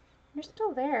 You're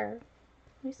still there.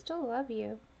 We still love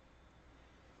you.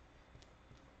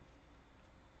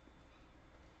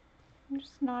 I'm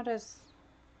just not as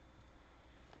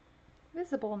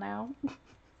visible now.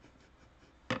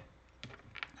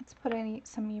 Let's put in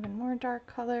some even more dark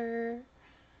color.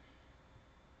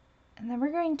 And then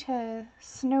we're going to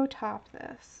snow top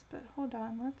this. But hold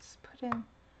on, let's put in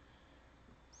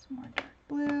some more dark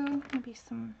blue, maybe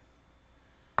some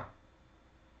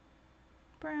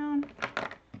brown.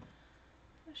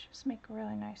 Let's just make a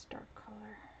really nice dark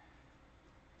color.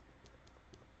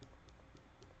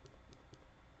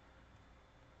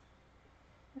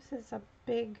 This is a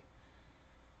big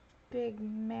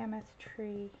mammoth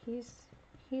tree. He's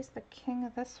the king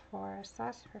of this forest,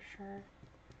 that's for sure.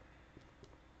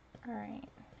 Alright.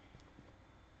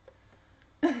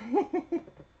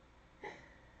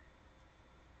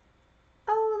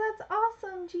 Oh, that's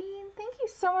awesome, Jean. Thank you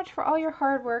so much for all your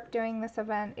hard work doing this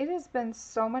event. It has been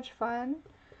so much fun.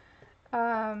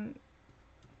 Yeah,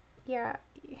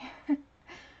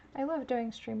 I love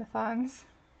doing streamathons.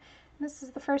 This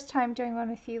is the first time doing one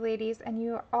with you ladies, and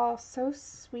you are all so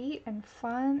sweet and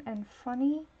fun and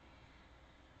funny.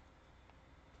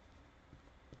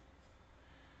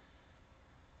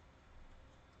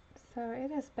 So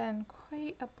it has been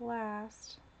quite a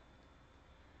blast.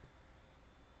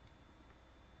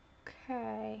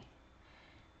 Okay,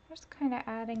 just kind of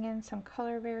adding in some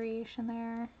color variation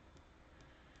there.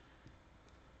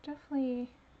 Definitely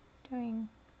doing,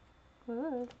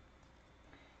 whoa,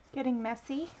 getting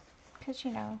messy, because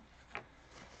you know,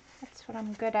 that's what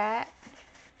I'm good at.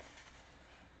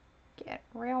 Get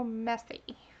real messy.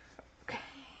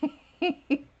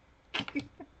 Okay.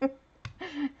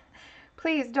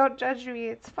 Please don't judge me.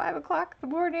 It's 5 o'clock in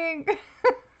the morning.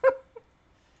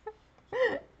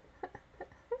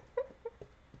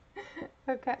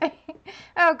 Okay.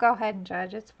 Oh, go ahead and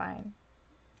judge. It's fine.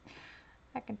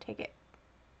 I can take it.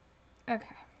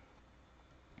 Okay.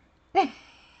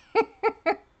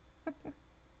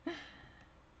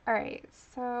 Alright,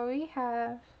 so we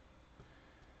have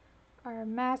our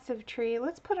massive tree.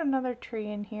 Let's put another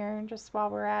tree in here just while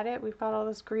we're at it. We've got all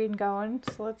this green going,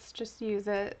 so let's just use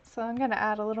it. So I'm going to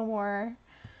add a little more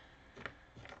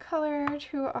color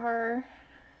to our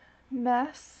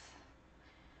mess,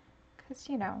 because,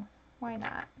 you know, why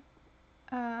not?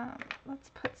 Let's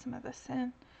put some of this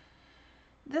in.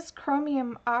 This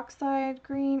chromium oxide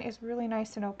green is really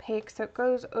nice and opaque, so it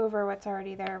goes over what's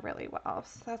already there really well.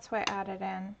 So that's why I added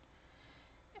in.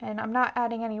 And I'm not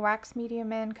adding any wax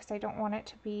medium in because I don't want it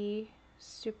to be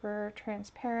super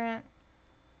transparent.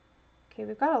 Okay,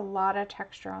 we've got a lot of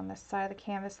texture on this side of the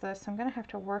canvas though, so I'm going to have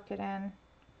to work it in.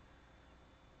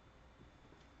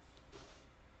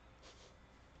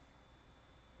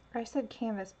 I said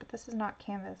canvas, but this is not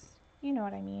canvas. You know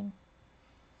what I mean.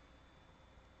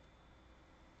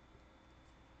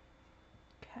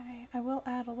 Okay, I will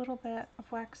add a little bit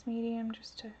of wax medium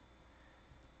just to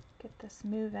get this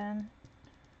moving.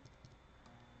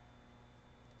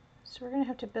 So we're going to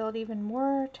have to build even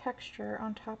more texture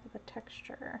on top of the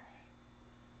texture.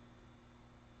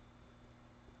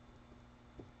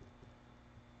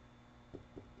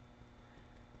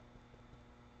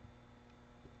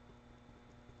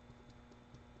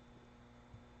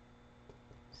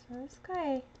 So this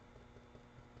guy,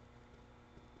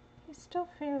 he's still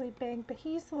fairly big, but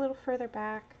he's a little further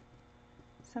back,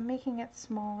 so I'm making it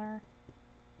smaller.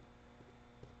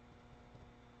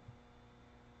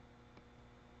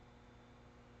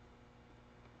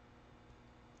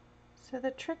 So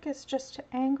the trick is just to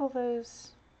angle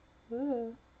those,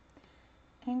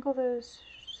 angle those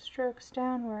strokes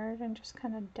downward and just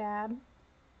kind of dab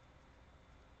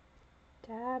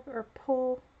or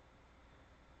pull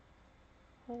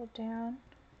down.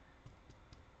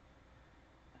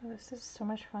 Oh, this is so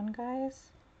much fun,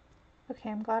 guys. Okay,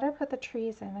 I'm glad I put the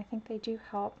trees in. I think they do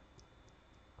help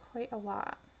quite a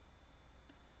lot.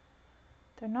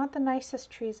 They're not the nicest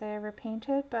trees I ever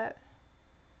painted, but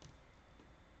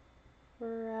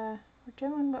we're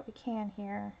doing what we can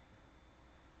here.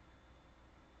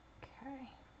 Okay.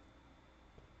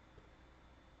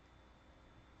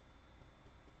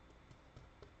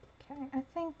 Okay, I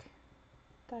think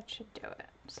that should do it.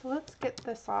 So let's get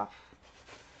this off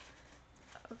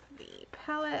of the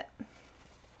palette.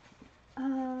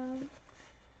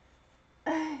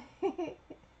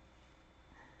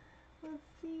 Let's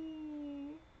see.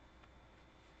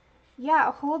 Yeah,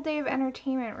 a whole day of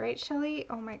entertainment, right, Shelly?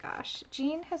 Oh my gosh.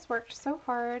 Jean has worked so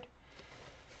hard.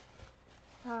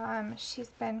 She's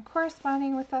been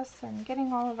corresponding with us and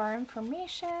getting all of our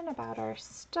information about our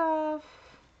stuff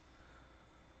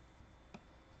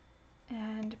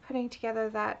and putting together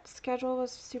that schedule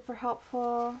was super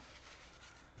helpful.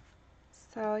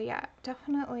 So yeah,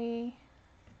 definitely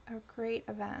a great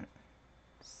event.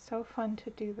 So fun to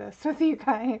do this with you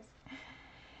guys.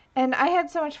 And I had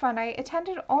so much fun. I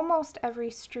attended almost every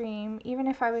stream, even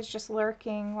if I was just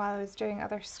lurking while I was doing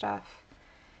other stuff.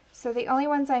 So the only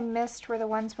ones I missed were the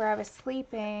ones where I was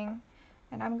sleeping,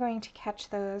 and I'm going to catch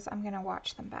those. I'm going to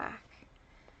watch them back.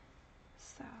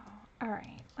 So, all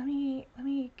right, let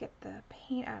me get the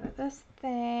paint out of this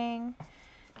thing,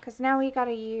 because now we got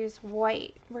to use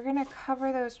white. We're going to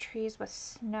cover those trees with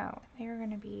snow. They're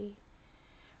going to be,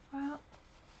 well,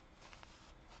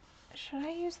 should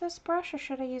I use this brush or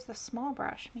should I use the small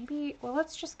brush? Maybe, well,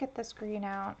 let's just get this green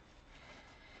out.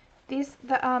 The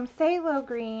phthalo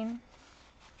green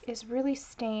is really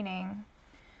staining,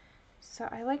 so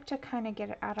I like to kind of get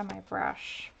it out of my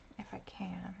brush if I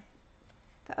can.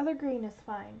 The other green is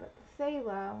fine, but the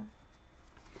phthalo,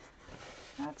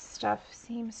 that stuff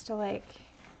seems to like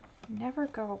never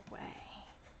go away.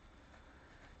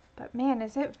 But man,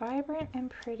 is it vibrant and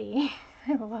pretty.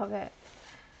 I love it.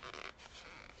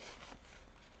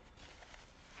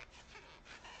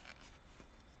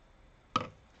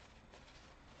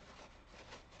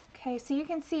 Okay, so you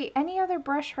can see any other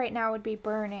brush right now would be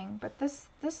burning, but this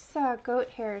goat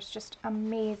hair is just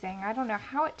amazing. I don't know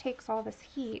how it takes all this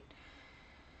heat,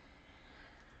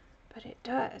 but it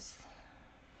does.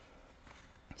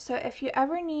 So if you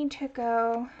ever need to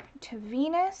go to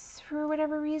Venus for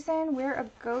whatever reason, wear a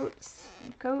goat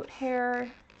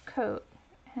hair coat,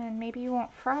 and maybe you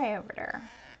won't fry over there.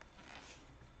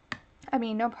 I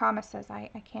mean, no promises.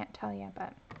 I can't tell you,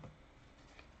 but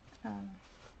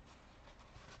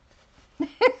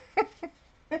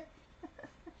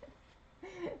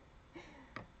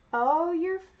Oh,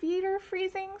 your feet are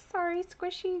freezing. Sorry,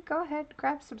 Squishy. Go ahead,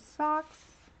 grab some socks.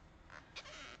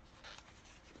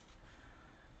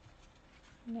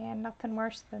 Man, nothing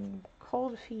worse than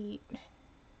cold feet.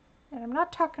 And I'm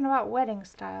not talking about wedding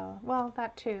style. Well,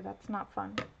 that too. That's not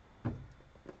fun.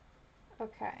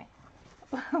 Okay.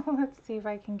 Let's see if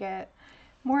I can get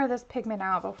more of this pigment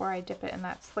out before I dip it in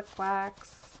that slick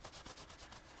wax.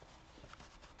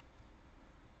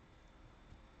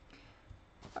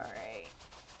 All right.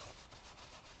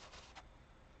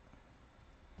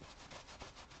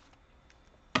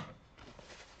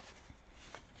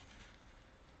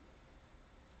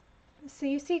 So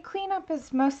you see, cleanup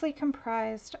is mostly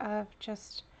comprised of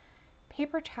just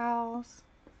paper towels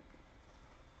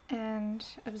and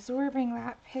absorbing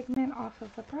that pigment off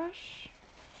of the brush.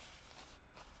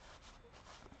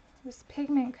 This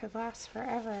pigment could last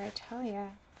forever, I tell you.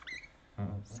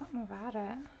 Something about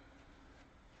it.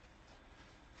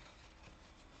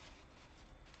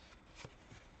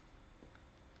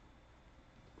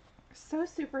 So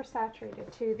super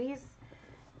saturated too.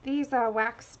 These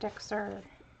wax sticks are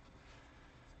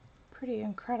pretty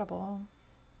incredible.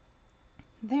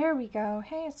 There we go.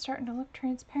 Hey, it's starting to look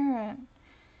transparent.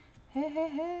 Hey, hey,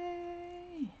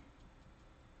 hey.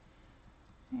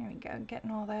 There we go,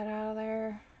 getting all that out of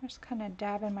there. Just kind of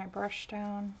dabbing my brush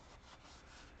down.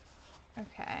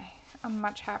 Okay, I'm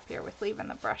much happier with leaving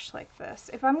the brush like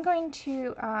this. If I'm going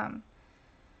to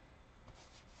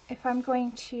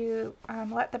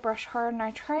let the brush harden,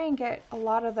 I try and get a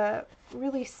lot of the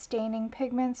really staining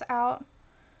pigments out.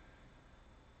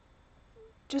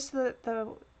 Just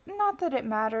not that it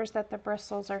matters that the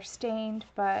bristles are stained,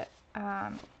 but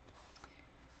I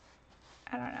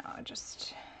don't know,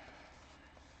 just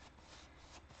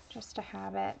a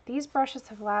habit. These brushes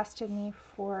have lasted me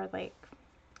for like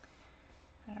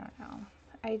I don't know.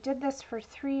 I did this for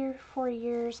 3 or 4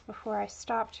 years before I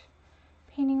stopped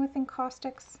painting with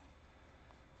encaustics.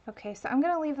 Okay, so I'm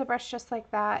going to leave the brush just like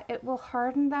that. It will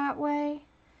harden that way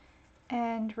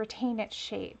and retain its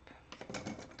shape.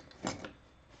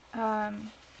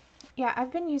 Yeah,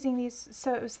 I've been using these,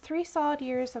 so it was 3 solid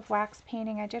years of wax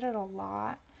painting. I did it a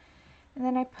lot. And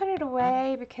then I put it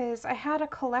away because I had a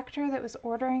collector that was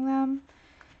ordering them.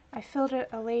 I filled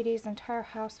a lady's entire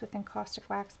house with encaustic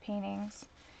wax paintings.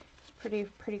 It's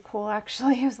pretty cool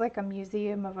actually. It was like a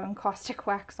museum of encaustic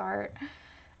wax art.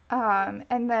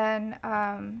 And then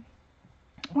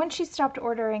when she stopped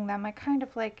ordering them, I kind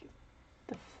of like,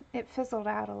 it fizzled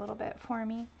out a little bit for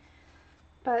me.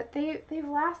 But they've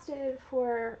lasted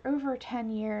for over 10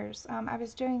 years. I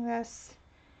was doing this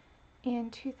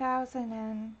in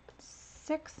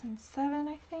 2006 and 7,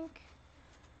 I think.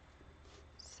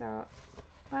 So it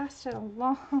lasted a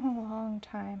long, long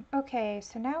time. Okay,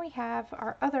 so now we have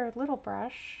our other little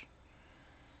brush.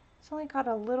 It's only got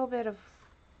a little bit of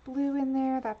blue in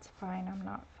there. That's fine. I'm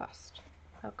not fussed.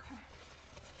 Okay.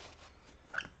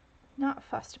 Not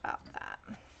fussed about that.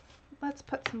 Let's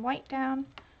put some white down.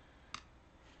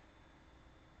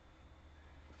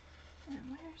 And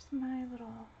where's my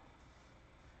little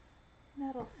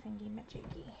metal thingy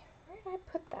majiggy? Where did I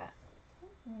put that?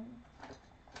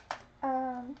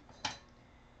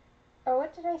 Oh,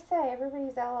 what did I say?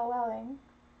 Everybody's LOLing.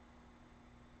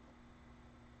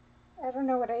 I don't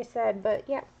know what I said, but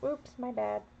yeah, oops, my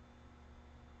bad.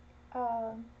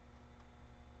 Oh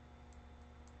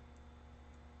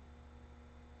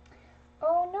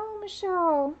no,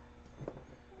 Michelle.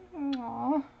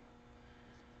 Aww.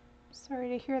 Sorry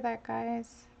to hear that,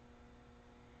 guys.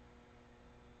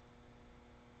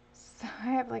 So I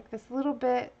have like this little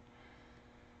bit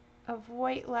of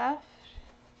white left.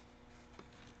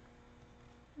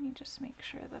 Let me just make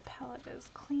sure the palette is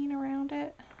clean around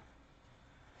it.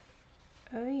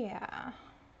 Oh yeah.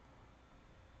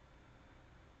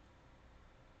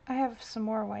 I have some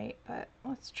more white, but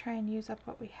let's try and use up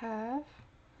what we have.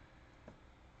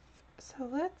 So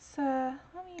let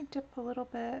me dip a little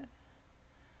bit of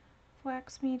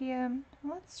wax medium.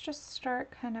 Let's just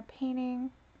start kind of painting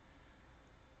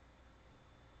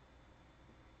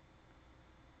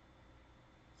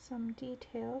some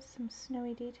details, some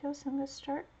snowy details. So I'm going to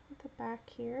start with the back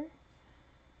here.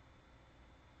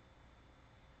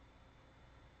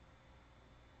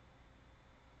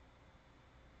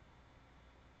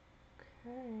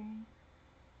 Okay.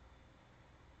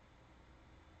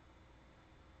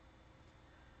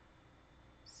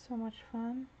 So much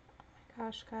fun. Oh my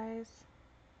gosh, guys.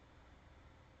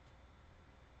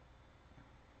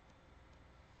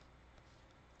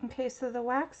 Okay, so the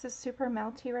wax is super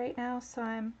melty right now, so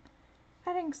I'm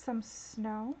adding some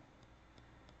snow.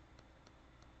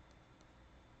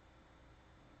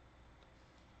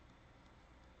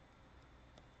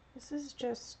 This is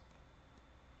just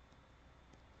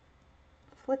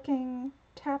flicking,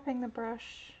 tapping the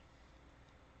brush,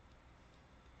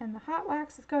 and the hot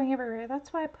wax is going everywhere.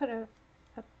 That's why I put a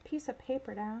piece of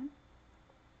paper down.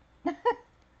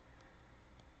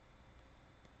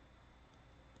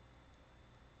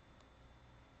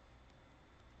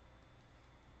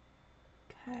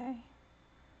 Okay.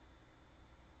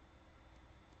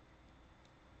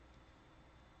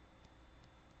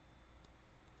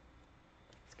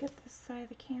 Let's get this side of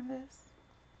the canvas.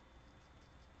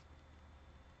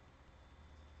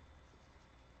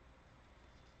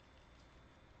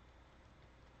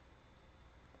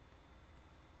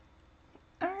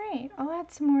 Alright, I'll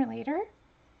add some more later.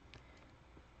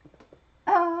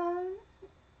 Oh,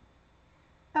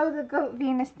 the goat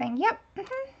Venus thing. Yep.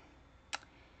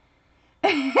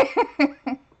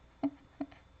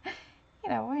 You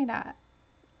know, why not?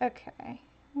 Okay,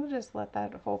 we'll just let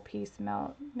that whole piece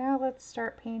melt. Now let's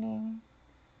start painting.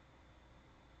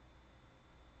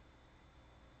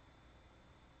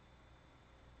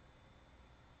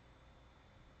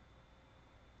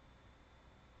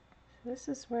 So this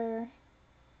is where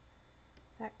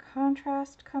that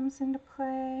contrast comes into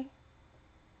play.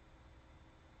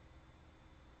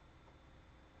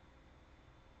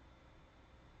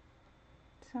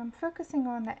 So I'm focusing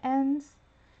on the ends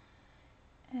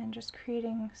and just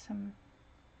creating some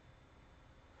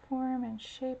form and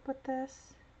shape with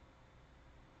this.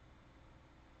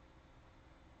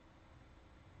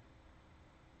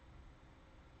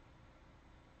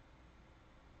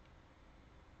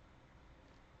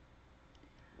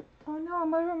 Oh no,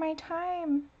 I'm over my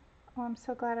time. Oh, I'm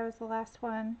so glad I was the last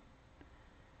one.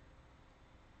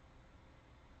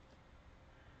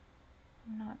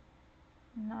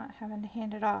 I'm not having to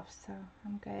hand it off, so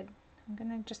I'm good. I'm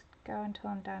gonna just go until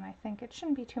I'm done. I think it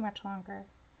shouldn't be too much longer.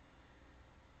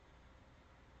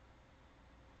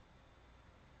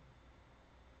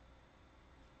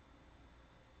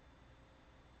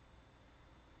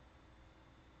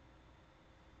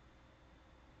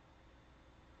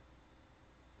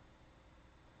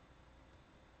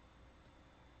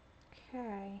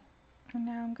 Okay, and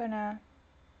now I'm gonna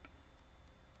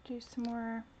do some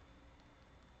more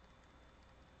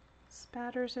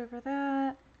spatters over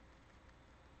that,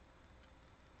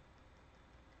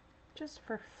 just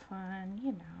for fun,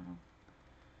 you know,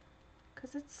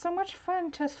 because it's so much fun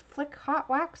to flick hot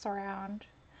wax around.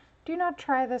 Do not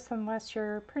try this unless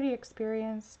you're pretty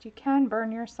experienced. You can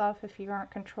burn yourself if you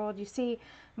aren't controlled. You see,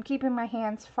 I'm keeping my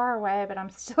hands far away, but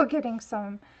I'm still getting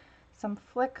some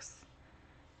flicks.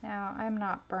 Now, I'm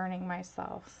not burning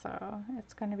myself, so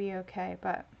it's going to be okay,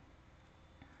 but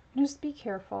just be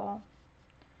careful.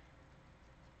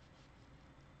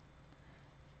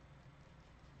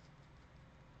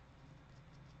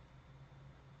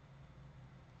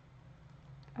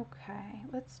 Okay,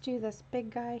 let's do this big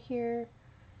guy here.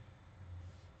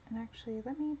 And actually,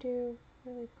 let me do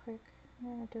really quick.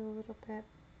 I'm going to do a little bit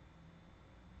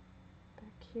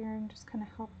back here and just kind of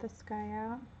help this guy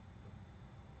out.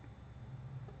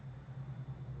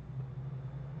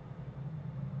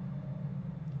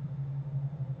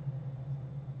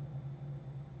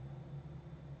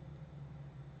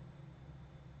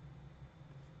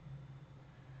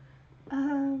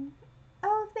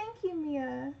 Oh, thank you,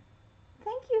 Mia.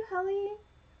 Thank you, Helly.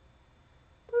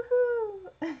 Woohoo!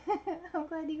 I'm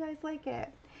glad you guys like it.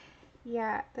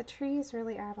 Yeah, the trees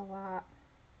really add a lot.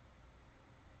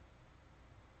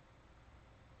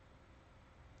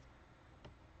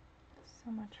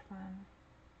 So much fun.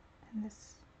 And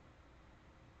this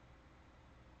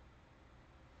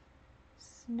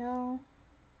snow.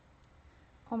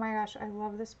 Oh my gosh, I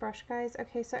love this brush, guys.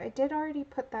 Okay, so I did already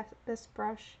put this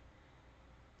brush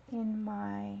in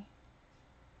my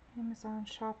Amazon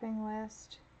shopping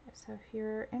list. So if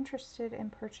you're interested in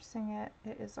purchasing it,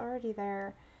 it is already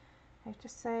there. I have to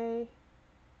say,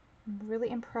 I'm really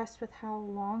impressed with how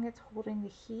long it's holding the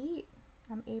heat.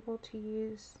 I'm able to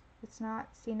use, it's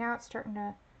not, see now it's starting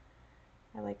to,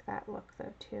 I like that look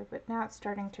though too, but now it's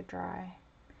starting to dry.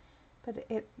 But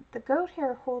the goat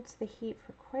hair holds the heat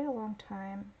for quite a long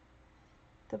time.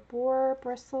 The boar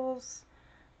bristles,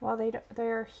 while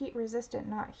they're heat resistant,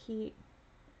 not heat,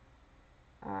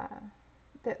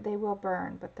 that they will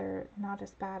burn, but they're not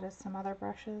as bad as some other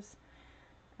brushes.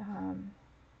 The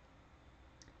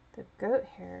goat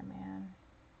hair, man.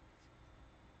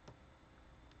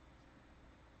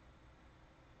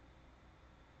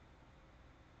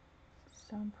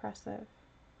 So impressive.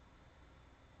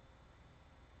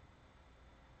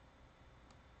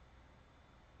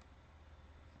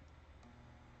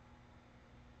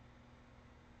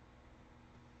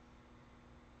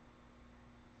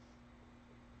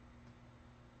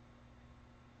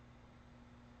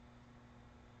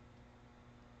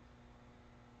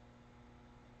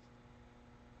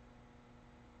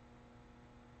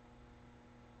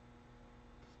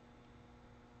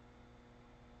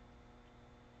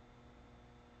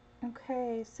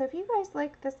 Okay, so if you guys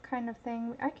like this kind of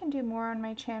thing, I can do more on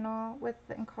my channel with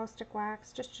the encaustic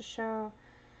wax just to show.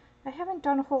 I haven't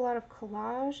done a whole lot of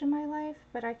collage in my life,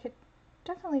 but I could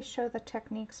definitely show the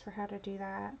techniques for how to do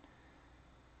that.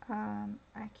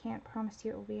 I can't promise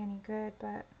you it will be any good,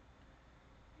 but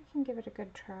I can give it a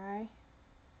good try.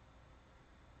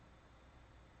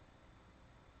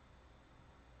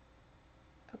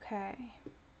 Okay,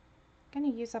 I'm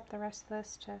going to use up the rest of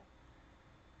this to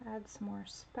add some more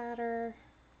spatter.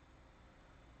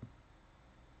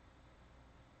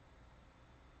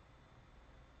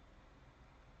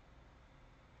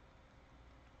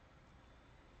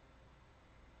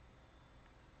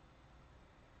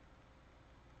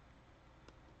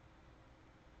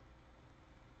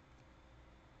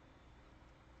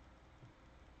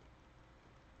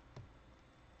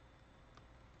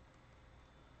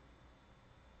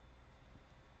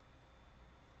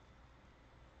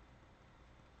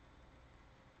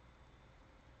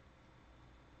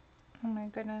 Oh my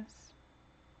goodness,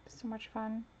 so much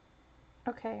fun.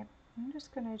 Okay, I'm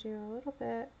just going to do a little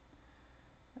bit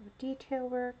of detail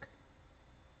work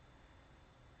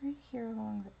right here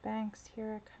along the banks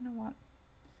here. I kind of want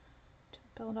to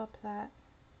build up that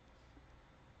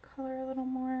color a little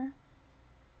more.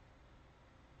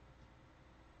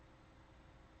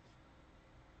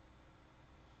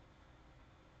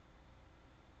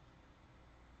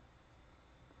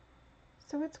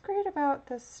 So what's great about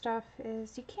this stuff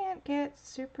is you can't get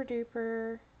super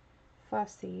duper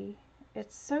fussy.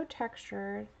 It's so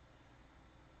textured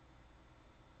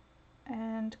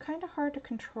and kind of hard to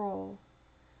control.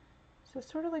 So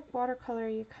sort of like watercolor,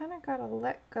 you kind of gotta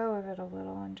let go of it a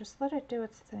little and just let it do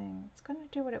its thing. It's gonna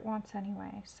do what it wants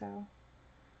anyway, so.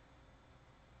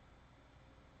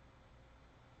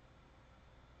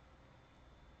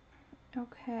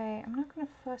 Okay, I'm not gonna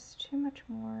fuss too much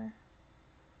more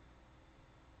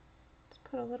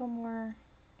put a little more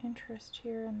interest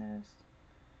here in those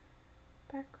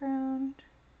background.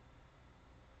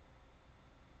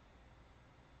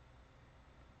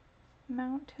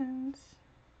 Mountains.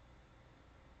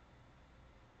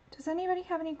 Does anybody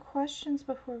have any questions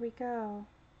before we go?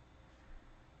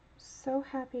 So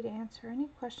happy to answer any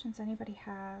questions anybody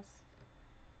has.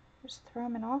 Just throw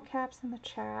them in all caps in the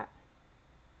chat.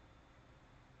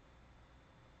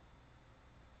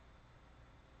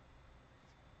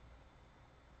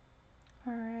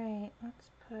 Alright, let's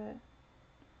put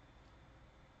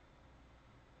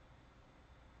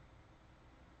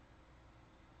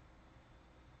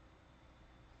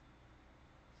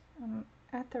I'm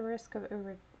at the risk of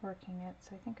overworking it,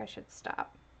 so I think I should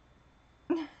stop.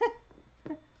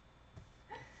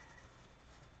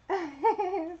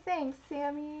 Thanks,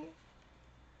 Sammy.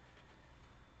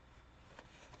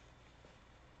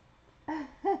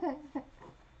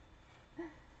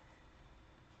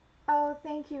 Oh,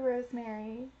 thank you,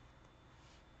 Rosemary.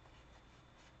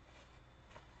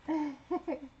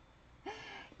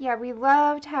 Yeah, we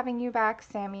loved having you back,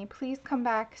 Sammy. Please come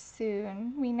back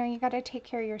soon. We know you got to take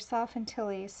care of yourself and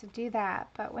Tilly, so do that.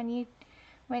 But when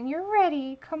you're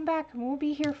ready, come back and we'll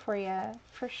be here for you,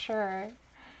 for sure.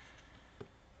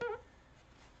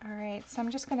 All right, so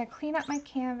I'm just going to clean up my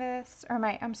canvas, or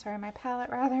I'm sorry, my palette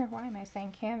rather. Why am I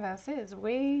saying canvas? It is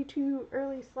way too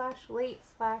early / late /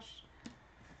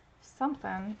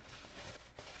 something.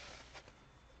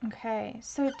 Okay,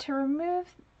 so to remove,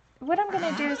 what I'm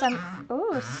going to do is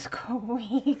oh,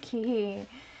 squeaky.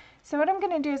 So what I'm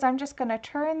going to do is I'm just going to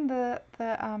turn the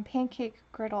pancake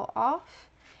griddle off,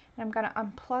 and I'm going to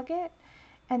unplug it,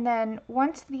 and then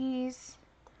once these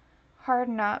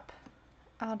harden up,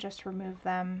 I'll just remove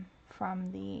them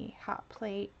from the hot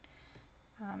plate.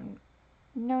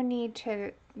 No need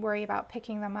to worry about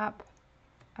picking them up.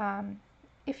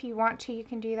 If you want to, you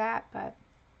can do that, but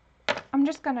I'm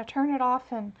just going to turn it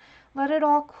off and let it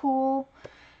all cool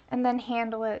and then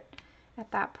handle it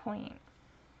at that point.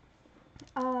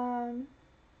 Thank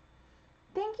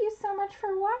you so much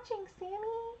for watching,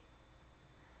 Sammy.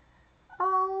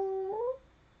 Oh,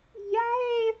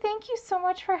 yay! Thank you so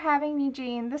much for having me,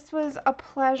 Jean. This was a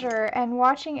pleasure, and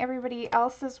watching everybody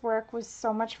else's work was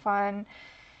so much fun.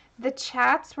 The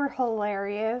chats were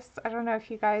hilarious. I don't know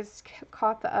if you guys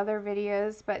caught the other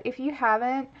videos, but if you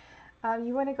haven't,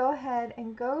 you want to go ahead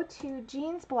and go to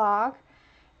Jean's blog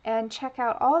and check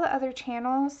out all the other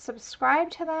channels. Subscribe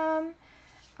to them.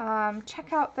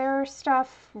 Check out their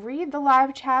stuff. Read the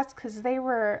live chats because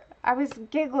I was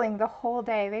giggling the whole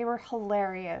day. They were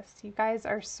hilarious. You guys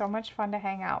are so much fun to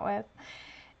hang out with.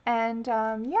 And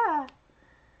yeah,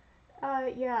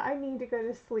 I need to go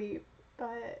to sleep.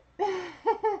 But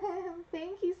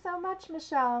thank you so much,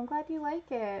 Michelle. I'm glad you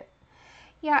like it.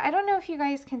 Yeah, I don't know if you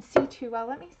guys can see too well.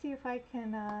 Let me see if I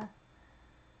can,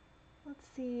 let's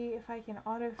see if I can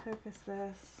autofocus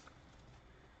this.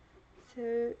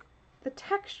 So the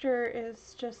texture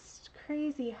is just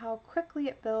crazy how quickly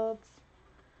it builds.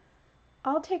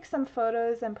 I'll take some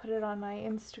photos and put it on my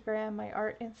Instagram, my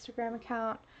art Instagram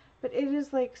account, but it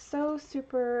is like so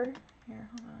super, here,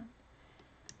 hold on.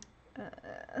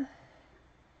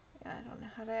 Yeah, I don't know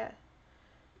how to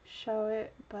show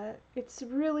it, but it's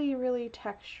really, really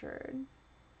textured.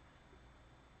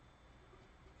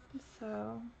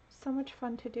 So much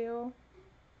fun to do.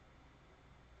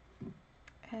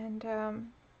 And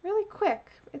really quick.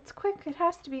 It's quick. It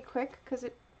has to be quick because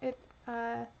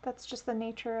that's just the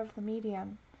nature of the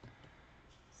medium.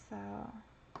 So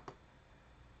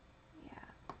yeah.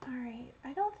 All right.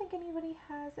 I don't think anybody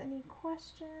has any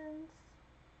questions.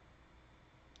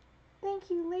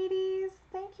 Thank you, ladies.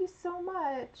 Thank you so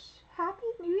much. Happy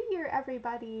New Year,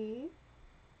 everybody.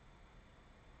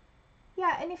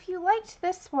 Yeah, and if you liked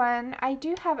this one, I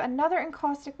do have another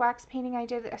encaustic wax painting. I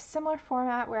did a similar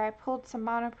format where I pulled some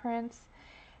monoprints,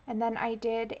 and then I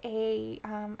did a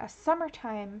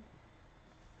summertime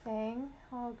thing.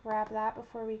 I'll grab that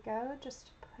before we go, just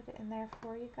to put it in there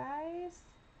for you guys.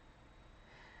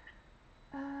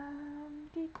 Where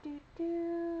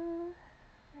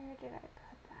did I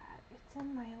put that? It's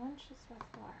in my lunches with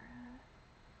Laura.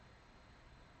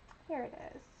 Here it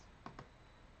is.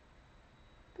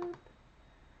 Boop.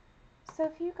 So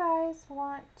if you guys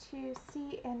want to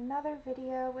see another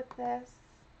video with this,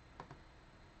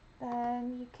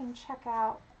 then you can check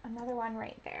out another one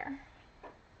right there.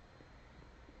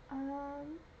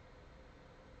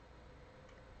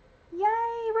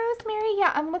 Yay, Rosemary!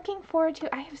 Yeah, I'm looking forward to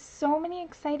it. I have so many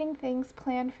exciting things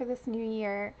planned for this new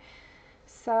year.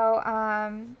 So,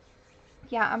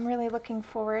 yeah, I'm really looking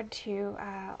forward to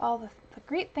all the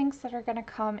great things that are going to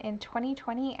come in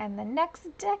 2020 and the next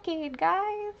decade,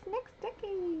 guys. Next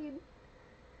decade.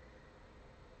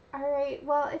 All right.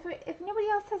 Well, if nobody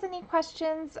else has any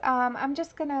questions, I'm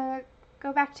just going to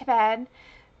go back to bed.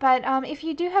 But if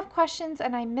you do have questions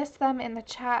and I miss them in the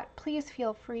chat, please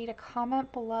feel free to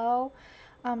comment below.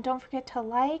 Don't forget to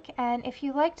like. And if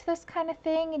you liked this kind of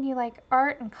thing and you like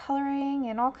art and coloring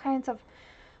and all kinds of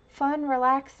fun,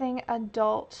 relaxing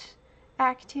adult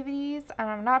activities, and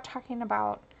I'm not talking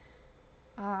about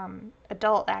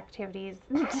adult activities,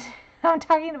 I'm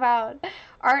talking about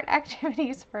art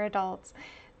activities for adults,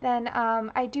 then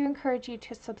I do encourage you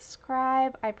to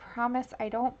subscribe. I promise I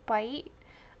don't bite.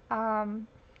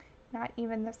 Not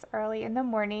even this early in the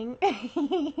morning.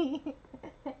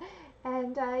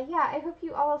 And yeah, I hope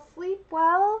you all sleep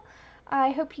well. I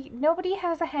hope nobody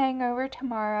has a hangover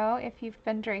tomorrow if you've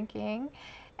been drinking.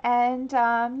 And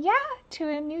yeah, to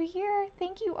a new year.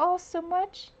 Thank you all so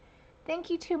much.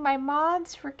 Thank you to my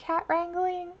mods for cat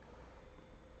wrangling.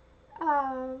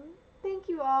 Um, Thank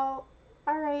you all.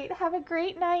 All right, have a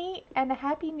great night and a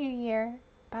happy new year.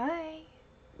 Bye.